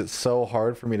Olympus makes it so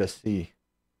hard for me to see.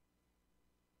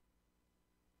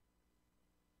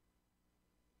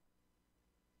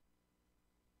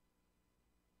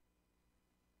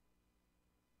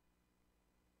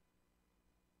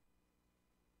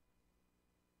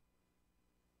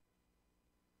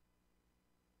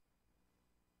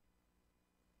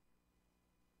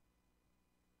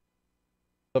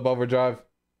 Sub overdrive.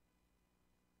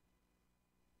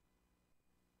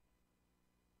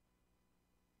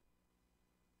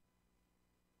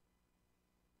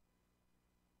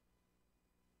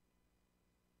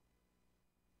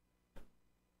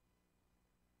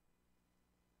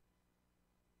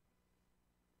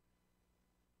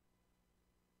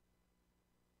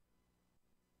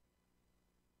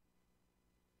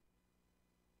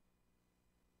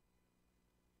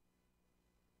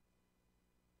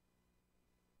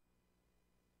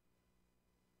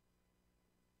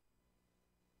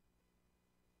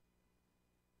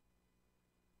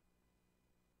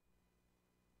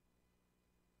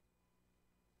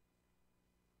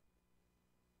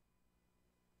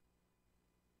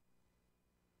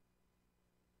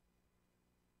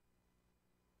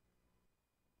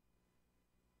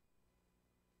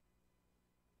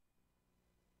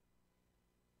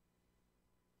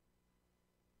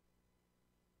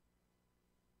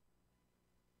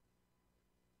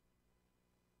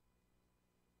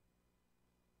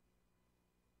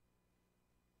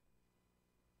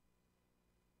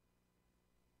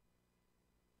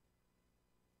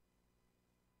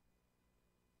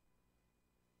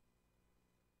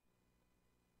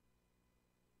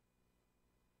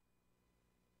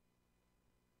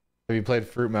 Have you played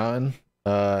Fruit Mountain?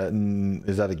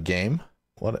 Is that a game?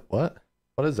 What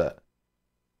is that?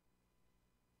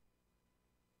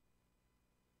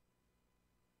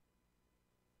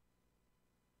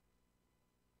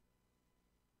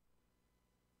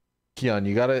 Keon,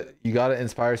 you gotta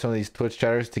inspire some of these Twitch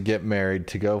chatters to get married,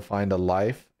 to go find a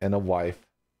life and a wife.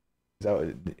 Is that what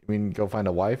you mean? Go find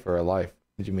a wife or a life?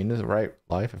 Did you mean this right?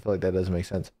 Life? I feel like that doesn't make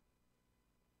sense.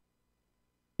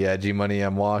 Yeah, G Money,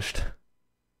 I'm washed.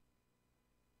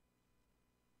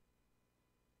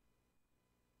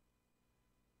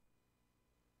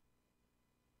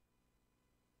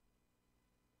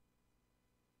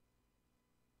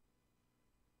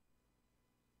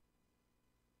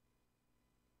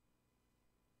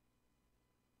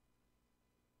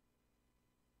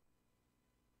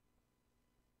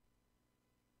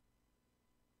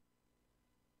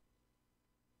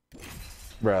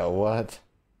 Bro, what?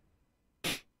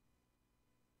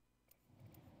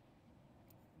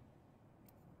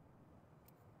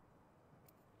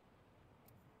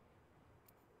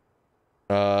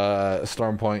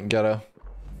 Stormpoint, Ghetto.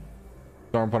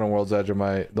 Stormpoint and World's Edge are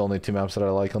the only two maps that I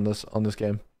like on this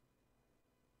game.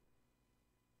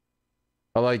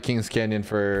 I like Kings Canyon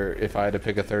for if I had to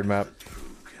pick a third map.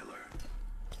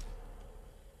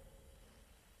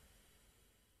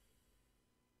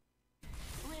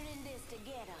 We're in this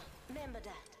together. Remember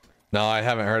that. No, I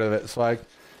haven't heard of it, Swag.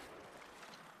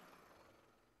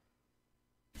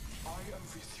 I am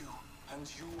with you,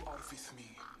 and you are with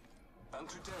me. And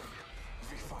today,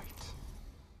 we fight.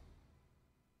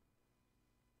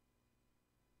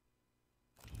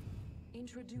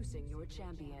 Introducing your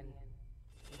champion.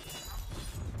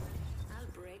 I'll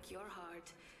break your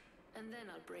heart, and then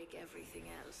I'll break everything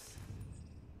else.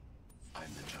 I'm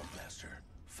the jump master.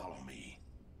 Follow me.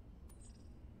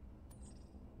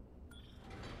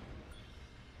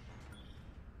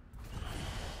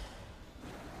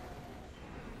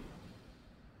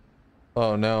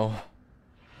 Oh no.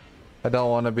 I don't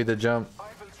want to be the jump. I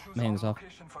will choose My hands our off.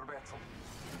 location for battle.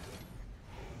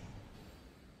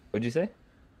 What'd you say?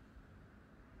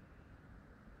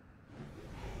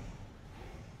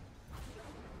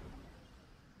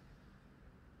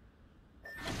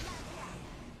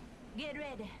 Get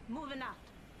ready. Moving out.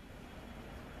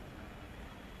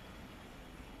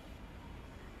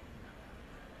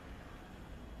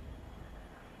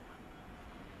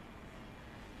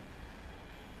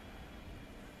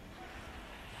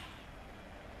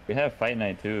 We have fight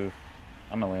night too.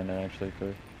 I'm gonna land there actually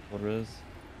for what it is.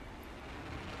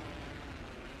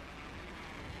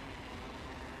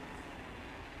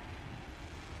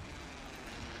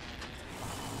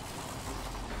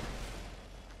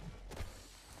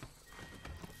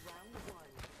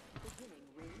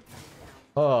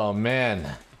 Oh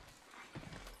man.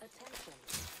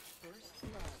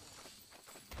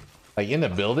 Like in the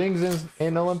buildings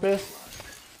in Olympus,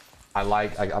 I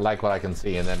like what I can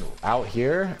see, and then out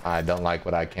here, I don't like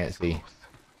what I can't see.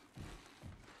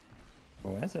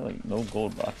 Why is there like no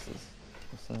gold boxes?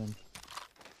 What's that?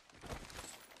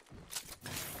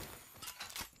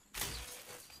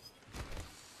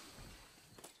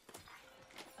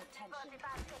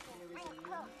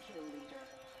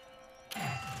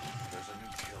 There's a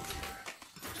new kill leader.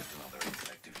 Just another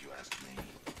insect if you ask me.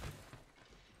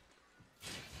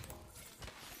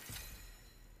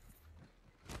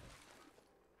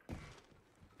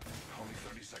 Only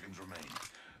 30 seconds remain.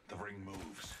 The ring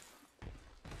moves.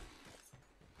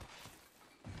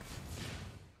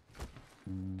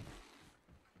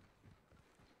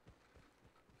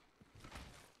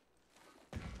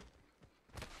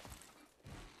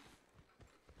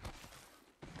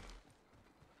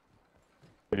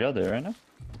 Are you out there right now?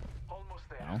 Almost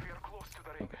there. No. We are close to the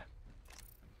ring. Okay.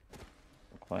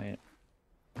 Quiet.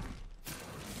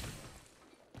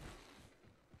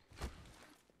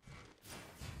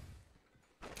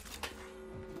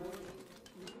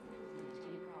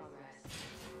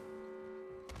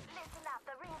 Listen up,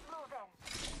 the ring's moving.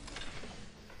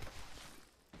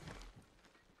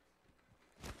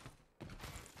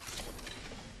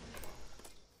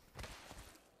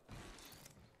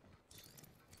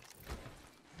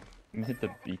 Let me hit the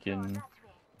beacon.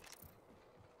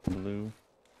 Blue.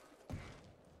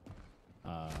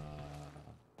 I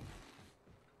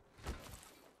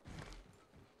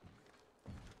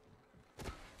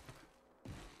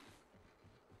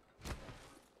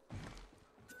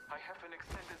have an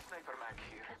extended sniper mag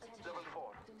here. Level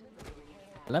 4.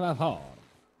 Level 4.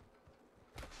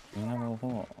 Level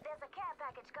 4. There's a care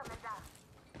package coming down.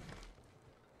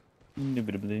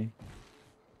 Indubitably.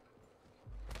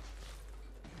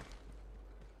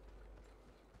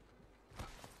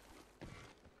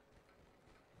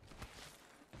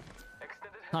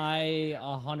 I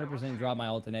 100% dropped my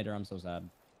alternator. I'm so sad.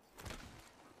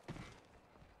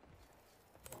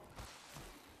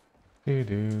 Do,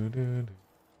 do, do, do.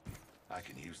 I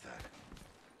can use that.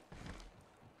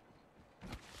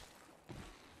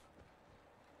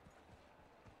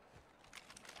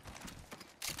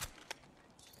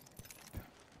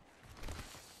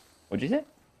 What'd you say?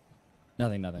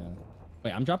 Nothing.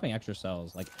 Wait, I'm dropping extra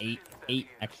cells. Like eight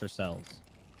extra cells.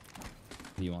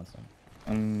 Do you want some?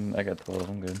 I got 12.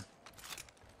 I'm good.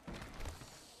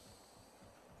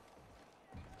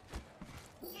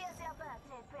 Here's your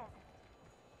birthday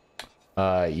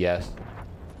present. Yes.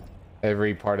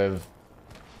 Every part of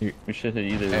We should hit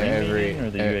either the every or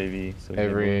the UAV. So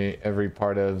every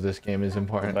part of this game is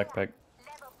important. backpack.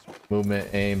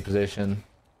 Movement, aim, position,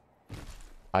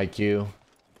 IQ.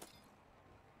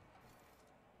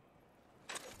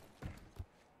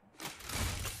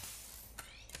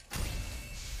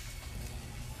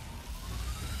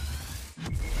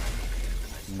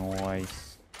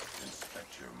 Nice.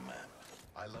 Inspect your map.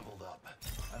 I leveled up.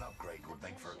 An upgrade would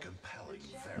make for a compelling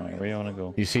Alright, where you wanna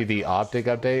go? You see the optic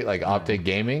update, like optic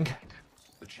gaming?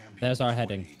 There's our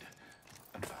heading.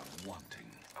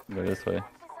 Go this way.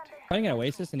 Fighting an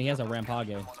Oasis, and he has a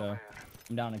Rampage, so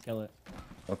I'm down to kill it.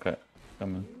 Okay,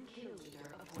 coming.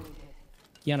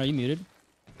 Keanu, are you muted?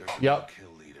 Yep. Kill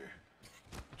leader.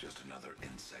 Just another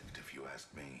insect if you ask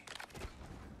me.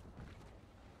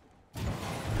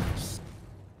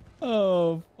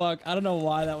 Oh, fuck. I don't know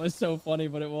why that was so funny,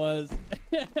 but it was.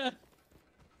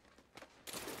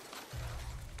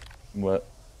 What?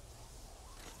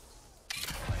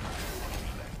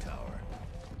 Tower.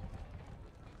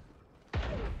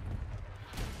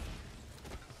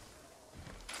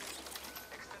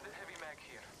 Extended heavy mag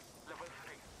here. Level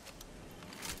 3.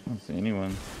 I don't see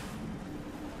anyone.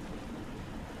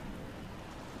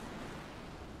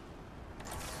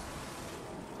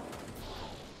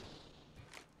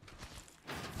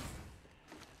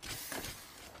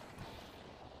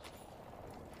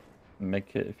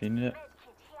 Make it if you need it.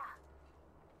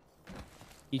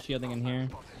 He's shielding in here.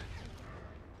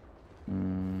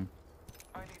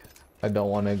 I don't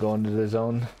want to go into the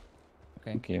zone.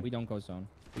 Okay, we don't go zone.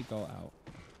 We go out.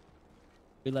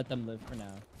 We let them live for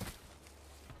now.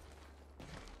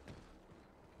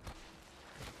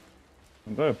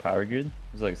 I'm going to power grid.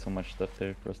 There's like so much stuff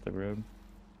there across the road.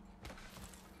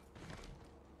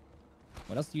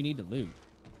 What else do you need to loot?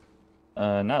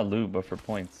 Not loot, but for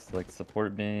points. Like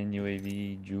support bin,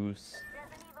 UAV, juice.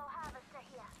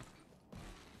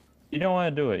 You don't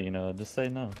want to do it, you know, just say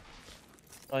no.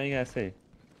 That's all you gotta say.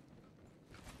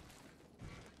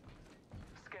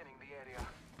 Scanning the area.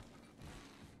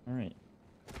 Alright.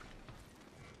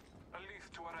 A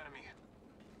leaf to our enemy.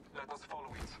 Let us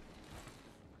follow it.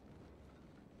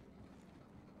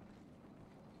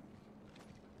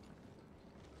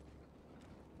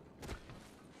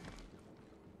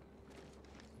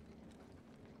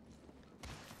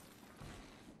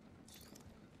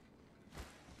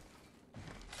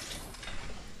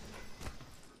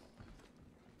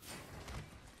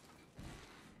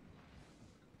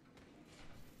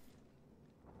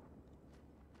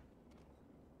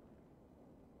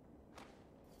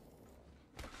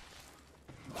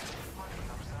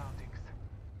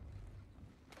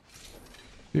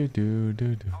 Do do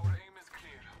do do. Our aim is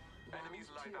clear. Enemies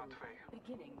lie that way.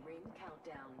 Beginning ring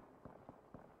countdown.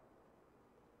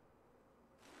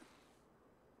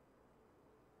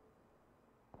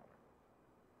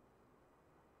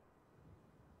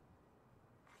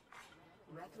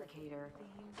 Replicator.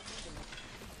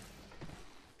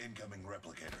 Incoming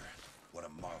replicator. What a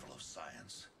marvel of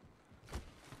science.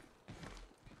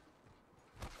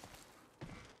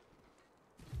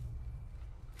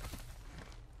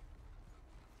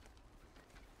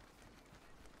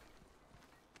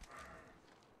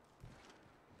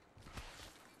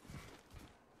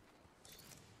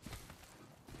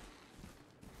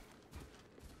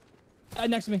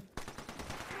 Next to me.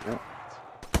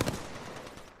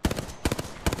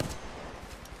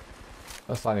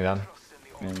 That's sliding down.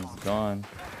 And he's gone.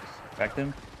 Cracked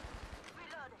him?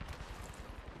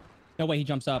 No way he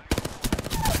jumps up.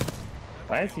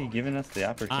 Why is he giving us the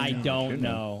opportunity? I to don't shoot him?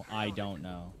 know. I don't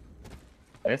know.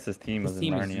 I guess his team was His in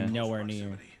team is Narnia. nowhere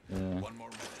near. Yeah. One more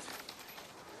minute.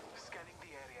 Scanning the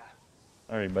area.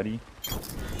 Alright, buddy. Took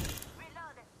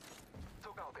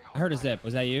out a I heard a zip.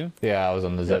 Was that you? Yeah, I was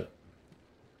on the zip.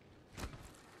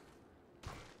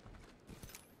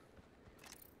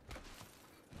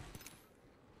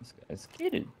 This guy's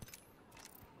skated.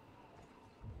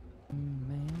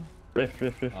 Man. Rift.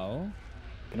 Oh.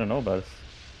 You don't know about us.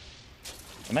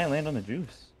 I might land on the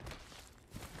juice.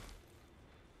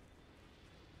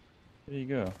 There you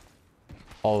go.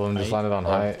 All of them just Right. landed on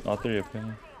high. All three of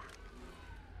them.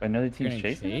 Another You're team's getting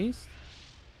chasing us? chased?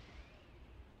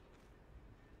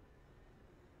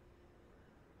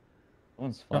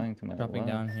 Someone's flying to my Dropping left.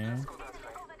 down here. go that way.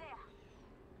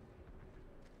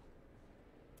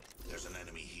 There's an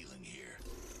enemy healing here.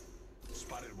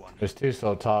 Spotted one. There's two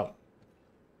still top.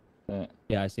 Yeah.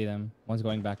 Yeah, I see them. One's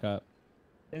going back up.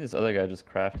 I think this other guy just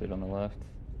crafted on the left.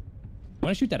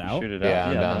 Want to shoot that out? Shoot it Yeah, out.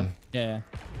 I'm no. down. Yeah.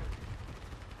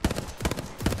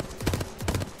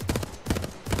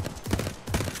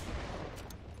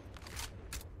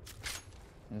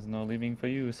 There's no leaving for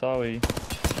you, sorry.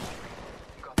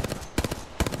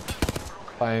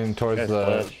 Flying towards Guy's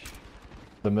the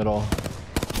flush. middle.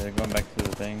 Yeah, they're going back to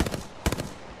the thing.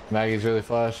 Maggie's really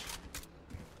flush.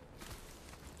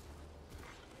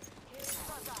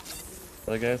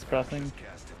 Other guy's crossing.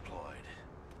 Gas deployed.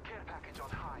 Care package on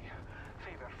high.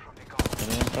 Favor from the god.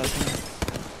 Another one crossing.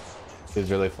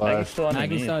 She's really Maggie's flush. still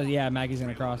Maggie's underneath. still, yeah, Maggie's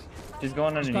gonna cross. She's going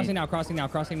She's underneath. crossing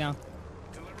now.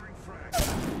 Delivering frag.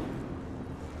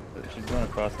 She's going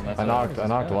across and that's I it.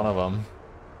 knocked one of them.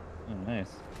 Oh, nice.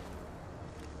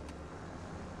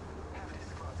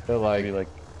 Feel like Maybe like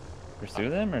pursue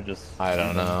them or just? I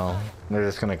don't know. They're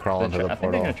just gonna crawl into the I think they're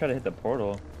portal. gonna try to hit the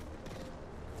portal.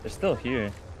 They're still here.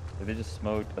 They just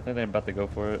smoked. I think they're about to go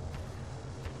for it.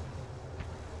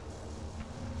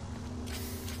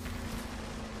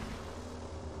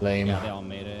 Lame. Yeah, they all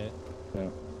made it. Yeah.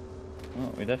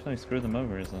 Well, we definitely screwed them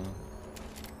over, so. Bless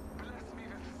me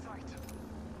with sight. A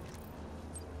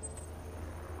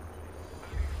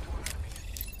leaf to our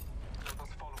enemy. Let us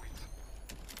follow it.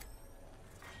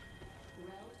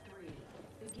 Round 3.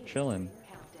 Beginning Chilling. ring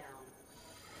countdown.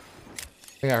 I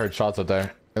think I heard shots up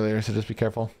there earlier, so just be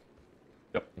careful.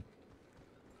 Yep.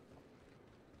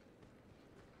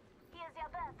 Here's your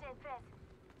birthday present.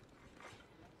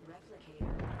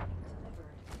 Replicator delivered.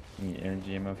 Need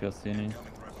energy ammo if you'll see any.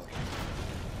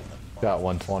 Got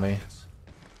 120.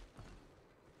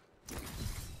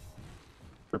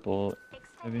 Purple,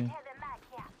 maybe. Extended heavy mag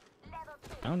here. Level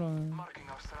 2. Found one. Marking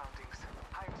our surroundings.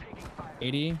 I'm taking fire.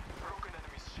 80. Broken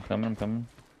enemy's shield. I'm coming.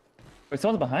 Wait,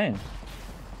 someone's behind.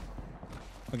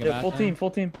 We'll get Yeah, back full now. team.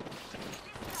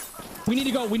 We need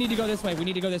to go this way. We're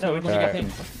going to we get can-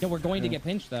 pinched. No, we're going to get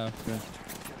pinched though.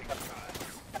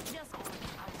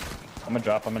 I'm gonna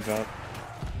drop.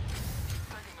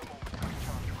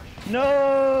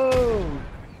 No!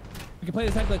 We can play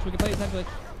this head glitch. We can play this head glitch.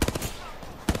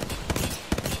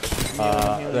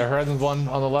 The horizon's one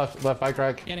on the left bike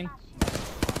rack. Getting.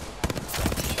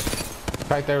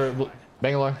 Right there,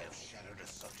 Bangalore.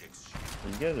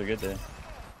 You guys are good there.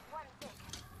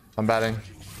 I'm batting.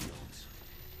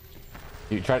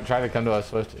 You try to come to us,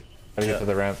 Swift. Try to get to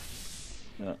the ramp.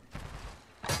 Yeah.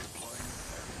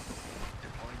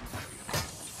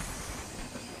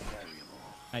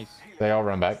 Nice. They all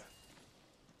run back.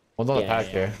 One's on the pack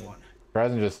Yeah. here.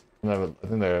 Horizon just, I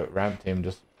think the ramp team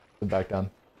just stood back down.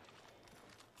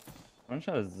 One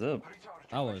shot is zip.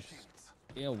 That was.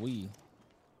 Yeah, we.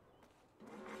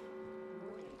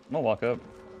 I'm gonna walk up.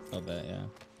 I bet, yeah.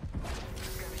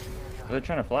 They're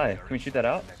trying to fly. Can we shoot that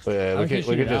out? But yeah, I we can could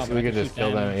shoot it out, but I just can shoot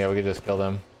kill them. them. Yeah, we could just kill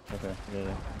them. Okay.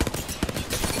 Yeah.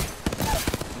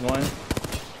 One.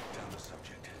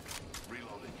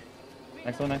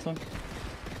 Next one. Next one.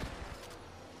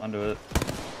 Onto it.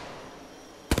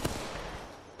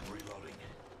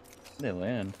 They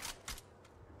land.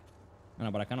 I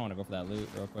know, but I kind of want to go for that loot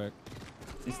real quick.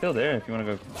 He's still there if you want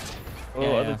to go. Oh, Yeah,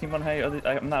 other yeah. team on high.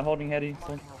 I'm not holding heady.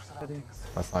 So.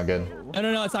 That's not good.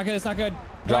 No, it's not good. It's not good.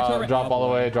 Go back to our Drop ra- all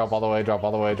the way. Drop all the way. Drop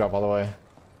all the way. Drop all the way.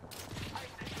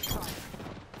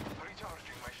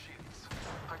 Recharging my shields.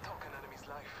 I took an enemy's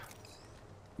life.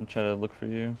 I'm trying to look for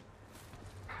you.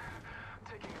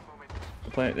 Taking a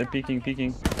moment. They're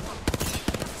peeking.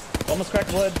 Almost cracked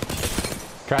blood.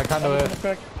 Crack conduit. Almost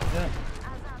cracked. Yeah.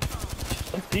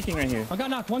 One's peeking right here. One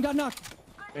got knocked.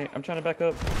 Wait, I'm trying to back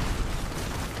up.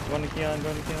 Going to Keon.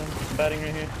 I'm batting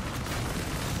right here.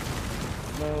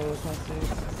 No, it's not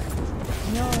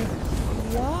safe. No.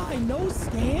 Why? No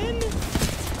scan?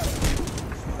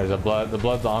 There's a blood. The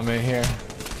blood's on me here.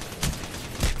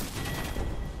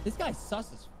 This guy's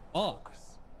sus as fuck.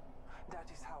 That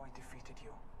is how I defeated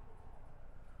you.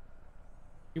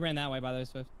 He ran that way, by the way,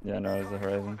 Swift. Yeah, no, it's the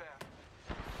horizon.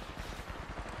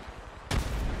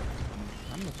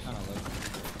 I'm just kind of like.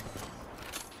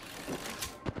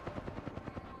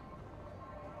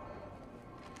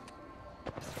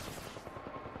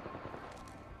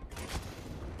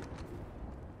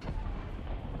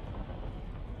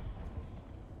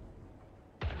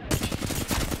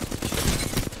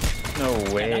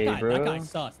 No way, Yeah, bro. that guy's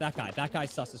sus. That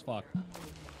guy's sus as fuck.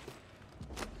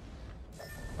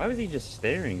 Why was he just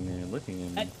staring there, looking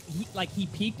at me? He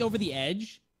peeked over the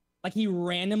edge. Like he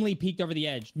randomly peeked over the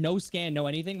edge. No scan, no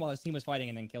anything while his team was fighting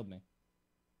and then killed me.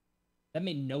 That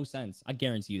made no sense. I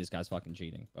guarantee you this guy's fucking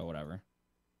cheating, but whatever.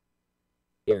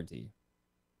 Guarantee you.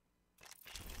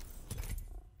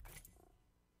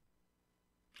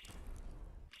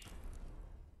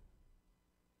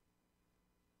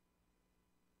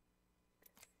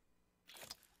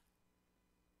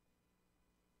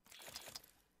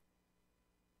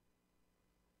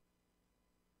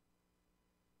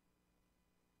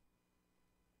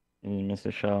 And you missed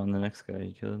a shot on the next guy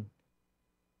you killed.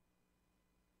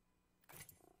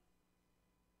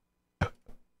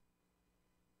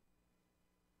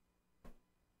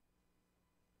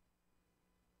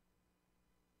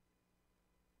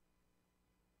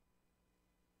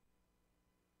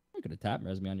 You could have tap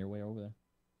res me on your way over there.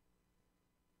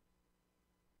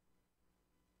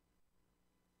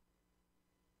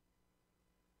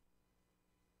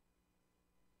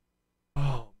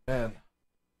 Oh man.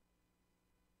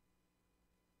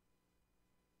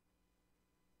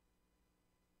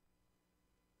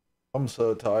 I'm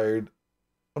so tired.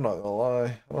 I'm not gonna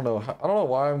lie. I don't know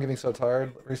why I'm getting so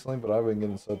tired recently, but I've been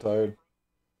getting so tired.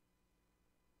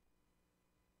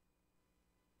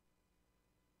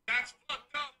 That's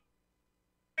fucked up.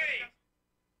 Hey.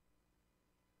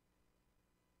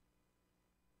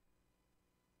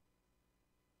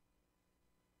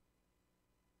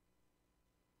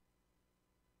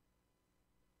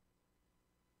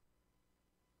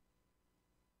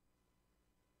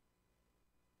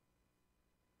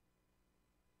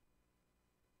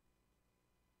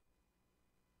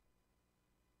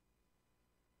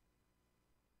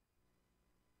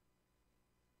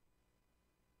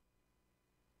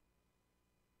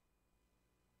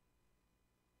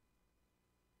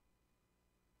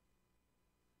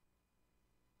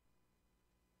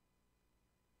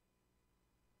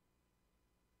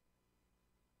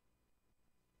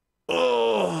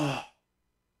 Oh.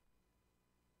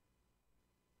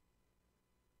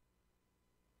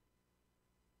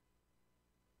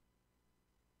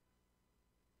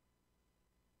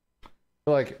 I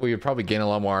feel like we would probably gain a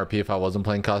lot more RP if I wasn't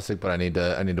playing Caustic, but I need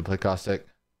to play Caustic.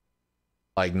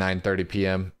 Like 9:30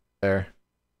 p.m. there.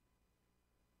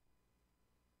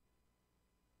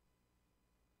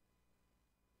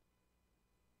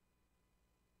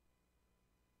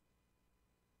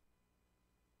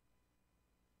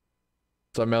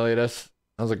 So Meliodas,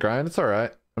 how's it grind? It's all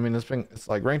right. I mean, it's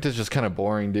like ranked is just kind of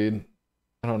boring, dude.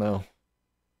 I don't know.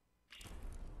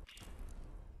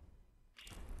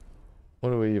 What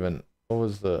do we even? What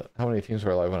was the? How many teams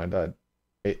were alive when I died?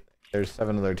 8. There's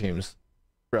 7 other teams.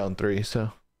 Round 3.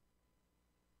 So,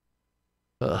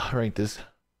 ranked is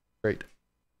great.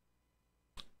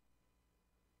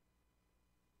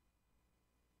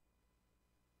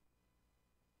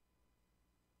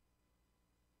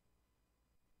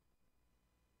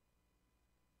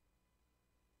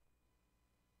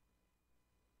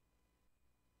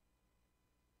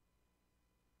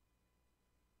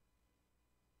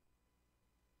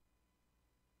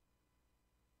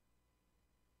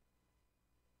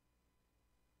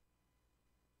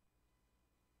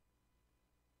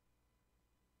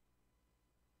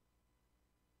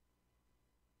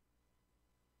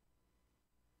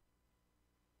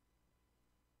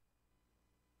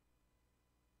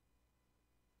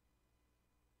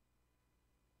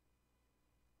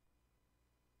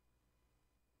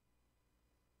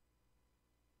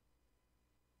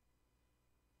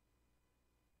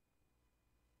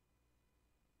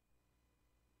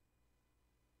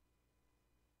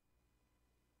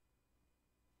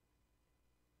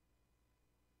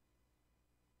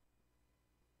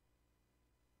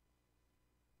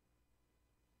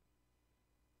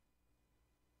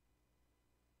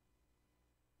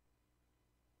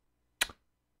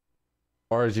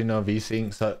 Far as you know,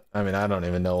 VSync. So, I mean, I don't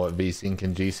even know what VSync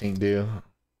and G-Sync do.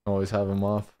 Always have them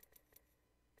off.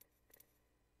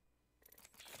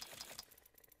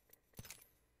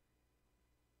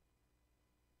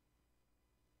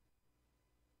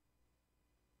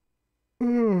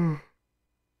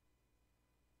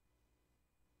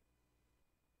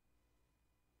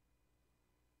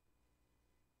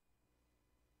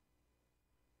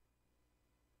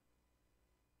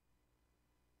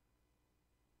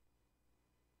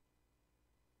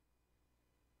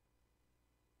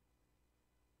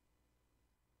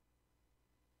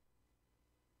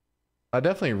 I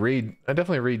definitely read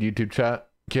YouTube chat.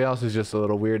 Chaos is just a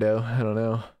little weirdo. I don't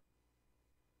know.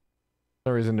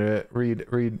 No reason to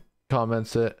read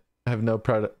comments that have no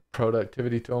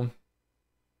productivity to them.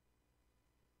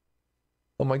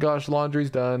 Oh my gosh, laundry's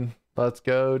done. Let's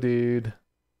go, dude.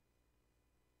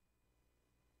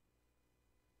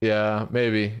 Yeah,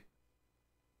 maybe. I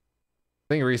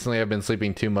think recently I've been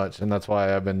sleeping too much, and that's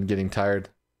why I've been getting tired.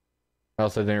 I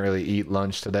also didn't really eat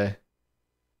lunch today.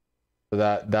 So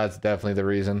that's definitely the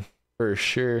reason, for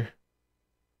sure.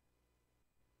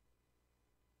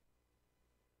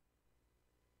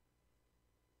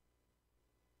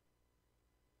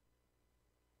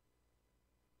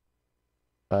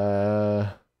 As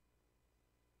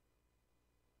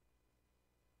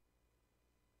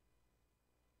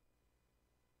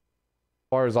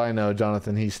far as I know,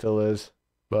 Jonathan, he still is,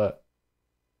 but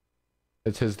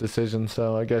it's his decision,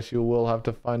 so I guess you will have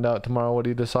to find out tomorrow what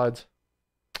he decides,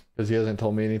 because he hasn't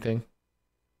told me anything.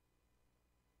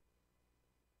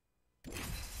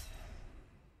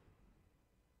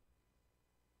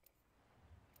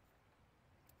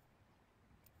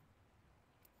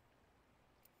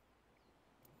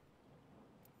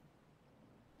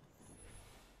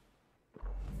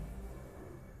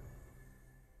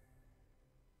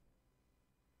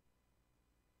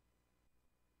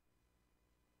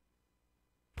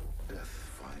 Death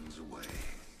finds a way.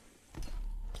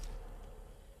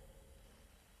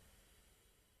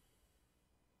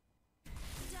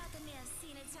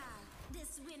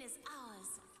 This win is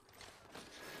ours.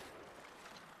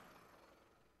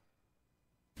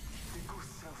 The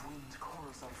gusts of wind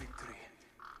calls our victory.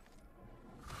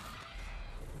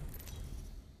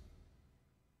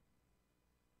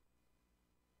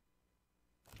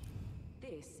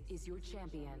 This is your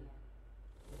champion.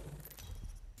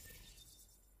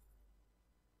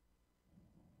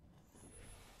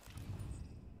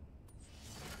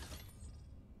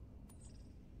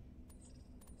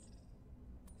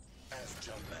 As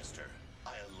Jumpmaster,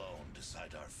 I alone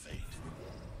decide our fate.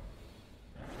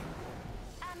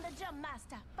 I'm the jump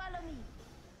master. Follow me.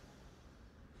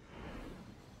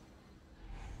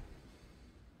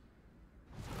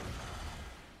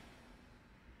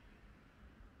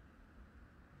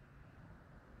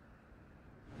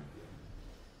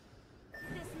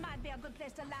 This might be a good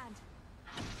place to land.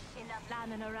 Enough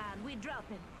landing around. We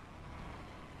dropping.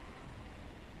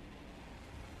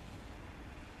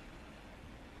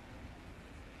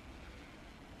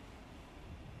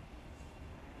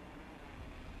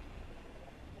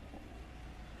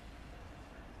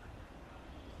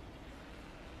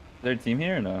 Their team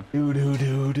here or no? Do do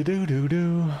do do do do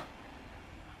do.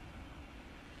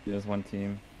 There's one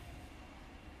team.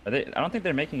 Are they? I don't think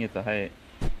they're making it to height.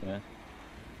 Yeah.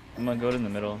 I'm gonna go in the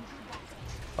middle.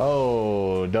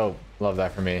 Oh, dope. Love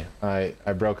that for me. I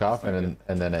broke off and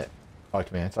then it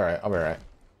fucked me. It's alright. I'll be alright.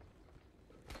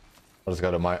 I'll just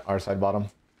go to our side bottom.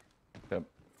 Yep.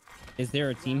 Is there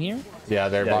a team here? Yeah,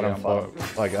 they're bottom on floor,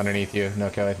 bottom. like underneath you. No,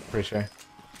 Kelly, pretty sure.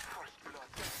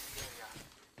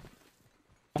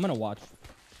 I'm gonna watch.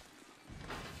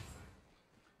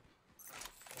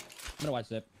 I'm gonna watch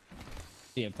Zip.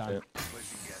 See if time. Yep.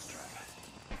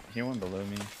 Here one below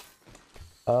me.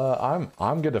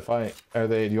 I'm good to fight. Are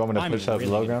they? Do you want me to push up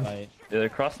really low good ground? fight. Yeah, they're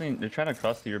crossing. They're trying to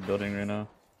cross to your building right now.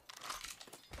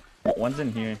 One's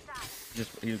in here.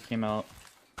 He came out.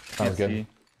 Sounds good. See.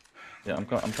 Yeah, I'm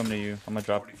coming to you. I'm gonna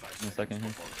drop in a second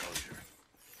here.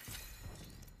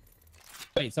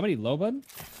 Wait, somebody low, bud?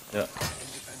 Yeah.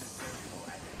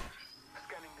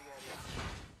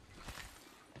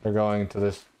 They're going to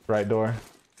this right door.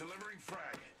 Delivering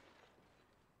frag.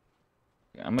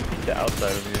 Yeah, I'm gonna peek the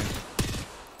outside of here.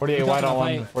 48 You're white talking on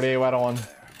one. about 48 white on one.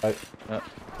 Right. Yeah.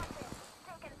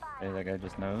 Hey, that guy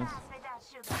just knows.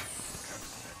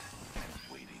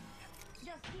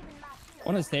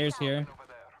 One of the stairs here.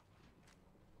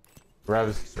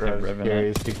 Rev's Rev Gary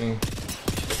in is speaking.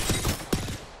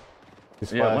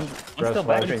 He's Yeah, flashed. one's Rev's still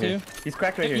back flashed. right here. Two. He's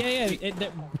cracked right here. Yeah.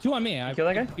 Two on me. I kill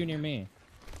that guy? Two near me.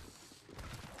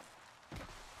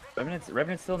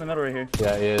 Revenant's still in the middle right here.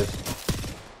 Yeah, he is.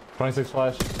 26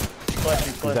 flash.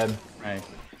 He's dead. Nice.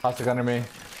 Hostic under me.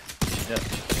 Yep.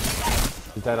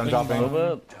 He's dead. I'm dropping.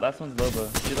 Loba. Last one's Loba.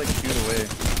 She's like shoot away.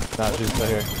 No, she's still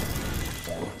here.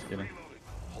 Just kidding.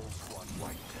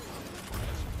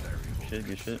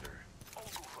 Good shit.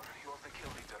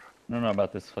 I don't know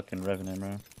about this fucking Revenant,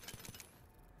 bro.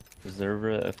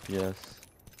 Preserver FPS.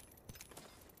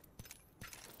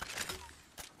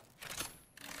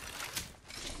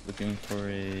 Looking for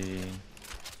a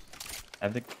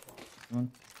Havoc one.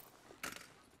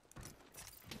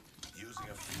 Using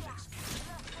a Phoenix kit.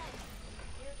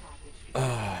 The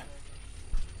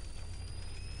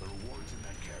rewards in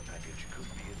that care package could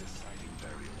be a deciding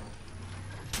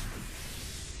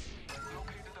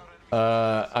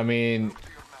variable. I mean,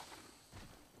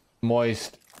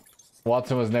 Moist.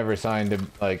 Watson was never signed to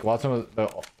Watson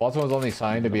was only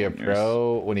signed to be a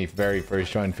pro when he very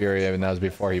first joined Furia, and that was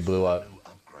before he blew up.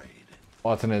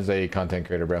 Watson is a content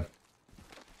creator, bro.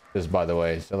 Just by the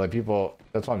way, so like people,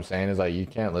 that's what I'm saying is like you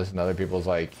can't listen to other people's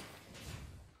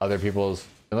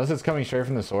unless it's coming straight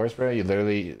from the source, bro. You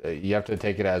literally you have to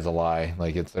take it as a lie,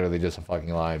 like it's literally just a fucking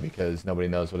lie because nobody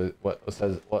knows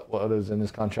what is in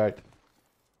this contract.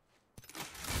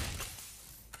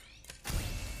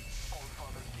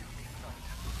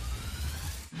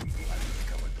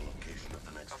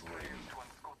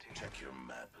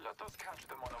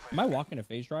 Am I walking a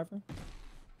phase driver?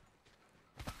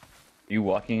 You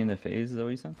walking in the phase, is that what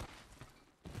you said?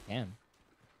 Can.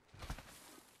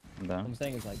 I'm What I'm down.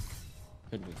 saying is like,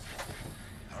 could we?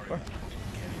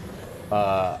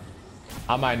 I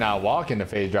might not walk in the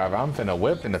phase driver. I'm finna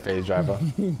whip in the phase driver.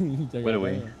 What are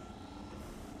we? You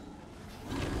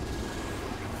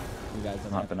guys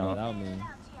don't have to Hopping go out. without me.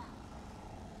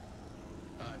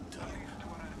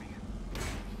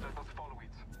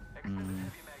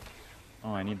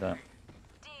 Oh, I need that.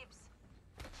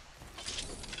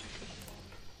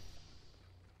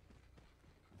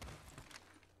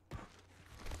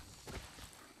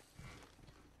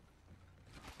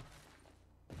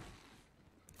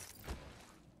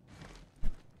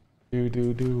 Do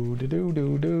do do do do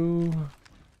do do.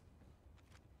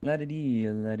 La-di-dee,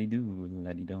 la-di-doo,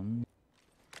 la-di-dum.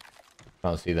 I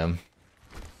don't see them.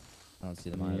 I don't see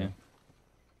them either. Yeah.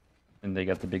 And they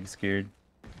got the big scared.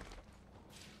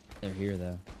 They're here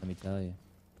though. Let me tell you.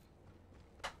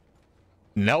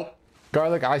 Nope.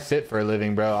 Garlic, I sit for a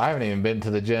living, bro. I haven't even been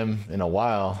to the gym in a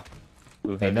while.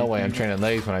 Ooh, Ain't no heavy. way I'm training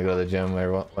legs when I go to the gym.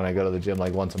 When I go to the gym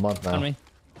like once a month now. On me.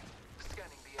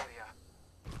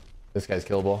 This guy's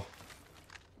killable.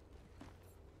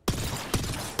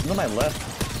 He's on my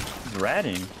left. He's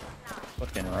ratting.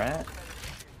 Fucking rat.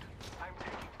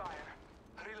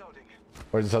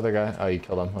 Where's this other guy? Oh, you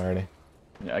killed him already.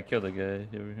 Yeah, I killed a guy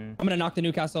over here. I'm gonna knock the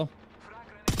Newcastle.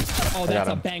 Oh, got that's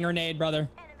a him. banger nade, brother.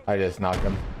 I just knocked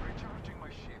him.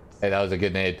 Hey, that was a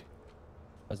good nade.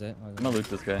 Was it? I'm gonna loot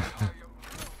this guy.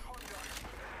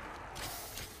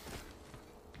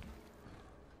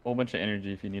 Whole bunch of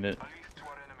energy if you need it.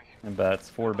 And bats.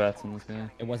 4 bats in this guy.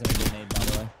 It wasn't a good nade, by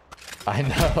the way. I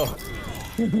know.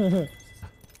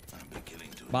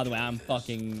 By the way, I'm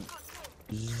fucking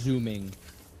zooming.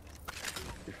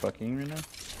 You're fucking right now?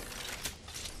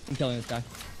 I'm killing this guy.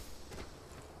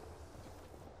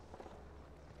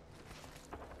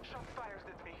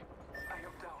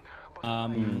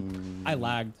 I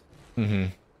lagged. Mm-hmm.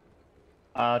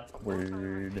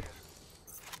 Awkward.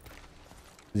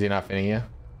 Is he not finning you?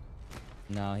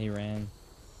 No, he ran.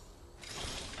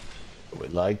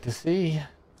 Would like to see.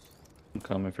 I'm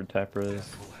coming for tap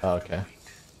res. Oh, okay.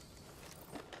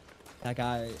 That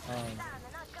guy.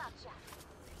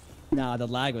 Nah, the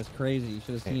lag was crazy. You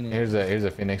should have seen it. Here's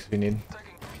a Phoenix if you need.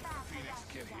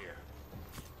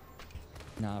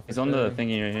 Nah, He's on the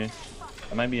thingy right here.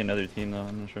 It might be another team though.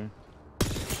 I'm not sure.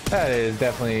 That is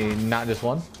definitely not just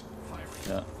one.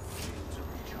 Yeah.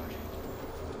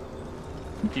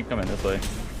 Keep coming this way.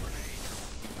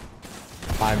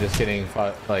 I'm just getting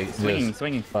like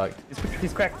Swinging. Fucked.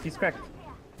 He's cracked. He's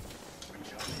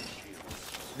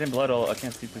in blood all. I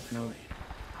can't see through smoke.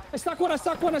 I stuck one.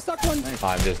 Nice.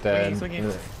 I'm just dead.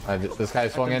 Swinging. This guy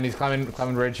swung in. He's climbing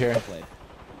bridge here. You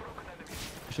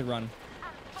should run.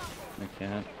 I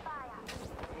can't.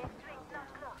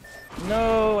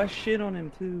 No, I shit on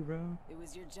him too, bro. It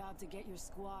was your job to get your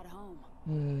squad home.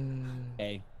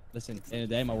 Hey, listen. At the end of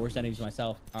the day, my worst enemy is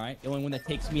myself. All right. The only one that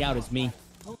takes me out is me.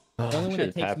 The only one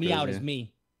that takes me out is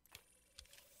me.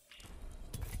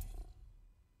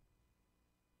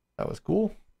 That was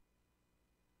cool.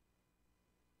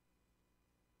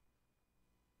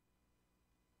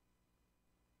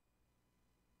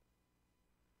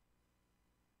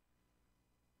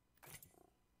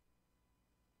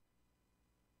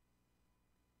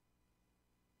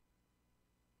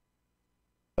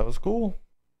 That was cool.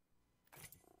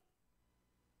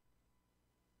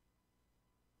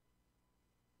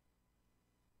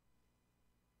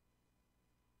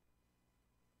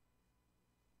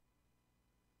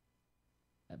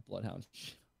 That bloodhound.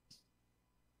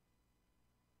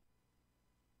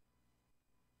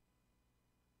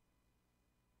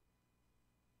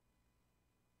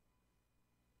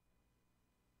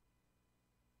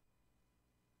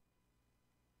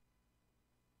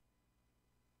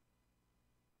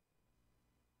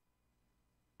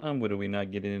 What are we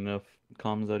not getting enough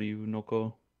comms out of you,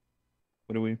 Noko?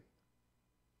 What are we?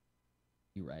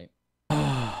 You right.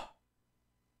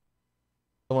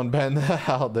 Someone banned the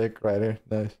Hal Dick Rider.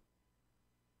 Nice.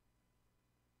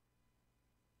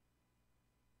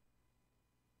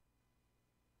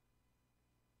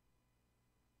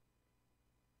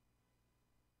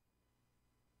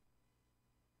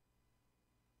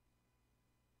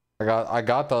 I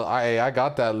got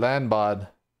that land bod.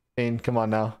 Come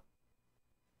on now.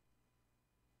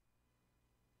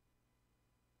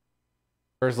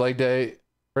 First leg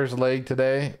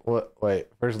today. What? Wait,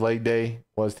 first leg day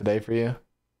was today for you?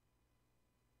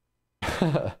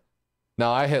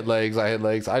 No, I hit legs.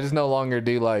 I just no longer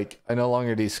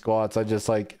do squats. I just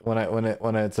like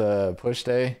when it's a push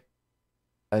day,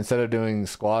 instead of doing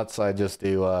squats, I just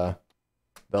do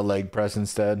the leg press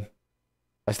instead.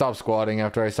 I stopped squatting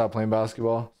after I stopped playing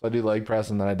basketball. So I do leg press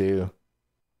and then I do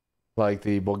like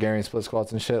the Bulgarian split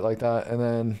squats and shit like that. And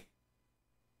then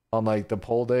on like the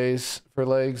pull days for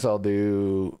legs, I'll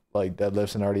do like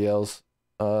deadlifts and RDLs.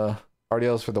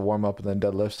 RDLs for the warm up and then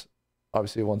deadlifts.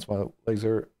 Obviously, once my legs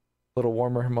are a little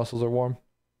warmer, muscles are warm,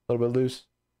 a little bit loose.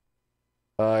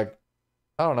 I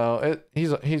don't know.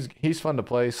 He's fun to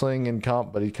play, sling in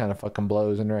comp, but he kind of fucking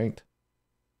blows in ranked.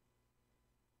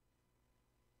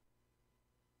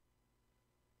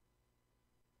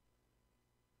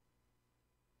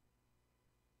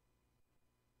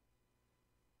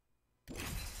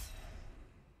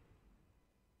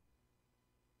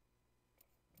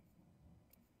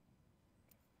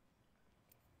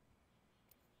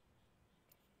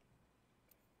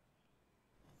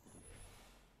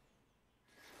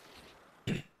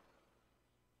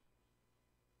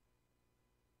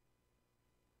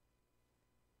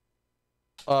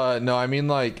 No, I mean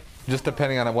like just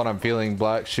depending on what I'm feeling.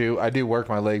 Black shoe. I do work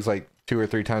my legs like 2 or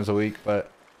 3 times a week,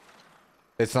 but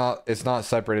it's not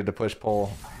separated to push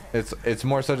pull. It's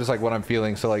more so just like what I'm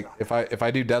feeling. So like if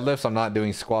I do deadlifts, I'm not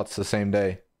doing squats the same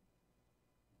day.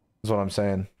 Is what I'm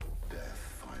saying.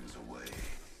 Death finds a way.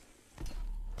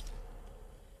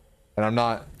 And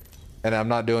I'm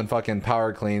not doing fucking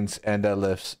power cleans and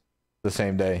deadlifts the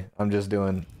same day. I'm just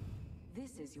doing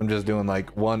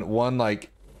like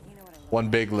one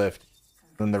big lift,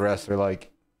 and the rest are like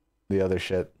the other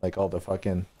shit, like all the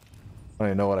fucking, I don't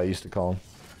even know what I used to call them.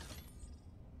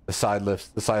 The side lifts,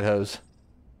 the side hose.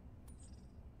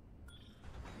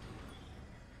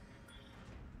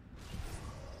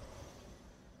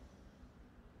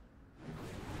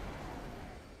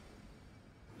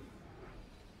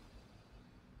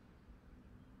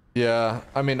 Yeah,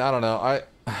 I mean, I don't know.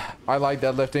 I like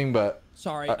deadlifting, but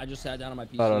Sorry, I just sat down on my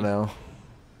PC. I don't know.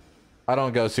 I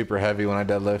don't go super heavy when I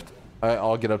deadlift.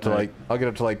 I'll get up to like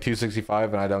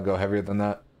 265 and I don't go heavier than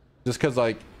that. Just cause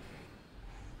like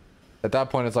at that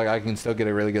point it's like I can still get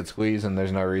a really good squeeze and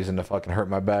there's no reason to fucking hurt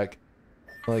my back.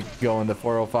 Like going to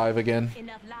 405 again.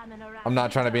 I'm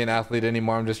not trying to be an athlete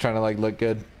anymore. I'm just trying to like look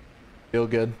good, feel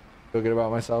good about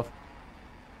myself.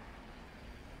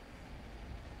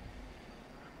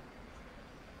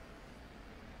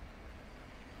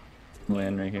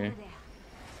 Land right here.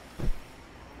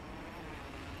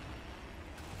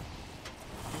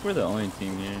 We're the only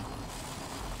team here.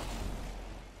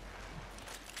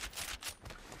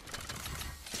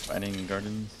 Fighting in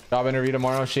gardens. Job interview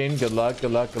tomorrow, Sheen. Good luck,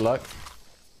 good luck, good luck.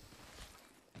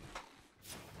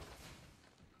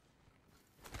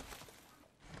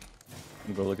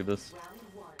 Go look at this.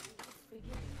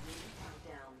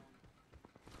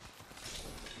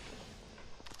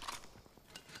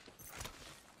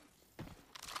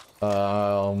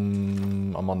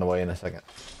 I'm on the way in a second.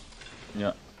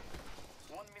 Yeah.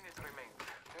 1 minute remains.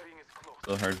 The ring is close.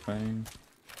 So hard fighting.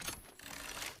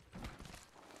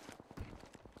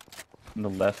 On the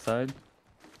left side.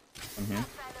 On here.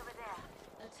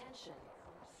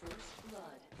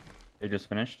 They just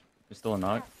finished. There's still a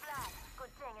knock.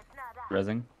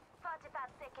 Rezzing.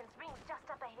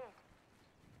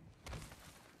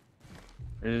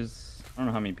 There's, I don't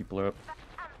know how many people are up.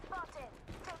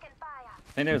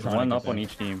 I think there's one up on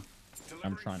each team.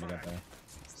 I'm trying to get there.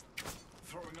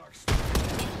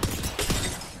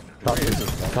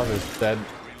 Top is dead.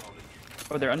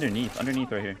 Oh, they're underneath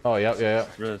right here. Oh, yep, yeah, yeah.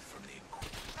 Riz.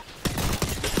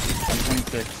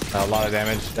 126. A lot of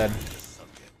damage, dead.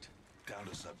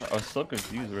 I was so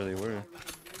confused where they were.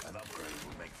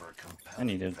 I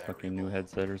need a fucking new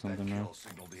headset or something now.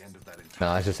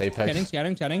 No, it's just Apex.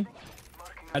 Scouting.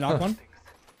 I knocked one.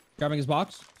 Grabbing his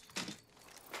box.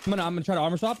 I'm gonna try to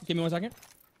armor swap. Give me 1 second.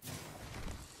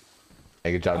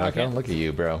 Hey, good job, Nico. Look at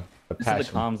you, bro. The This passion. is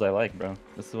the comms I like, bro.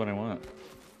 This is what I want.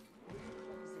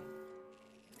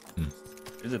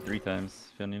 Is it 3 times?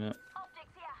 Feeling it.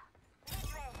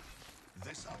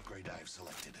 This upgrade I've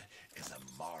selected is a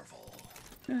marvel.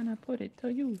 And I put it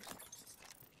to use.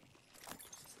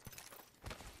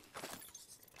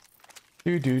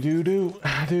 Do do do do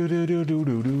do do do do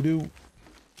do do do.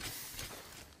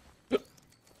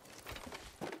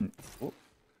 Oh,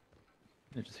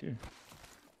 they're just here.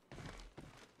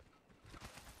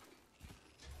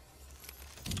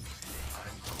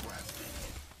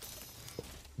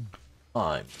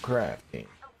 I'm crafting.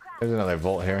 There's another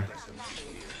Volt here.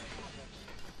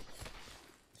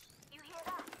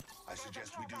 I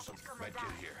suggest we do some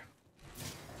medkit here.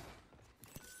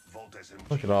 Volt SMG.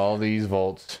 Look at all these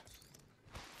Volts.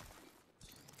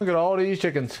 Look at all these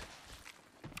chickens.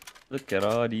 Look at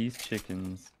all these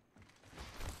chickens.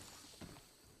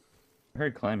 I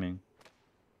heard climbing.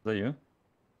 Is that you?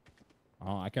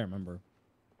 Oh, I can't remember.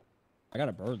 I got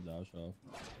a bird though, so.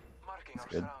 Marking our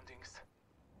good. surroundings.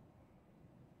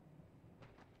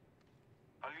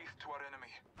 A lead to our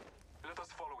enemy. Let us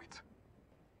follow it.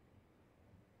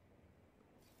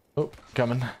 Oh,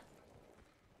 coming.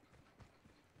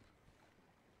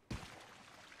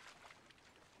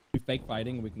 We fake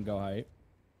fighting, we can go height.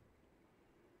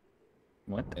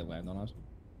 What? They land on us.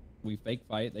 We fake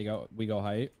fight, we go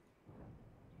height.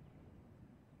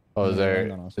 Oh, is They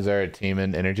land on us. there a team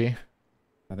in energy?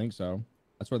 I think so.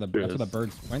 That's where the is.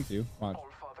 birds went to. Watch. All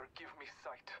Father, give me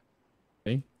sight.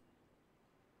 See?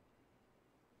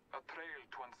 A trail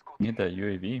to unscot. You hit that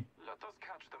UAV. Let us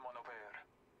catch them unaware.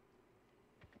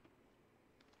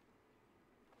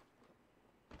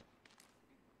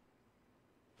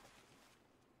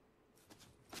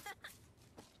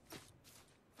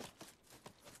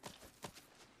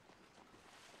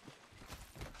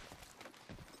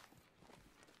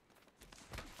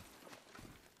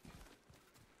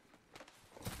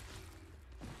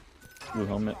 Blue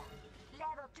helmet.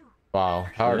 Wow,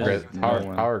 power Yeah, grid. no Power,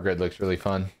 one. power grid looks really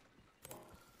fun.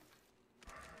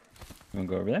 You wanna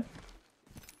go over there?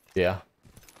 Yeah,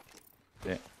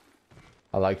 Yeah.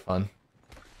 I like fun.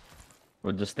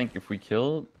 Well, just think if we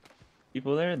kill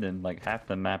people there, then like half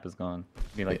the map is gone.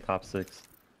 It'd be like top 6.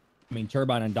 I mean,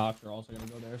 Turbine and Docs are also gonna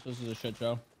go there, so this is a shit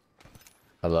show.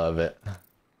 I love it.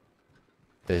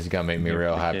 This is gonna make me Here for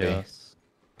real the happy. chaos.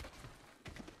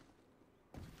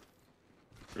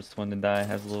 First one to die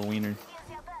has a little wiener.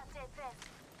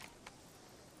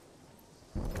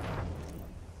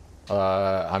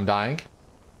 I'm dying.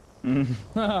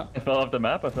 I fell off the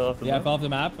map. I fell off the Yeah, I map. fell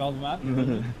off the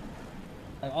map.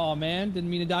 Like, oh man, didn't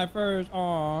mean to die first.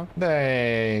 Aw.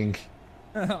 Dang.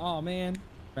 Oh man.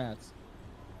 Rats.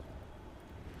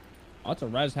 Lots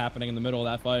of res happening in the middle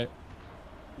of that fight.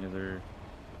 Yeah, they're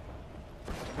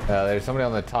There's somebody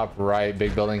on the top right,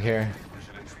 big building here.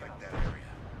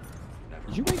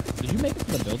 Did you make it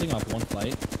to the building off one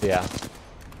flight? Yeah.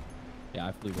 Yeah,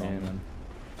 I flew wrong then.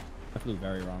 I flew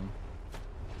very wrong.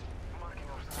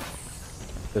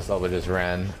 This level just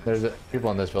ran. There's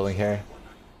people in this building here.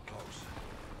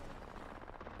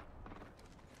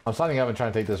 I'm signing up and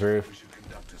trying to take this roof.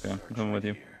 Okay, I'm coming with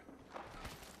you.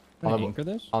 Can I anchor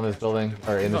this? On this building,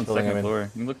 or in this building, I mean. Floor. You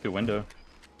can look through window.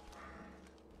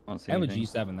 I don't see I have a anything.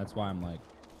 G7, that's why I'm like...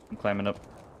 I'm climbing up.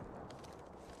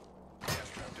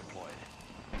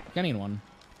 Getting one.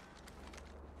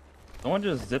 Someone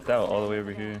just zipped out all the way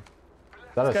over here.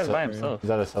 Is that This guy's a by himself. Is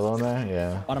that a solo in there?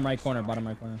 Yeah. Bottom right corner, bottom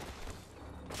right corner.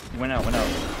 He went out, You're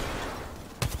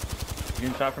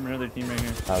getting shot from another team right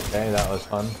here. Okay, that was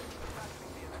fun.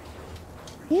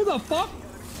 Who the fuck?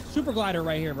 Super glider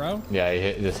right here, bro. Yeah,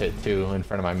 he just hit 2 in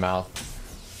front of my mouth.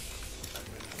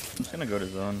 I'm just gonna go to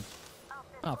zone.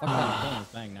 Oh, fuck that. I'm killing this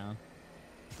bang now.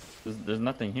 There's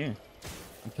nothing here.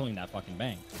 I'm killing that fucking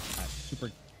bang. That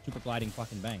super gliding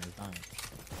fucking bang is dying.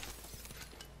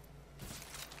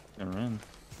 Gonna run.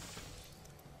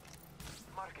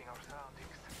 Marking our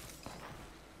surroundings.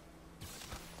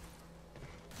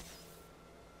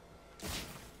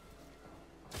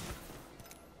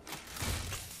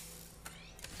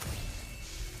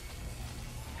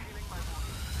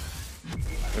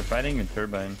 They're fighting a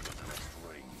turbine.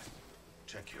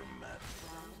 Check your map.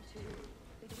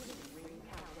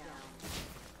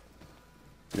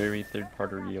 Very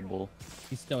third-partyable.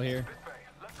 He's still here.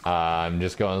 I'm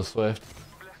just going swift.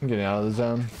 I'm getting out of the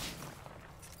zone.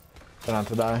 Try not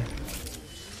to die.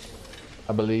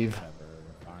 I believe.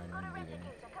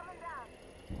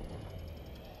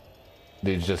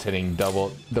 Dude's just hitting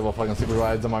double fucking super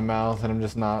glides on my mouth, and I'm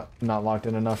just not locked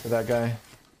in enough for that guy.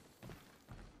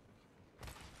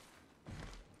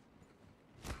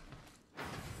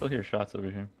 Still hear shots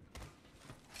over here.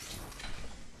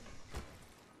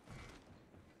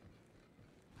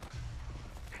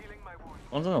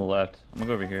 One's on the left. I'm gonna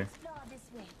go over here.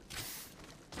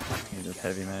 He's just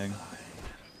heavy mag.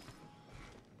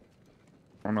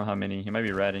 I don't know how many. He might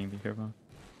be ratting. Be careful.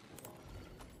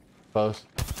 Close.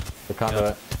 The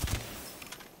conduit.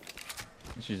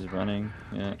 She's just running.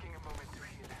 Yeah.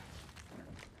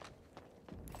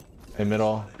 In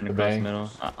middle. And The across bang. middle.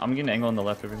 I'm getting an angle on the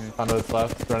left over here. Conduit's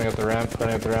left. Running up the ramp.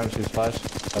 Running up the ramp. She's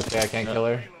flushed. Okay, I can't kill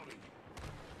her.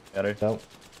 Got her. Nope.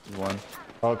 She's one.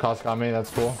 Oh, Cossack on me. That's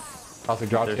cool. Cossack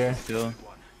dropped here. Still.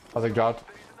 Cossack dropped.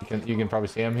 You can probably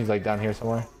see him. He's like down here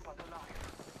somewhere.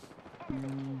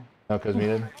 No, cause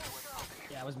muted.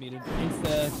 Yeah, I was muted.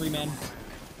 Insta 3-man.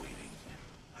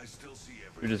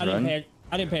 You just I run.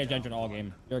 didn't pay attention all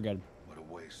game. You're good. What a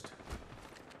waste.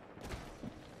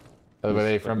 Were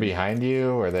they from behind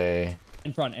you, or they?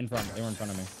 In front. They were in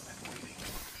front of me.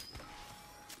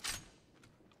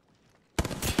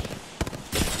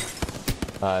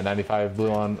 Uh, 95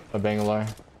 blue on a Bangalore.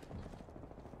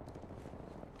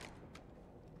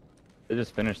 They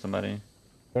just finished somebody. Is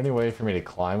there any way for me to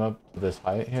climb up to this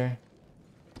height here?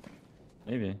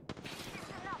 Maybe.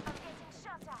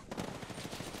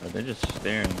 But they're just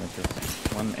staring at this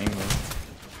one angle.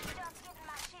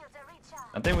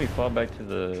 I think we fall back to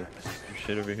the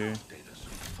shit over here.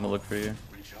 I'm gonna look for you.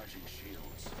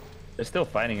 They're still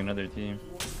fighting another team.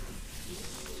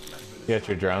 You got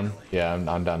your drone? Yeah,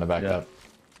 I'm down to back up.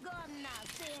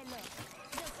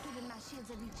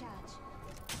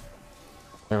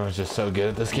 Everyone's just so good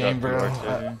at this game, bro.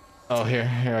 Oh, here,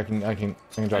 I can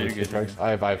drop you trucks. I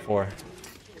have 4.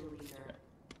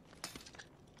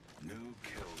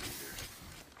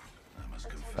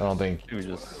 I don't think. We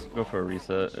just go for a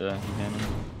reset. Yeah, you can.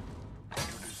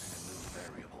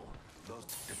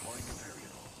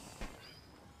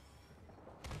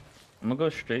 I'm gonna go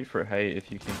straight for height if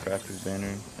you can craft his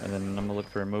banner, and then I'm gonna look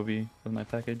for a Moby with my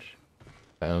package.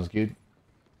 Sounds good.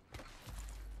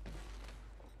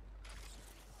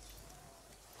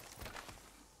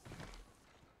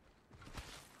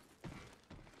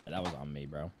 That was on me,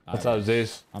 bro. What's up,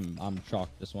 Zeus? I'm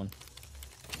shocked this one.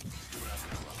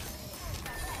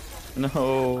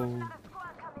 No.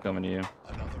 Coming to you.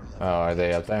 Oh, are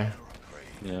they up there?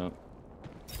 Yeah.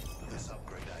 This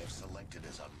upgrade I have selected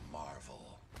is a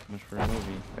marvel. Much for a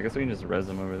Moby. I guess we can just res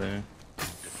them over there.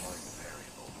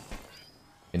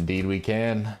 Indeed, we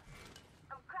can.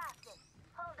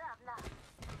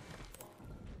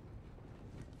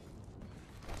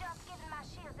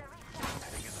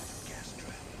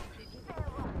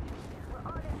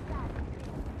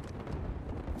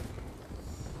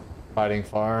 Fighting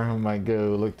far. I might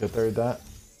go look to third that.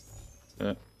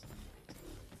 Yeah.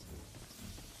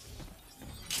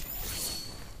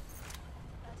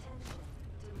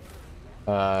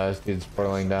 This dude's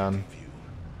portaling down.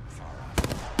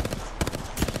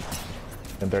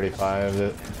 35.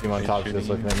 The team on top is just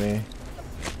looking at me.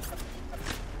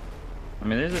 I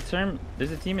mean, there's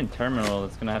a team in terminal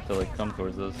that's gonna have to like come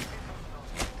towards us.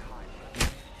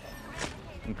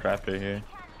 Some crafter here.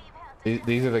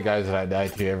 These are the guys that I die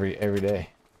to every day.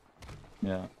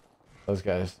 Yeah. Those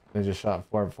guys. They just shot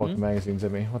 4 fucking magazines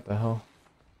at me. What the hell?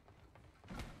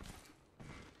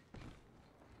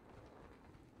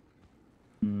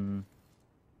 Hmm.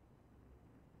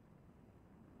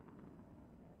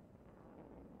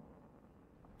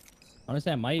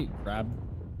 Honestly, I might grab.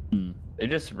 They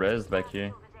just res back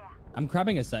here. I'm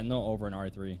grabbing a sentinel over an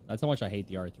R3. That's how much I hate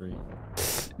the R3.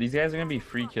 These guys are gonna be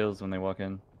free kills when they walk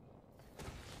in.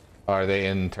 Are they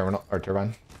in terminal or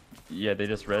turbine? Yeah, they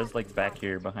just res like back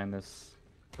here behind this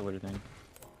pillar thing.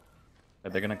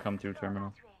 They're gonna come through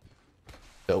terminal.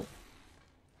 Dope.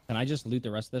 Can I just loot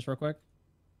the rest of this real quick?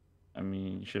 I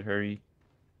mean, you should hurry.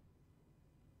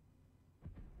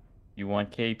 You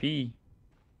want KP?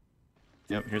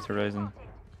 Yep, here's Horizon.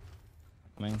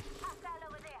 I mean,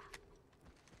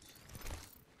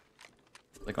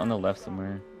 Like on the left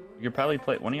somewhere. You could probably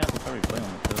play. One of y'all could probably play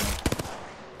on the pill.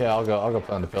 Yeah, I'll go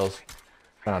play on the pills.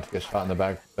 Try not to get shot in the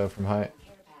back though from height.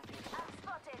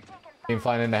 Team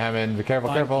flying into Hammond. Be careful,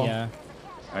 careful. Yeah.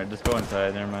 Alright, just go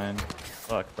inside. Never mind.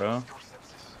 Fuck, bro.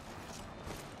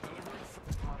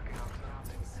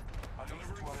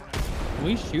 Can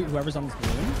we shoot whoever's on this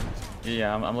balloon?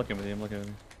 Yeah, I'm looking with you. I'm looking with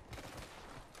you.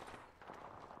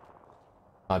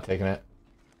 Not taking it.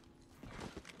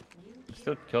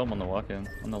 Still kill him on the walk-in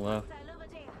on the left.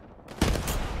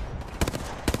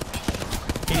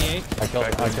 88. I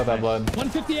killed that blood.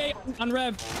 158 on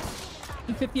rev.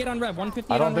 158 on rev.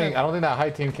 158 I don't on think rev. that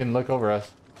high team can look over us.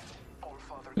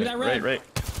 Look at that rev. Right.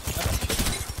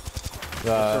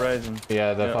 Horizon.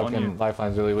 Yeah, the Yeah, on you. fucking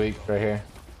lifeline's really weak right here.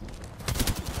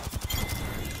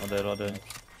 All dead.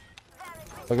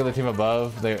 Look at the team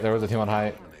above. There was a team on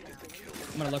height.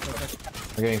 I'm gonna look real quick.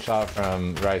 I'm getting shot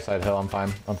from right side hill. I'm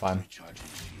fine.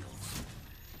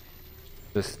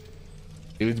 Just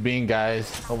dudes being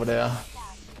guys over there.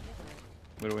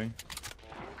 Where are we?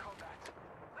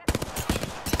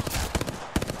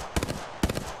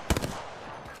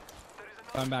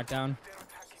 Going back down.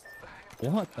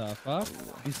 What the fuck?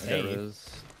 You There saved. is.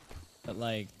 But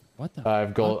like, what the? I have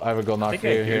a gold knock think for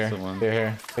I you hear here. someone.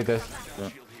 Here. Take this.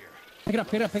 Pick it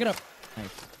up. Nice.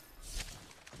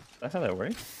 That's how that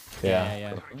works?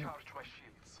 Yeah.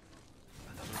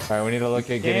 Alright, we need to look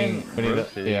at getting. We need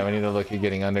rotate. to look at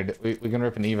getting under. We can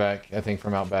rip an evac, I think,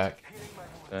 from out back.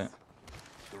 Okay.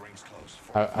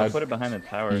 I I'll put it behind the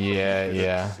tower.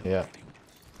 Yeah.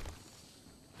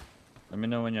 Let me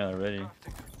know when y'all are ready.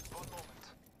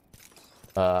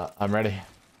 I'm ready.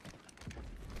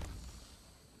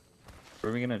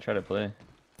 Where are we gonna try to play?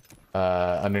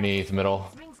 Underneath middle.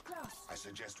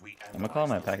 I'm gonna call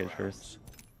my package first.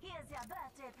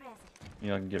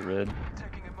 Y'all can get rid.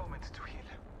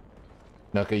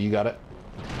 Nuka, you got it.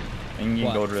 And you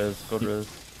What? gold res.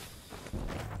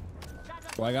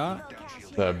 What I got?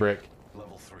 The brick.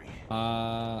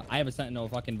 I have a sentinel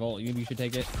fucking volt. You should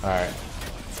take it. Alright.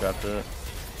 Dropped it.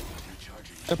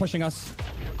 They're pushing us.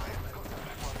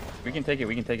 We can take it.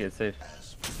 It's safe.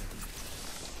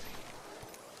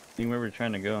 See where we're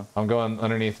trying to go. I'm going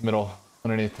underneath middle.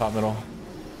 Underneath top middle.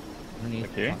 Underneath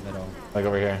Like here? top middle. Like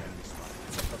over here.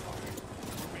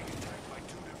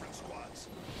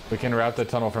 We can route the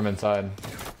tunnel from inside.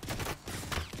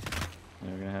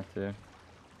 Yeah, we're gonna have to.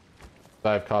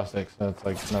 I have caustic, so it's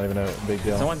like not even a big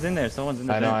deal. Someone's in there.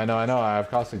 I know. I have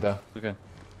caustic though. Okay.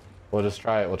 We'll just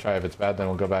try it. We'll try it. If it's bad, then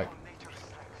we'll go back.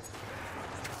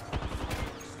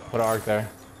 Put an arc there.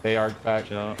 They arc back.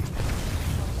 Watch out.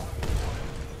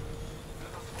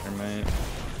 Termite.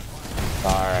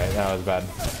 Alright, that was bad.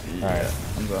 Yeah, Alright.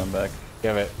 I'm going back.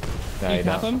 Give it. No, Can you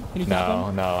tap don't. him? Can you tap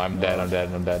him? No, I'm dead. I'm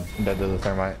dead to the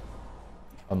thermite.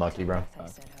 Unlucky, bro.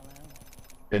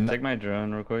 Didn't Take my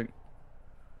drone real quick.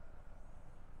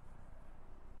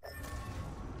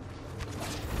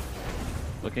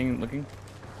 Looking.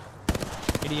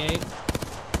 88.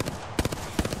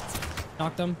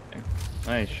 Knocked him.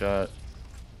 Nice shot.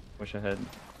 Wish I had.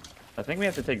 I think we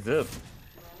have to take zip.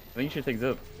 I think you should take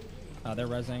zip. They're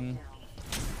rezzing.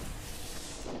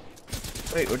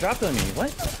 Wait, what dropped on me?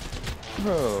 What?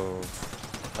 Bro.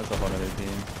 That's a whole other team.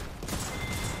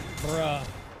 Bruh.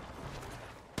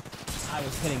 I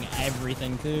was hitting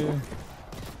everything too.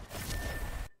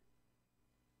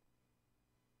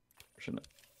 Shouldn't.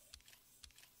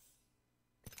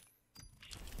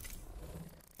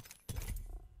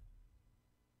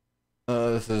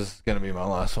 This is gonna be my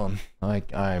last one.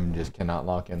 Like, I'm just cannot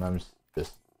lock in. I'm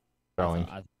Just throwing.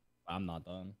 I'm not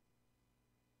done.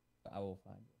 I will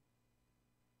find it.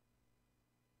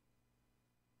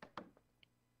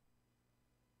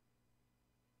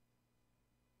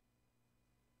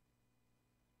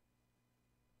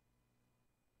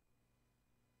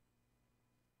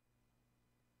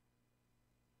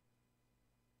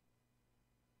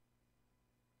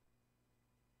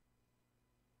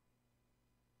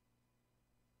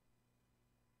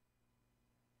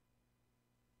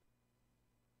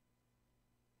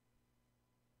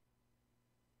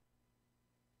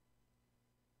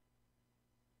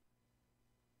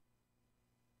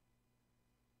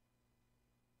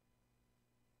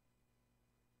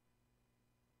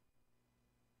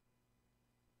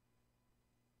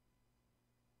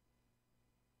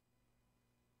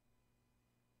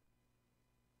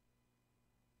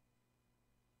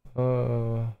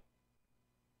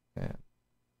 Man.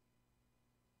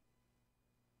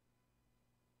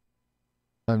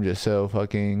 I'm just so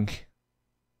fucking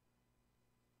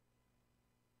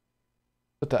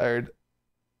so tired.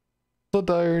 So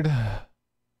tired.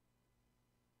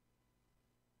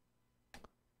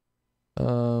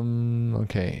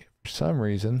 Okay. For some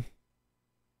reason.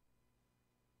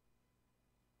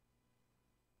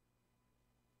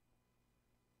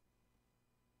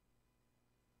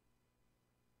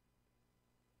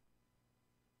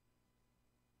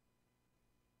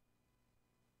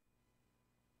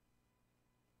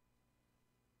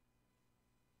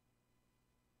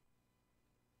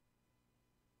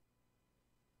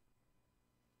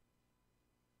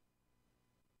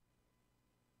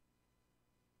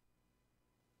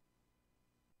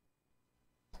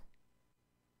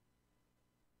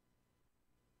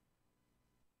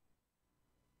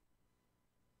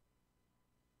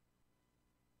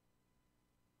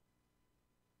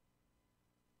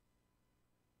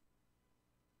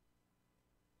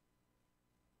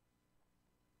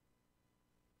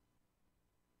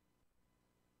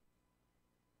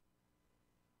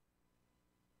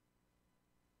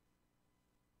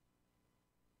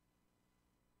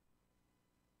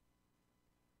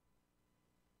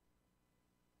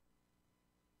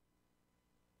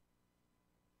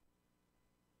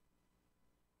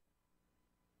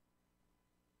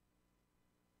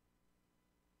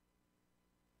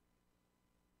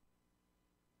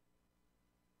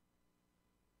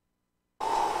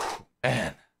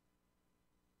 Man.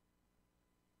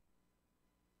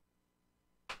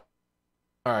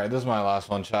 All right, this is my last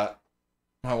one, chat.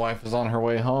 My wife is on her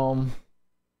way home.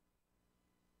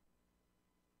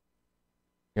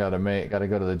 Gotta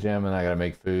go to the gym, and I gotta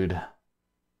make food.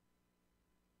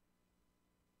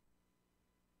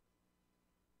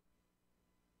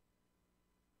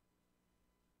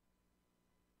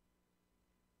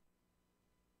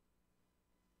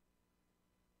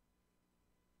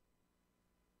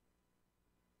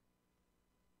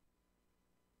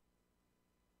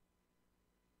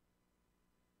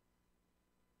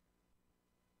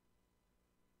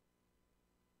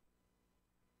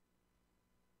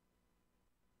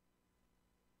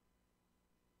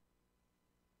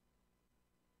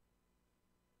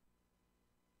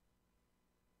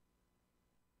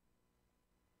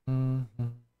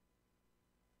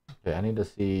 Okay, I need to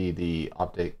see the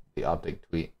optic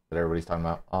tweet that everybody's talking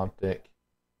about. Optic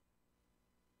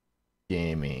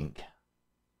gaming.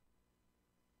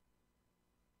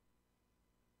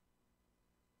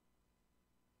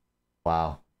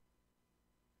 Wow.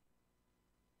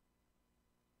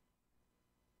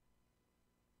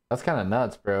 That's kind of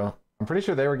nuts, bro. I'm pretty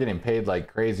sure they were getting paid like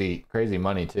crazy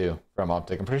money too from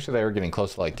Optic. I'm pretty sure they were getting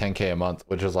close to like 10K a month,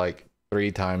 which is like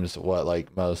 3 times what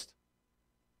like most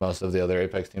of the other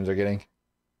Apex teams are getting.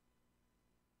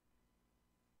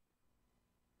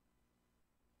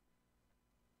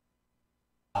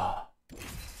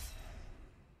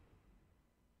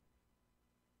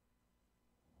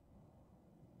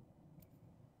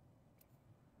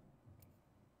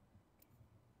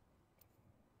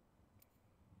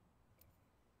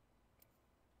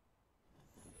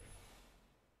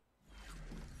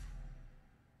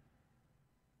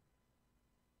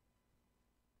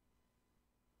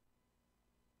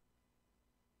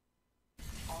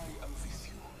 I am with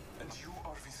you, and you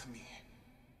are with me.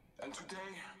 And today,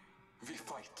 we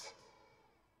fight.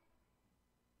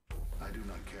 I do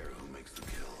not care who makes the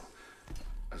kill,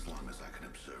 as long as I can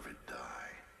observe it die.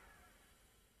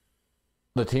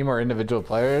 The team or individual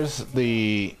players,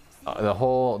 the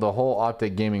whole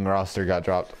Optic gaming roster got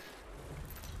dropped.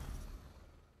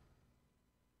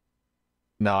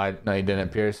 No, you didn't,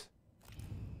 Pierce.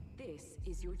 This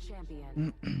is your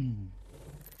champion.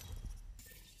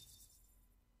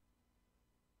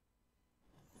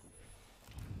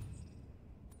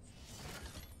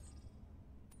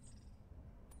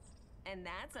 And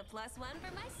that's a +1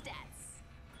 for my stats.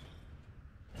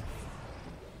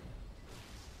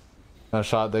 No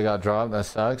shot, they got dropped. That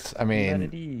sucks. I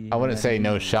mean, I wouldn't say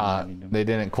no shot. They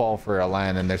didn't qual for a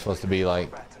LAN, and they're supposed to be like,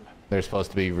 they're supposed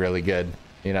to be really good.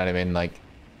 You know what I mean? Like,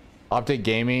 Optic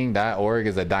Gaming, that org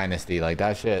is a dynasty. Like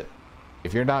that shit.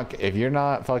 If you're not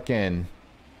getting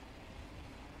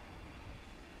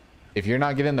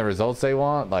the results they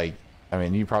want, like, I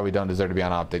mean, you probably don't deserve to be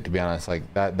on Optic, to be honest.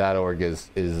 Like that org is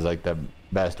like the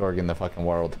best org in the fucking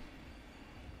world.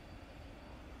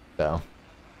 So.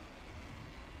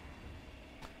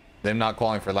 Them not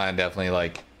qualifying for LAN definitely,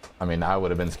 like, I mean, I would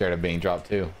have been scared of being dropped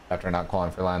too after not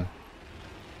qualifying for LAN.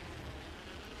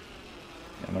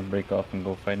 Yeah, I'm gonna break off and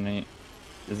go fight Nate.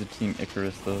 There's a team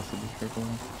Icarus though, so be careful.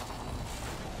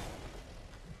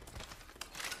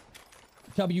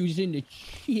 W's in the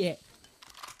shit.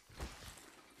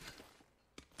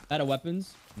 Out of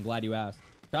weapons? I'm glad you asked.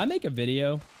 Should I make a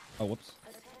video? Oh, whoops.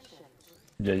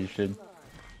 Yeah, you should.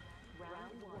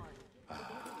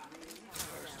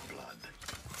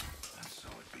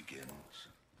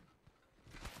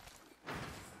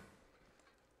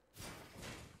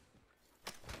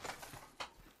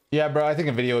 Yeah, bro, I think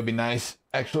a video would be nice,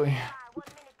 actually.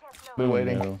 Been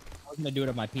waiting. No. I was gonna do it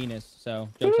on my penis, so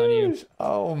joke's on you.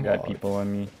 Oh my. Got people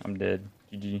on me. I'm dead.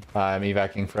 GG. I'm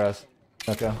evacing for us.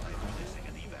 Okay.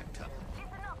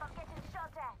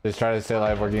 Just try to stay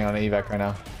alive, working on an evac right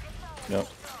now. Nope.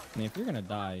 I mean, if you're gonna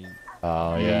die,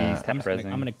 Oh yeah. I'm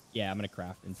gonna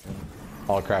craft instantly.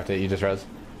 I'll craft it. You just res.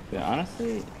 Yeah,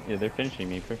 honestly, yeah, they're finishing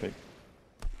me. Perfect.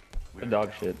 The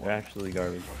dog shit. They're actually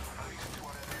garbage.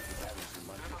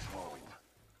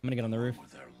 I'm gonna get on the roof.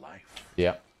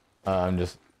 Yeah. I'm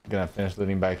just gonna finish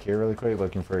looting back here really quick,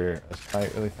 looking for a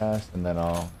site really fast, and then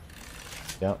I'll.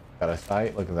 Yep, got a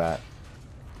site. Look at that.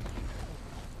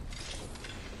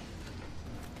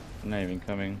 I'm not even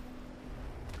coming.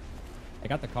 I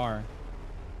got the car.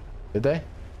 Did they?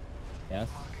 Yes.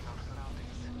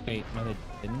 Wait, no, they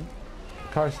didn't.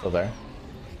 The car's still there.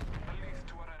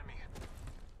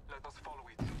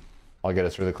 I'll get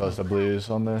us really close to blues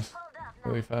on this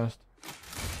really fast.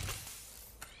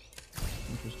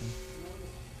 Interesting.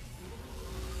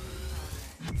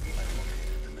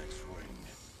 The next ring.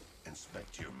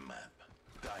 Inspect your map.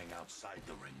 Dying outside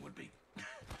the ring would be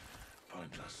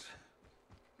pointless.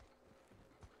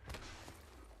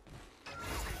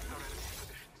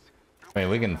 I mean,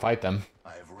 we can fight them.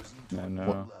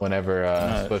 No.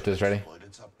 Whenever Swift is ready.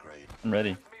 I'm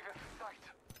ready.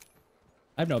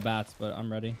 I have no bats, but I'm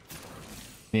ready.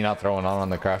 You not throwing on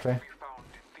the crafter?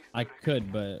 I could,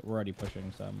 but we're already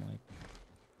pushing, so I'm like.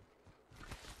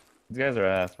 These guys are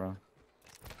ass, bro.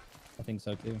 I think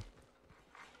so too.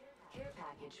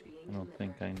 I don't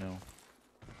think I know.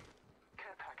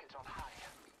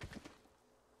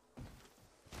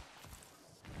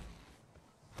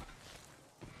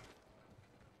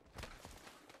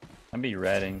 I'd be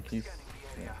ratting. He's...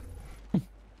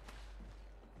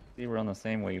 See, we're on the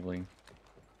same wavelength.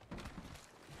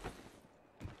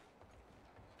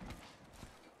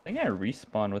 I think I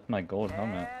respawn with my gold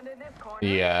helmet.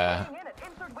 Yeah.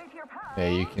 Yeah,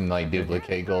 you can like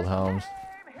duplicate gold helms.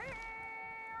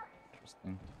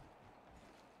 Interesting.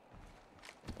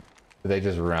 Do they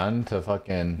just run to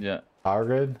fucking power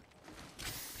grid?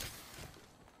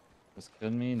 Just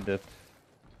killed me and dipped.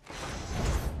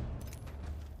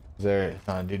 Is there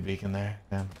not a dude beacon there?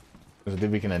 Damn. There's a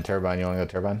dude beacon and turbine. You want to go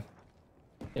turbine?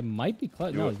 It might be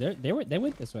close. No, they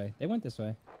went this way. They went this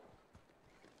way.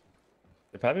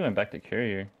 They probably went back to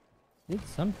carrier. Did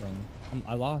something.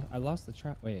 I lost the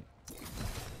track. Wait.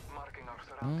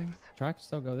 Tracks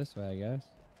still go this way, I guess.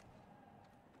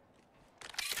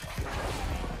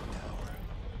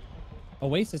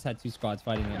 Oasis had 2 squads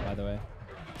fighting it, by the way.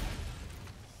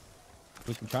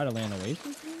 We can try to land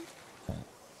Oasis.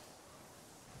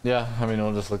 Yeah, I mean,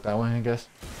 we'll just look that way, I guess.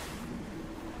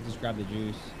 Just grab the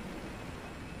juice.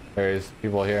 There's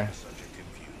people here.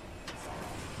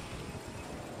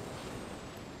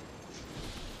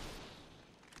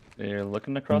 They're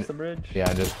looking across the bridge?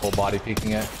 Yeah, just full body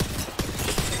peeking it.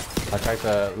 I cracked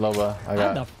the Loba.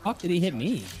 How the fuck did he hit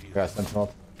me? Got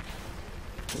Sentinel.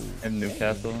 And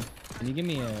Newcastle. Can you give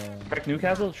me a... Crack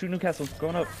Newcastle? Shoot Newcastle.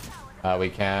 Going up. We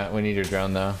can't. We need your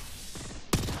drone, though.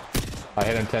 I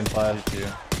hit him 10 plus.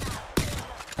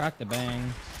 Crack the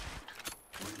bang.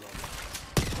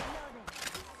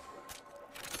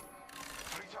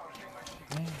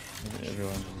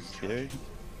 Everyone's just scared.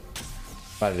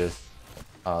 I just...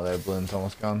 Oh, their balloon's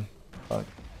almost gone. Fuck.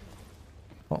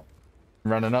 Well,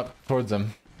 running up towards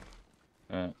them.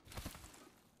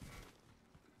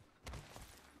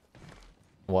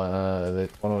 One of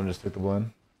them just took the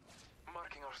balloon.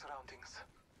 Marking our surroundings.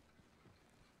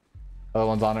 Other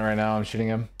one's on it right now. I'm shooting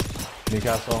him.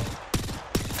 Newcastle.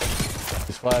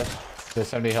 He's flash. There's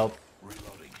 70 health.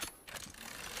 Reloading.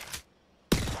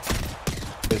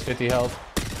 There's 50 health.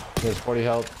 There's 40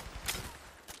 health.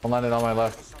 I'm landed on my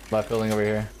left building over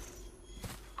here.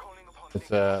 It's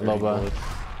Loba.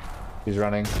 He's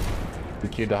running. He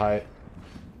queued to height.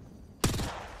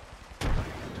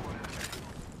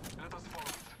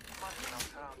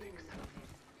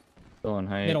 Still on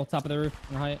height. Middle, top of the roof,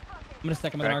 on height. I'm gonna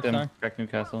stack him with an arc star. Crack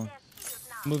Newcastle.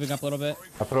 Moving up a little bit.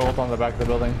 I put a ult on the back of the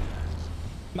building.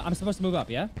 I'm supposed to move up,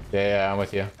 yeah? Yeah, I'm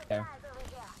with you. Okay.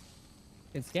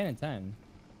 It's scanning 10.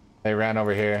 They ran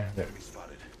over here.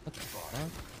 What the fuck?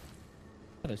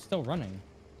 Oh, they're still running.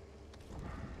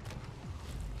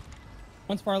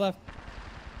 One's far left.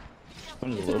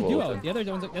 It's a duo. The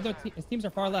other his teams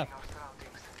are far left.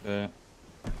 Yeah.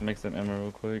 Make some ammo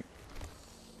real quick.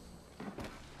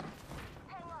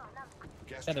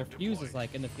 Yeah, their fuse is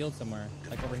like in the field somewhere,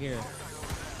 like over here.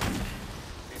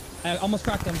 I almost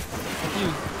cracked him. The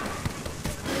fuse.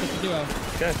 It's a duo.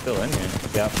 This guy's still in here.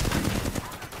 Yep.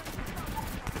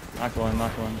 Knock one,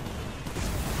 knock one.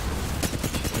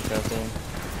 Newcastle.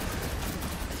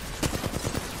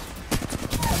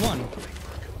 One.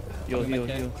 Heal, heal,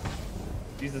 heal.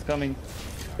 Jesus coming.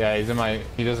 Yeah, he's in my.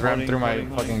 He just ran through my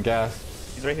fucking gas.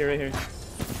 He's right here, right here.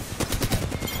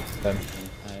 Then.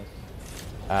 Nice.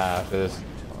 After this,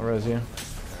 I'll res you.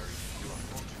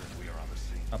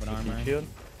 Up an armor. Shield.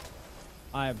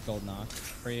 I have gold knock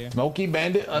for you. Smoky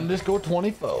Bandit _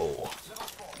 24.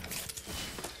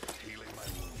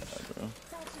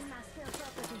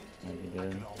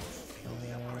 Good.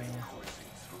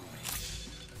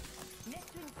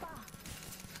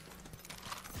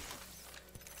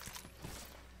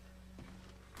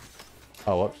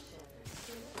 Oh, whoops.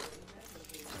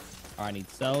 Oh, I need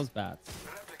cells, bats.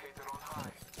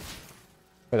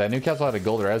 Wait, that Newcastle had a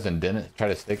gold res and didn't try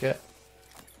to stick it?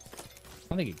 I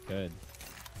don't think it could.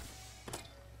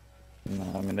 No,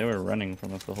 I mean they were running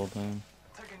from us the whole time.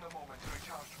 Taking a moment to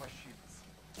recharge my shields.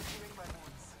 Healing my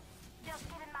wounds. Just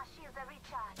giving my shield a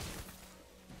recharge.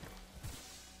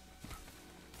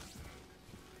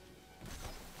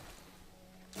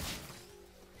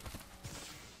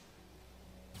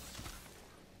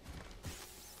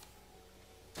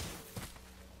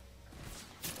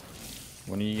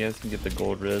 One of you guys can get the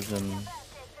gold res and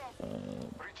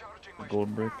the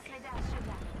gold brick.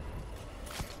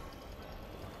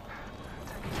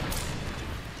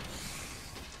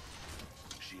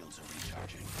 Shields are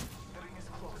recharging. The ring is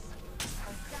close.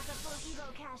 Got a full evo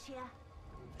cache here.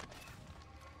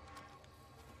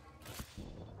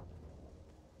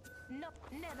 Nope,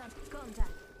 never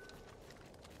contact.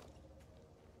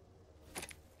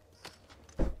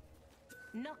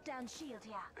 Knockdown shield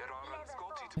here. There are Leather Scotty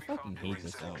bolt. to be I fucking found. hate Ring's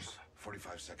this zone. close.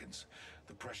 45 seconds.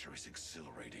 The pressure is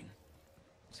exhilarating.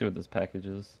 See what this package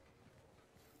is.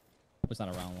 Hope it's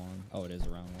not a round one. Oh, it is a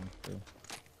round one. True.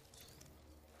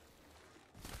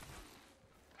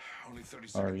 Only 30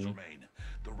 seconds RE. remain.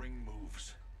 The ring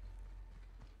moves.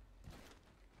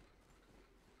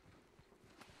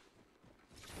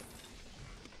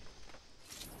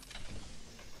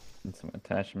 And some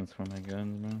attachments for my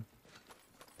guns, man.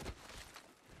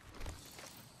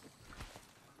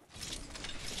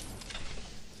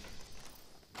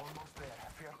 Almost there.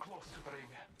 We are close to the ring.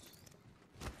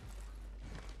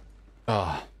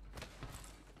 Ah.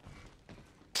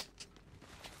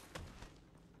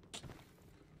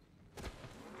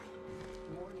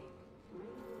 Warning. Ring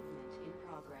movement in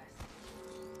progress.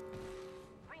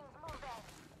 Rings moving.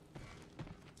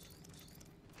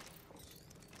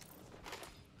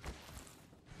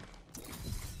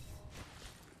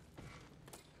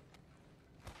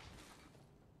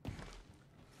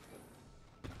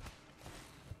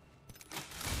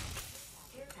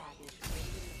 Care package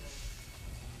ready to deliver.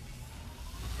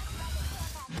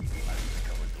 I've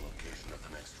discovered the location of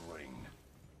the next ring.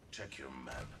 Check your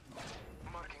map.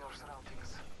 Marking our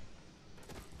surroundings.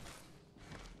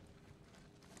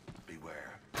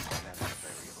 Beware. Dynamic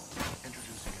variable.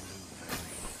 Introducing a new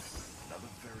variable.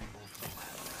 Another variable for the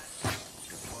lab.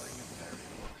 Deploying a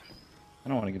variable. I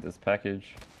don't want to get this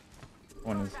package.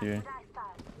 One is here.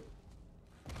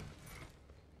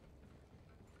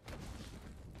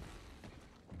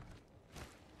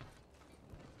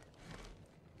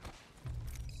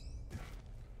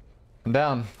 I'm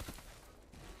down.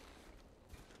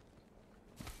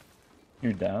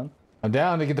 You're down? I'm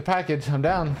down to get the package. I'm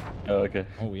down. Oh, okay.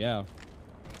 Oh yeah.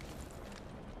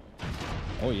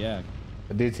 Oh yeah.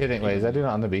 The dude's hitting. Wait, is that dude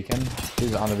on the beacon?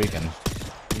 He's on the beacon.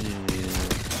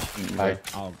 I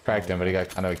cracked him, but he got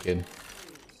kind of a kid.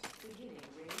 Beginning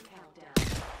ring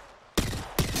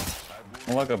countdown.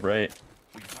 I'll walk up right.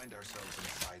 We find ourselves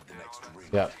inside the next ring.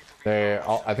 Yep.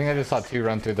 I think I just saw 2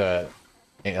 run through the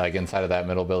like inside of that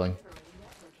middle building.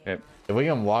 Okay. If we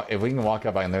can walk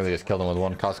up, I can literally just kill them with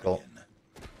 1 Costco.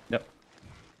 Yep.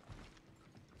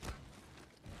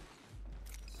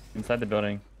 Inside the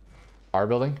building. Our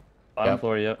building? Bottom Yep.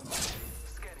 floor, yep.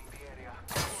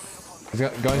 He's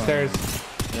going stairs.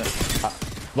 Yep.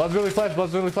 Blood's really flesh.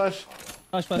 Blood's really flesh.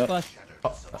 Flush, flush, flush.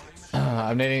 Oh.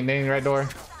 I'm nading right door.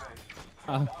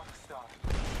 Oh.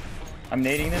 I'm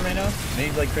nading them right now.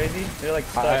 Nade like crazy. They're like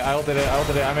stuck. I ulted it.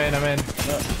 I'm in.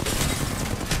 No.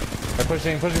 They're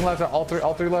pushing left. All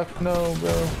three left. No,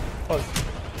 bro.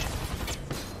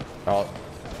 Fuck.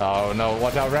 Oh no!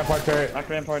 Watch out, rampart turret. Knock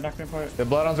rampart. The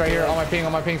bloodhound's right here. On my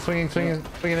ping. Swinging in.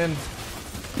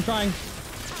 I'm trying.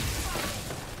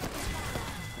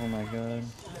 Oh my god.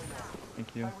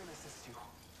 Thank you.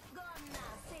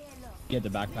 You had the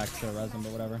backpack to res him,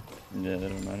 but whatever. Yeah, that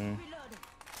don't matter.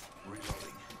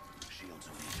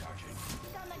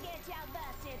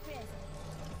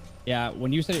 Yeah,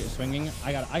 when you said it was swinging,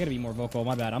 I gotta be more vocal.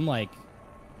 My bad. I'm like,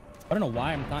 I don't know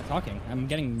why I'm not talking. I'm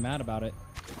getting mad about it.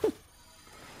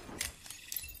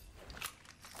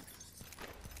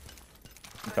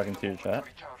 I'm talking to your chat.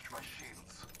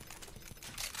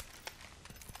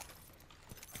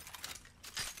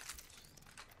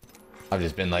 I've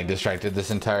just been like distracted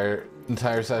this entire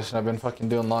session. I've been fucking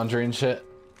doing laundry and shit.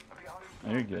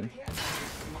 Oh, you're good.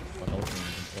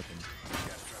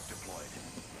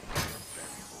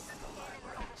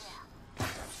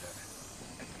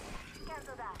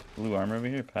 Blue armor over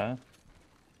here, path.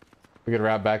 We could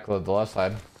wrap back to the left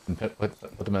side and put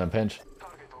them in a pinch.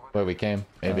 Where we came,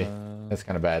 maybe. That's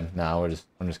kind of bad. Nah, I'm just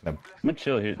gonna. I'm gonna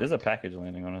chill here. There's a package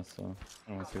landing on us, so I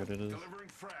don't want to see what it is.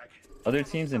 Other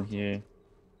teams in here.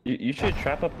 You should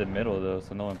trap up the middle though,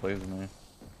 so no one plays in there.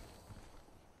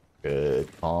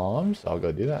 Good comms. I'll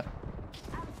go do that.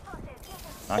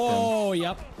 Oh,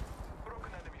 yep.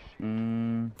 I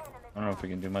don't know if we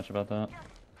can do much about that.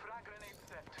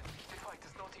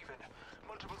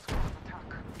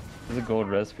 There's a gold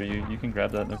res for you. You can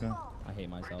grab that, Luca. I hate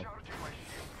myself.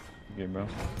 You good, bro?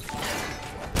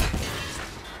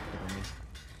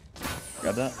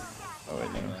 Grab that. Oh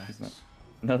wait, no, he's not.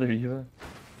 Another Eva.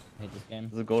 I hate this game.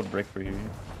 There's a gold brick for you,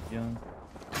 Young.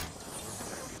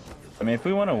 I mean, if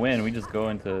we want to win, we just go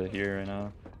into here right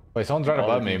now. Wait, someone's right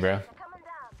above me, bro.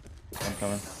 I'm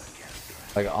coming.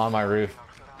 Like on my roof.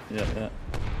 Yeah.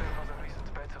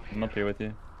 I'm up here with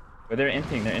you. But they're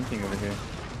inting over here.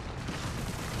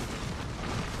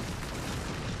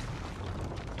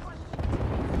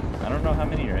 I don't know how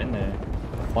many are in there.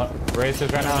 What?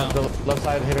 Races right now. The left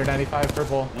side, hitter 95,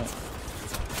 purple. Yeah.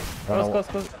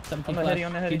 Close. 17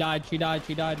 On the heady. She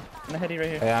died. On the heady right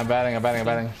here. Yeah, I'm batting.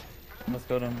 Almost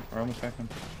got him. Or almost got him.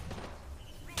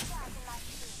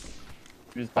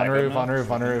 On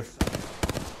roof.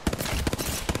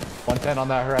 110 on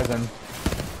that horizon.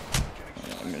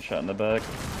 I'm getting shot in the back.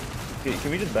 Okay,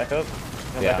 can we just back up?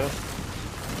 Yeah. Back up?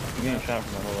 I'm getting shot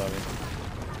from the whole lobby.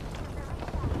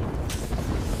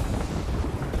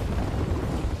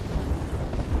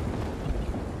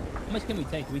 How much can we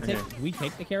take? Do we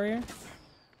take the carrier?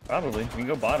 Probably. We can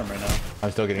go bottom right now.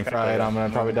 I'm still getting fried. I'm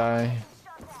gonna probably die.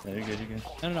 Yeah, you're good.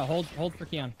 No. Hold for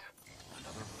Keon.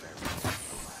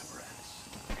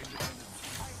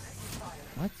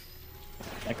 What?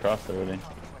 I crossed already.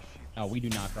 No, we do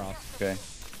not cross. Okay.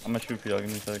 I'm gonna shoot for y'all. Give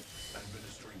me a sec.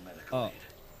 Oh.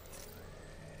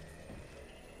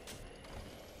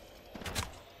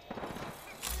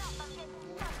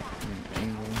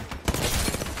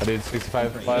 I did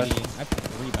 65 For flash. 80. I have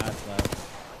 3 bats left.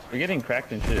 We're getting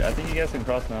cracked and shit. I think you guys can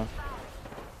cross now.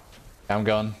 I'm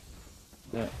going.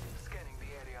 Yeah.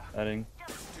 Adding.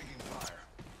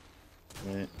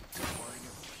 Wait. Here,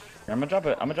 I'm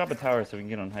gonna drop a tower so we can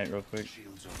get on height real quick.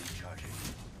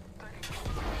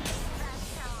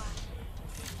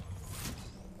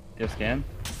 You have scan?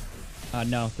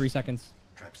 No, 3 seconds.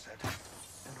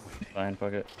 Fine,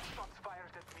 fuck it.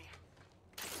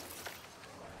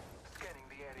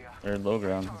 They're low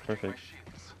ground. It's perfect.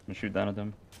 I'm gonna shoot down at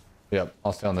them. Yep,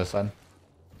 I'll stay on this side.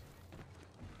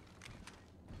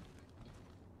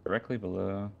 Directly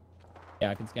below.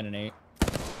 Yeah, I can scan an 8.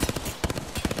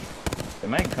 They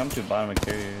might come to bottom of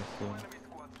carrier, so.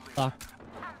 Fuck.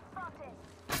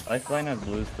 Lifeline has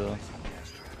blue still.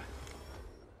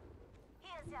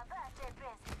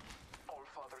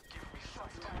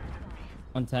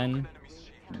 On 10.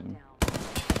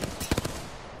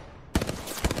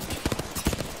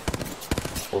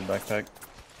 Full backpack.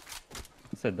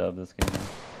 It's a dub this game.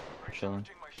 We're chilling.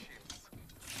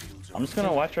 I'm just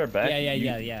gonna watch our back.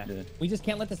 Yeah. We just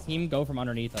can't let this team go from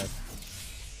underneath us.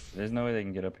 There's no way they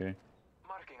can get up here.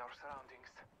 Marking our surroundings.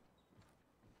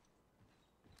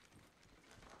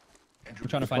 We're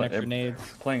trying to find extra nades.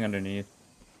 Playing underneath.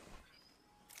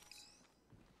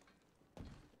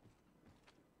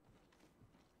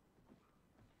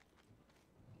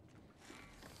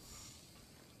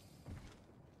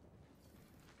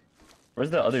 Where's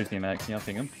the other team at? Can y'all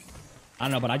ping him? I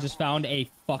don't know, but I just found a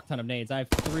fuck ton of nades. I have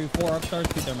 3 or 4 upstairs,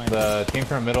 2 thermites. The team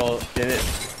from middle Did it.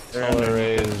 solar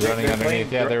array is running they're underneath.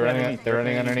 playing- Yeah, they're running. underneath. They're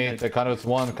running They're playing underneath. The conduit's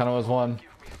one. Conduit's one.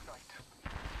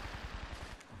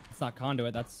 It's not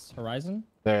conduit, that's Horizon.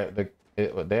 They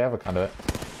have a conduit.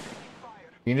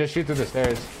 You can just shoot through the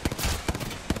stairs.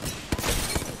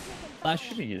 Flash.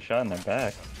 Should get shot in the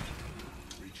back.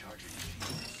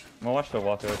 I'm gonna watch the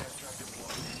walk up.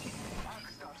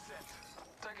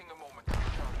 Taking a moment to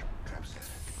recharge.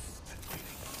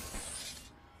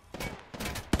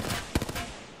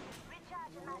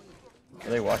 Are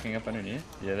they walking up underneath?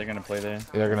 Yeah, they're gonna play there.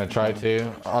 They're gonna try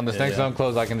to. On this next zone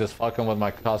close, I can just fuck them with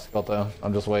my caustic though.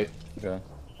 I'm just wait. Okay.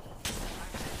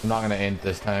 I'm not gonna aim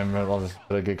this time. I'll just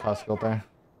put a good caustic there.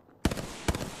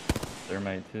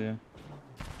 Thermite too.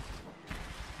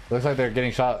 Looks like they're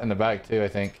getting shot in the back too. I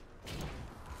think.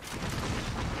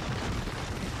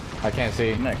 I can't see.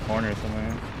 In that corner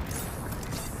somewhere.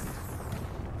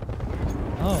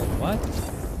 Oh, what?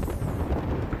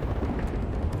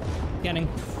 Scanning.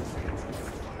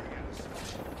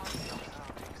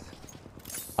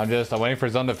 I'm waiting for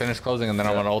zone to finish closing and then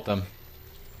I'm gonna ult them.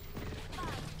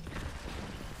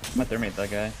 My thermite, that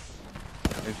guy.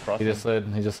 He's He crossing. just slid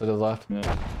his left.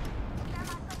 Yeah.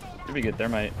 Should be good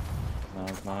thermite. No,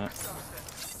 it's not.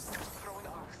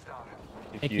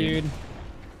 Hey, dude.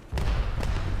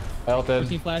 I ulted.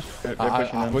 Team flash. They're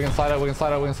pushing them. We can slide up. We can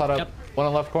slide up. We can slide up. Yep. One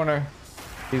in the left corner.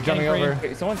 He's jumping Getting over.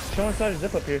 Wait, someone started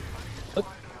zip up here. Look.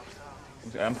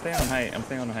 I'm staying on height. I'm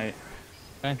staying on height.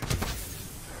 Okay.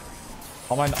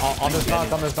 On this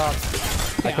knock. On this knock.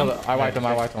 I killed it. I wiped him.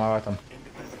 I wiped him. I wiped him.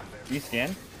 Do you scan?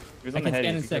 He was I on the can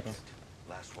heady. scan in Be 6.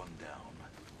 Last one down.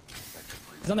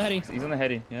 He's on the heady. He's on the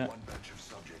heady. Yeah. One batch of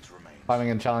subjects remain. Climbing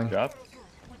and challenge. Drop.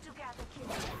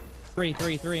 3.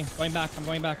 Going back. I'm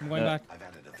going back. I've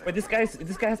added a Wait, this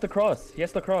guy has to cross. He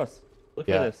has to cross. Look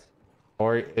Yeah. at this.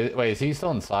 Or wait, is he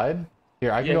still inside?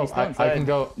 Here, I can Yeah, go. he's still I inside. can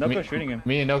go. Noko shooting him.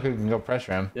 Me and Noko can go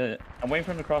pressure him. Yeah, I'm waiting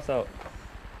for him to cross out.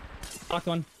 Knocked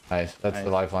one. Nice. That's Nice.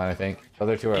 the lifeline, I think. The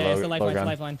other two are Yeah, low, it's the low lifeline. It's the ground.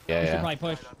 lifeline. Yeah, We should yeah.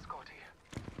 probably push.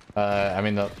 I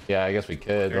mean, yeah, I guess we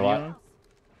could. The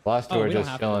last two Oh, are we don't just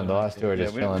have chilling. to. The last two are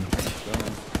just chilling.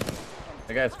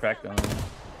 The guy's cracked on him.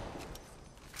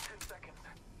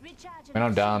 I mean,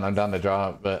 I'm down to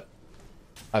drop, but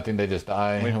I think they just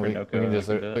die. Wait for We Noko can just,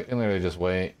 to do we it. can literally just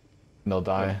wait, and they'll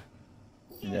die.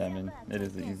 Yeah, I mean, it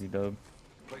is an easy dub.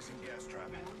 Placing gas trap.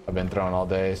 I've been throwing all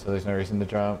day, so there's no reason to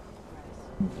drop.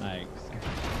 Like,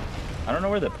 I don't know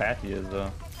where the pathy is though.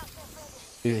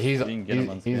 Didn't get him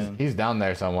on scan. He's down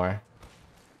there somewhere.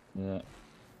 Yeah.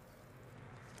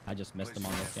 I just missed him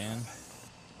on the scan.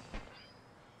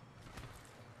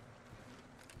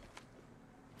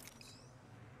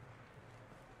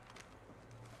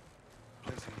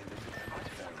 Placing an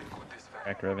independent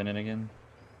Crack Revenant again.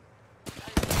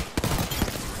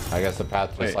 I guess the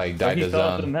path just like oh, died he to fell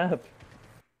off the zone. map.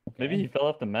 Maybe he fell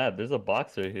off the map. There's a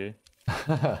box right here.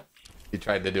 He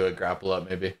tried to do a grapple up,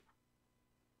 maybe.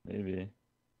 Maybe.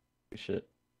 Shit.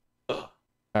 All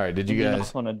right, did you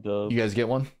guys? On a dub. You guys get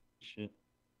one? Shit.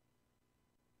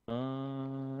 I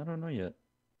don't know yet.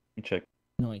 Let me check.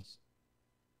 Nice.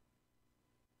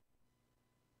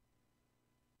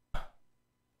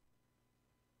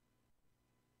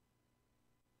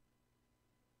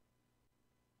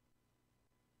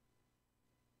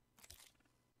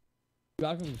 You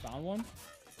actually found one?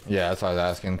 Yeah, that's what I was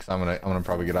asking. Cause I'm gonna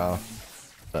probably get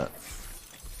off, but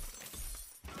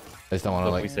I just don't want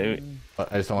to If like. we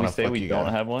I just don't want to say fuck we you don't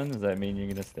guys. have one. Does that mean you're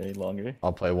gonna stay longer?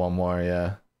 I'll play one more.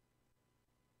 Yeah.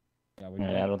 Yeah, we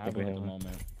Yeah, I don't think we one have at the one.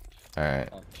 moment. All right.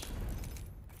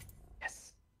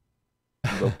 Yes.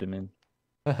 Roped him in.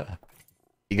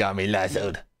 You got me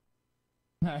lassoed.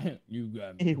 You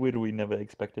got me. Would we never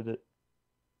expected it?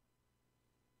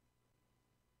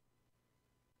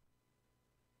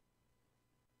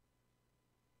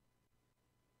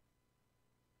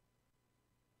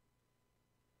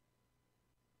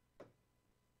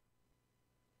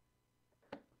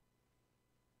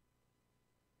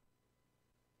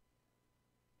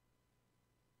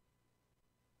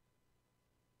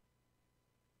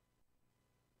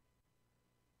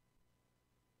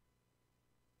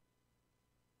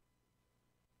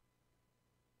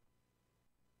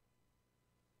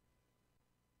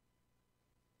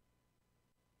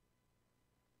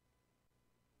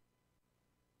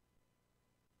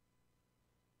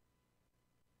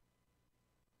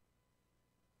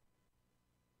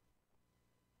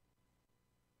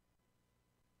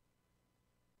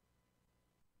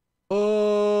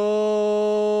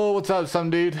 what's up, some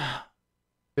dude?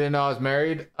 Didn't know I was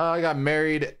married. I got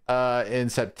married in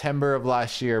September of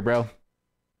last year, bro.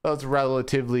 So it's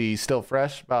relatively still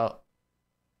fresh. About,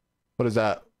 what is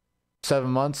that? 7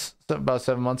 months? About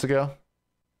 7 months ago.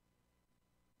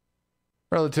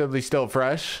 Relatively still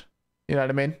fresh. You know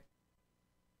what I mean?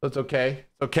 So it's okay.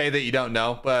 It's okay that you don't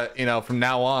know, but you know, from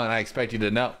now on, I expect you to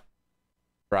know.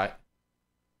 Right?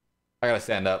 I gotta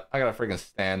stand up. I gotta freaking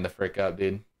stand the frick up,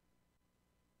 dude.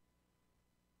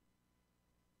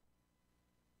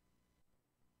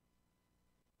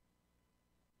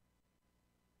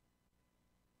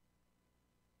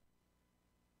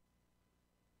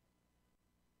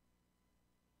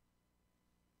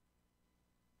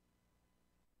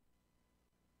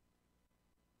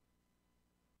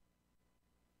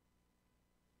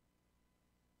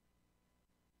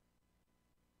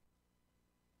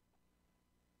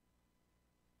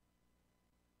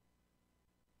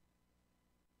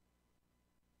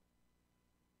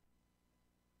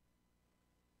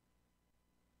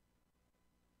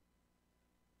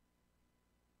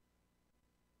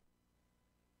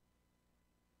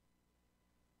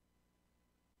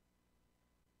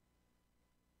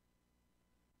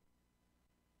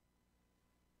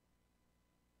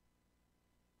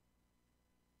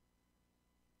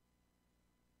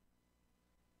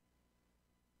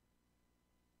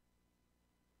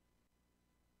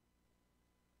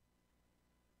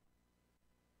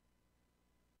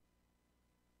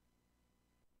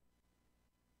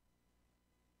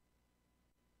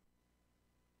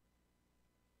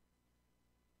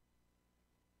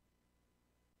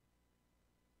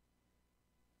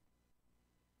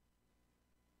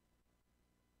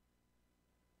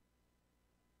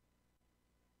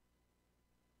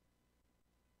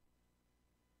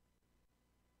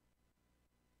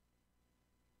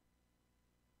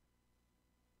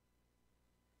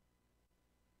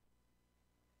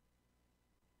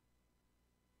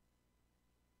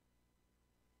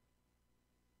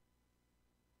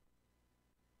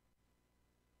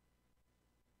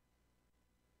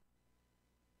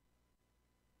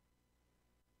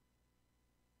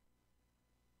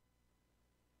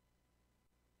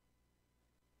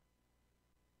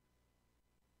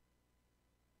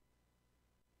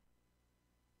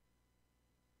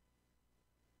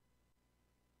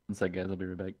 One sec, guys. I'll be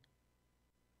right back.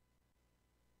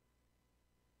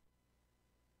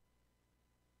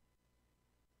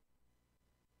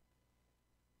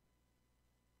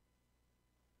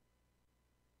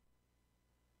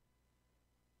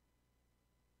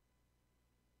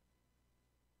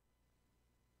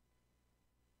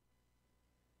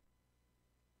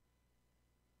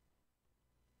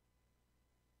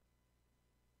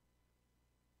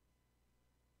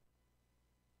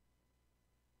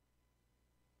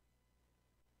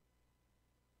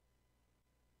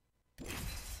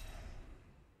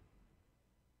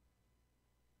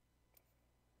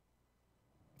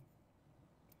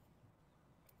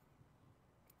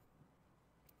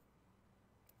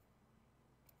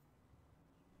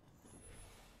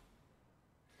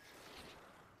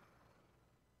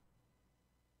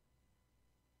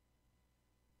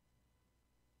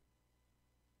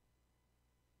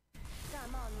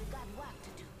 Come on, we got work to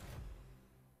do.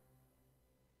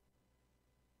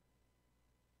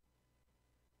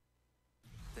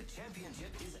 The championship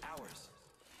is ours.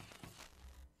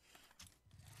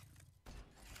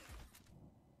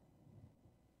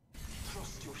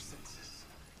 Trust your senses.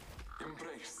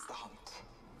 Embrace the hunt.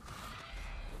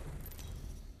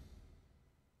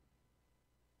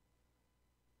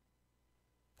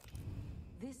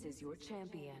 This is your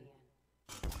champion.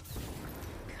 Come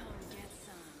get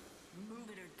some. Move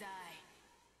it or die.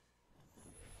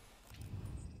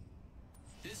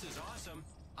 This is awesome.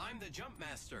 I'm the jump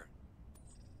master.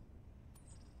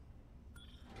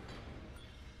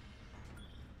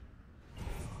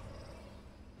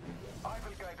 I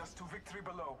will guide us to victory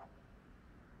below.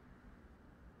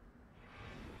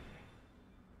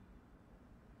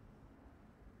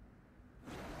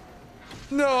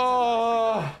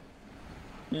 No.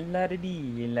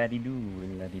 La-di-dee,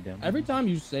 la-di-doo, la-di-dum. Every time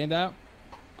you say that,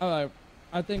 I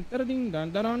think da-da-ding,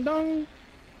 dun-da-dun-dun.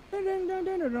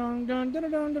 Dun-dun-dun-dun-dun,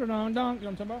 dun-da-dun-dun-dun-dun. You know what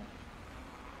I'm talking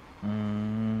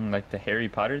about? Like the Harry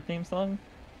Potter theme song?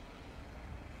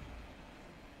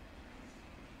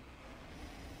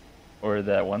 Or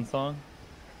that one song?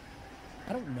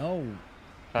 I don't know.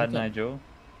 Cotton Eye Joe?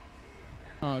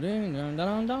 Oh, ding, dun,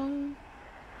 dun, dun.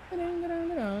 Dun, dun, dun,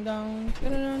 dun, dun,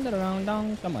 dun, dun,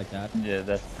 dun. Something like that. Yeah,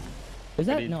 that's... Is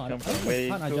that? Ready No, to I come don't from think way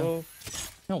it's Cotton Eye Joe. Joe?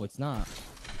 No, it's not.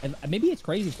 And maybe it's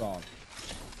Crazy Frog.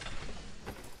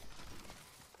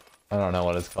 I don't know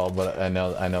what it's called, but I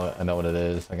know what it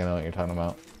is. Like I know what you're talking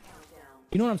about.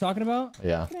 You know what I'm talking about?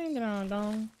 Yeah.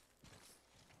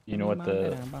 You know what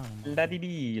the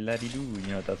la-dee-dee, la-dee-doo, you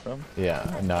know what that's from?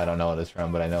 Yeah. No, I don't know what it's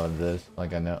from, but I know what it is.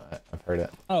 Like I know, I've heard it.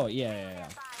 Oh yeah.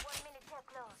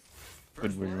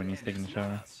 Good word when he's taking a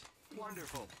shower.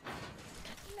 Wonderful.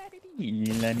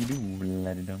 La-dee-dee, la-dee-doo,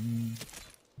 la-dee-dum.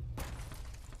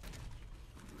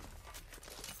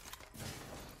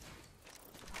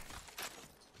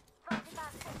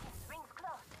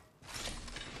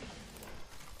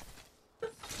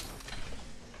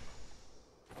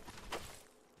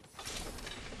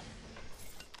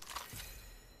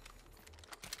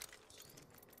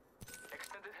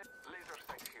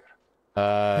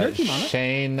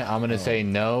 Shane, I'm gonna say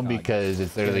no because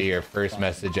it's literally your first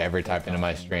message ever typed into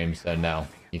my stream, so no,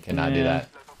 you cannot do that.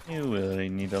 You really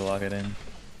need to lock it in.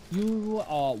 You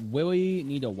really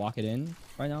need to walk it in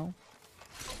right now.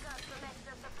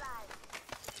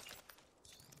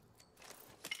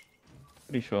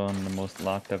 Pretty sure I'm the most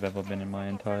locked I've ever been in my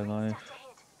entire life.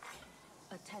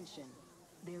 Attention,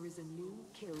 there is a new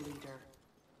kill leader.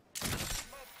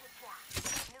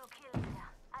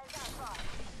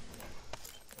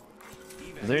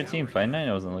 Is there a team fight night?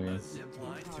 I wasn't looking.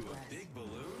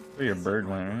 Where your bird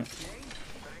went, right?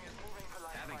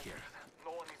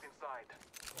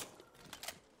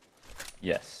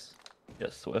 Yes.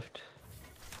 Yes, Swift.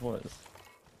 Was.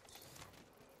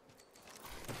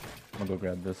 I'm gonna go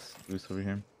grab this goose over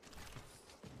here.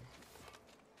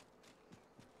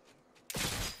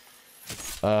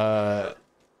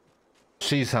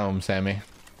 She's home, Sammy.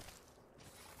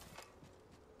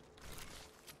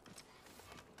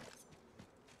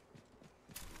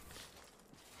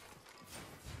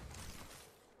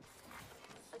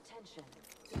 Attention,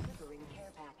 delivering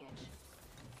care package.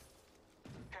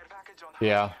 Care package on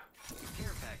Yeah.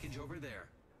 Care package over there.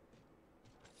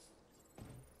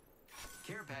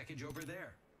 Care package over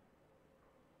there.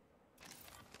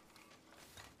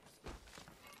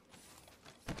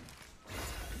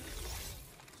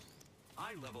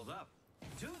 I leveled up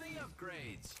to the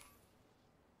upgrades.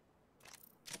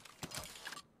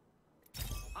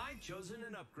 I've chosen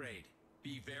an upgrade.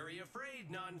 Be very afraid,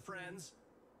 non-friends.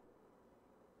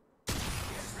 Get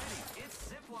ready, it's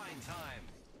zipline time.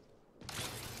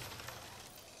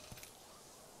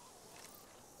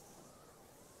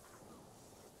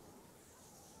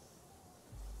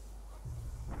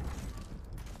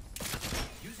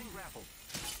 Using grapple.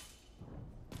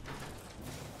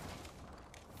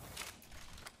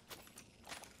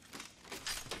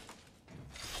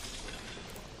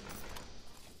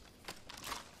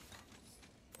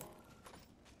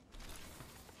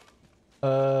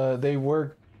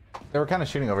 They were kind of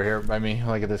shooting over here by me,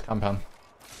 like at this compound.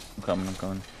 I'm coming, I'm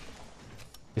coming.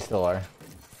 They still are.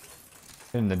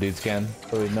 In the dude scan,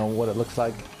 so we know what it looks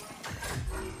like.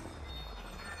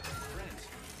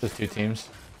 Just two teams.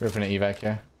 Ripping an evac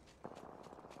here.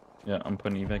 Yeah, I'm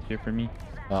putting evac here for me.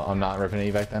 No, I'm not ripping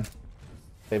an evac then.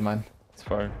 Save mine. It's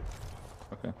far.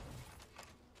 Okay.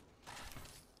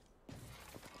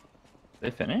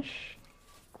 They finish?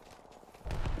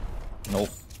 Nope.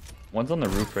 One's on the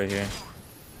roof right here.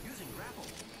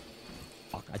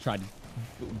 Fuck, I tried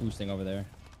boosting over there.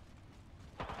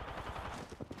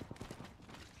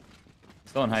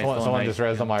 Still on height. Someone just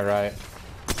rezzed on my right.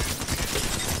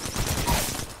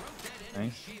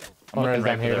 Nice. Someone rezzed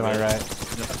down here to my right.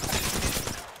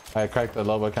 I cracked the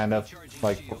Loba kind of,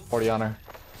 like 40 on her.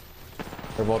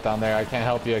 They're both down there. I can't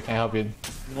help you. I can't help you.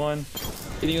 One.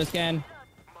 Getting you a scan.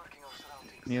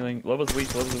 Kneeling. Loba's weak.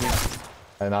 Loba's weak.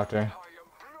 I knocked her.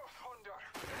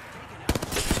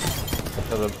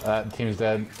 So that team's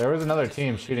dead. There was another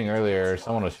team shooting earlier. Or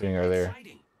someone was shooting earlier.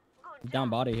 Down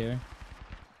body here.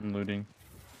 I'm looting.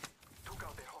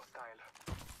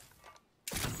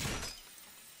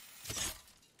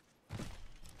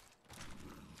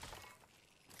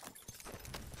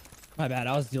 My bad.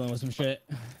 I was dealing with some shit.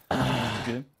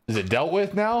 Good. Is it dealt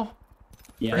with now?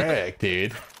 Yeah. Frick,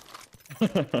 dude.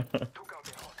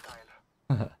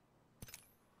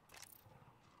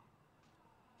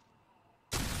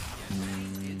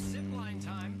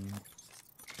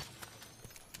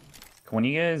 Can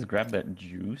you guys grab that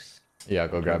juice? Yeah,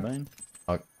 go grab mine.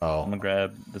 Oh. I'm gonna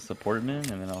grab the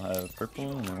supportman, and then I'll have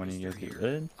purple, and then when you guys get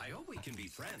red. I hope we can be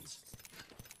friends.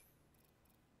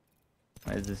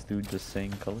 Why is this dude just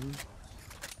saying colors?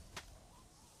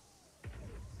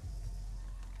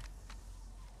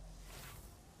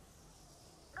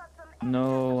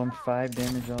 No, I'm 5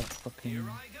 damage off fucking.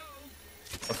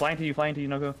 Oh, flying to you,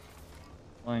 Noko.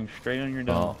 Flying straight on your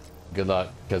dome. Oh, good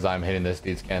luck, because I'm hitting this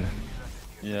dude's scan.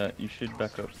 Yeah, you should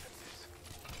back up.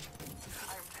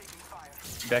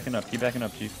 Keep backing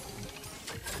up, Chief.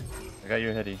 I got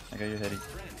your heady.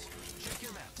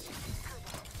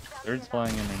 Third's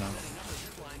flying in right now.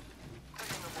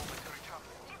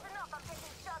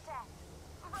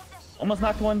 Almost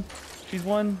knocked one. She's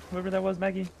one. Whoever that was,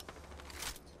 Maggie.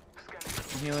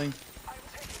 I'm healing.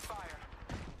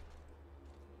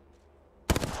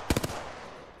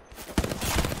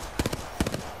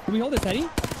 Can we hold this, Eddie?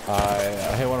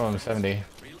 I hit one of them 70. I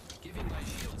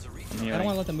don't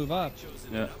want to let them move up.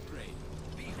 Yeah.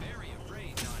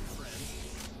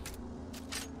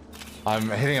 I'm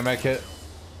hitting a med kit.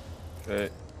 Okay.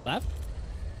 Left?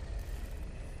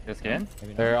 You guys can?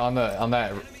 They're on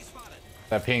that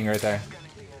ping right there.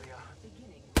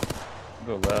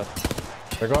 Go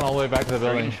left. They're going all the way back to the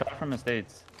They're building. getting shot from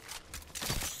estates.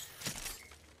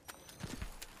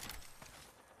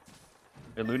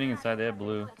 They're looting inside. They have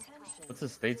blue. What's the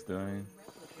estates doing?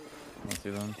 I don't see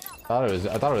them. I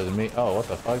thought it was me. Oh, what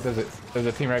the fuck? There's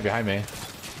a team right behind me.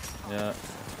 Yeah.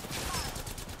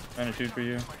 Trying to shoot for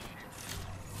you.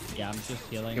 Yeah, I'm just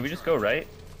healing. Can we just go right?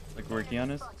 Like where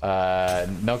Keon is?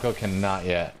 Noko cannot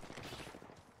yet.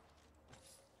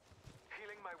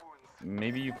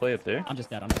 Maybe you play up there? I'm just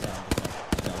dead. I'm just dead.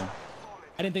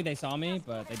 I didn't think they saw me,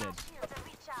 but they did. You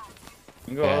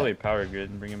can go all the way power grid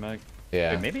and bring him back.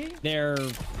 Yeah. Wait, maybe? They're...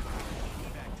 Is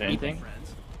there anything?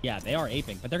 Yeah, they are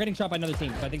aping, but they're getting shot by another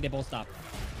team, so I think they both stopped.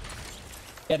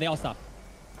 Yeah, they all stopped.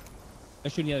 They're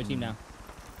shooting the other team now.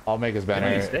 I'll make his banner.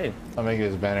 I'll make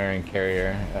his banner and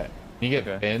carrier. Can you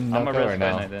get pinned, I'm a Noko, or res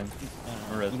no? by night then.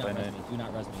 I'm a res by night. Do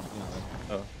not res me. Do not res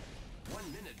me. Oh.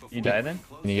 You die then?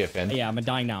 Can you get pinned? Yeah, I'm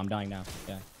dying now. I'm dying now.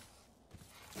 Yeah.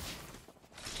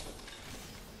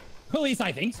 At least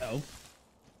I think so.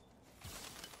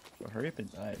 Well, hurry up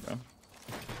and die, bro.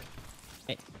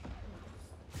 Hey.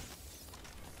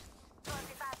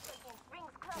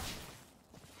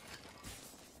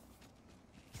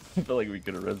 I felt like we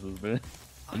could have res this, man.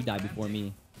 You died before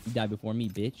me. You died before me,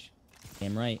 bitch.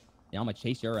 Damn right. Yeah, I'm gonna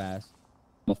chase your ass.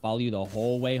 I'm gonna follow you the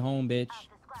whole way home, bitch.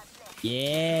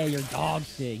 Yeah, you're dog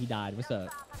shit. He died. What's up?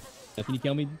 So can you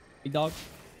kill me, big dog?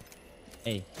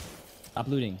 Hey, stop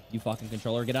looting, you fucking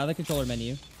controller. Get out of the controller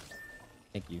menu.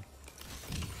 Thank you.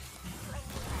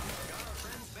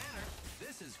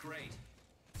 This is great.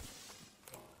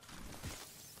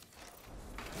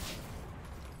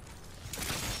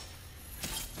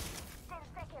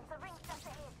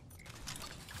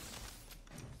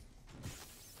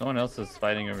 Someone else is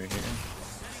fighting over here.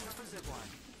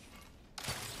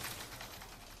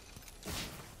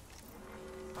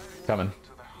 Coming.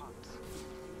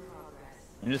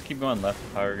 And just keep going left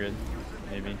power grid,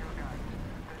 maybe.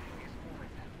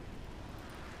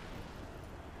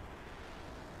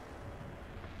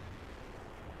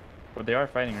 But they are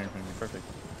fighting right in front of me. Perfect.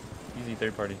 Easy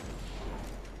third party.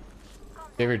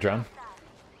 Give your drone.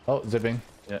 Oh, zipping.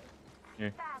 Yeah.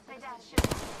 Here.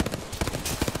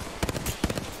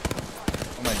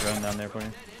 Oh my drone down there for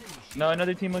you. No,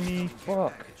 another team on me.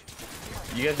 Fuck.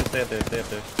 You guys just stay up there. Stay up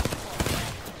there.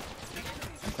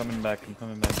 I'm coming back. I'm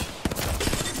coming back.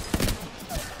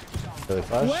 Really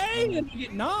flash? Wait, and you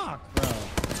get knocked, bro.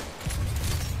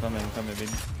 Coming, baby.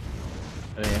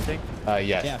 Are they anything?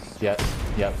 Yes. Yes. Yes.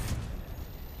 Yep.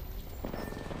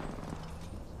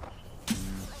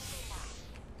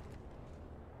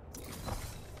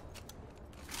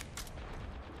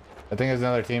 I think there's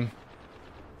another team.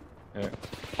 Yeah.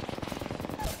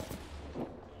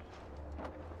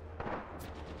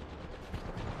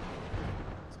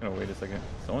 Just gonna wait a second.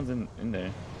 Someone's in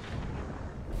there.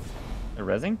 They're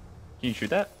rezzing? Can you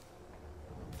shoot that?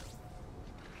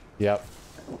 Yep.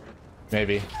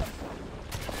 Maybe.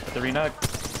 At the re-knock.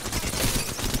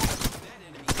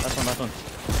 Last one, last one.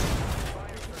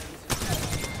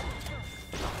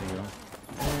 There you go.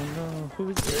 Oh no, who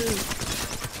is this?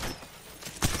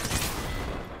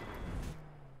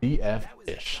 BF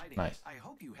fish. Nice.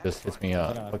 Just hits me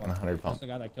up. Fucking 100 pump. That's the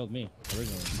guy that killed me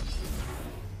originally.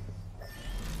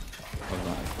 I was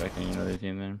not expecting another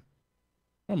team there.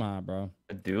 Come on, bro.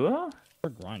 A duo? We're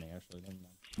grinding, actually. Never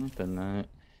mind. Not the night.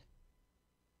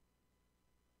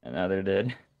 And now they're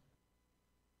dead.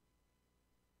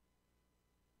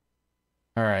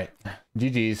 All right.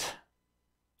 GG's.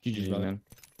 GG's, brother. Man.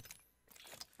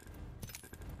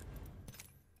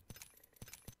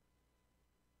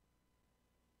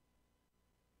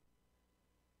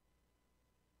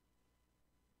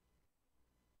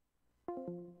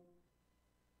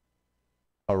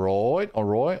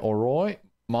 All right.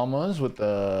 Mamas with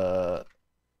the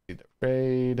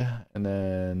raid, and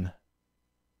then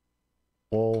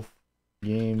Wolf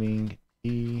Gaming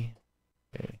E.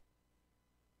 Okay.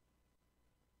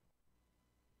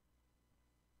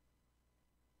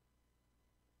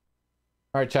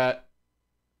 All right, chat.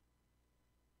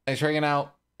 Thanks for hanging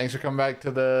out. Thanks for coming back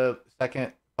to the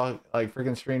second like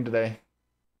freaking stream today.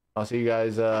 I'll see you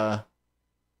guys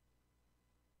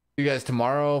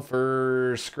tomorrow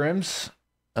for scrims.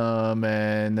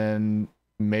 And then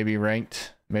maybe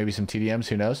ranked, maybe some TDMs,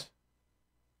 who knows?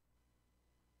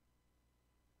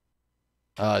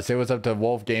 Say what's up to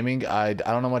Wolf Gaming. I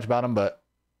don't know much about him, but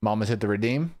Mama's hit the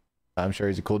redeem. I'm sure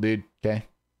he's a cool dude. Okay.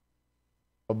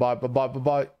 Bye-bye, bye-bye,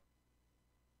 bye-bye.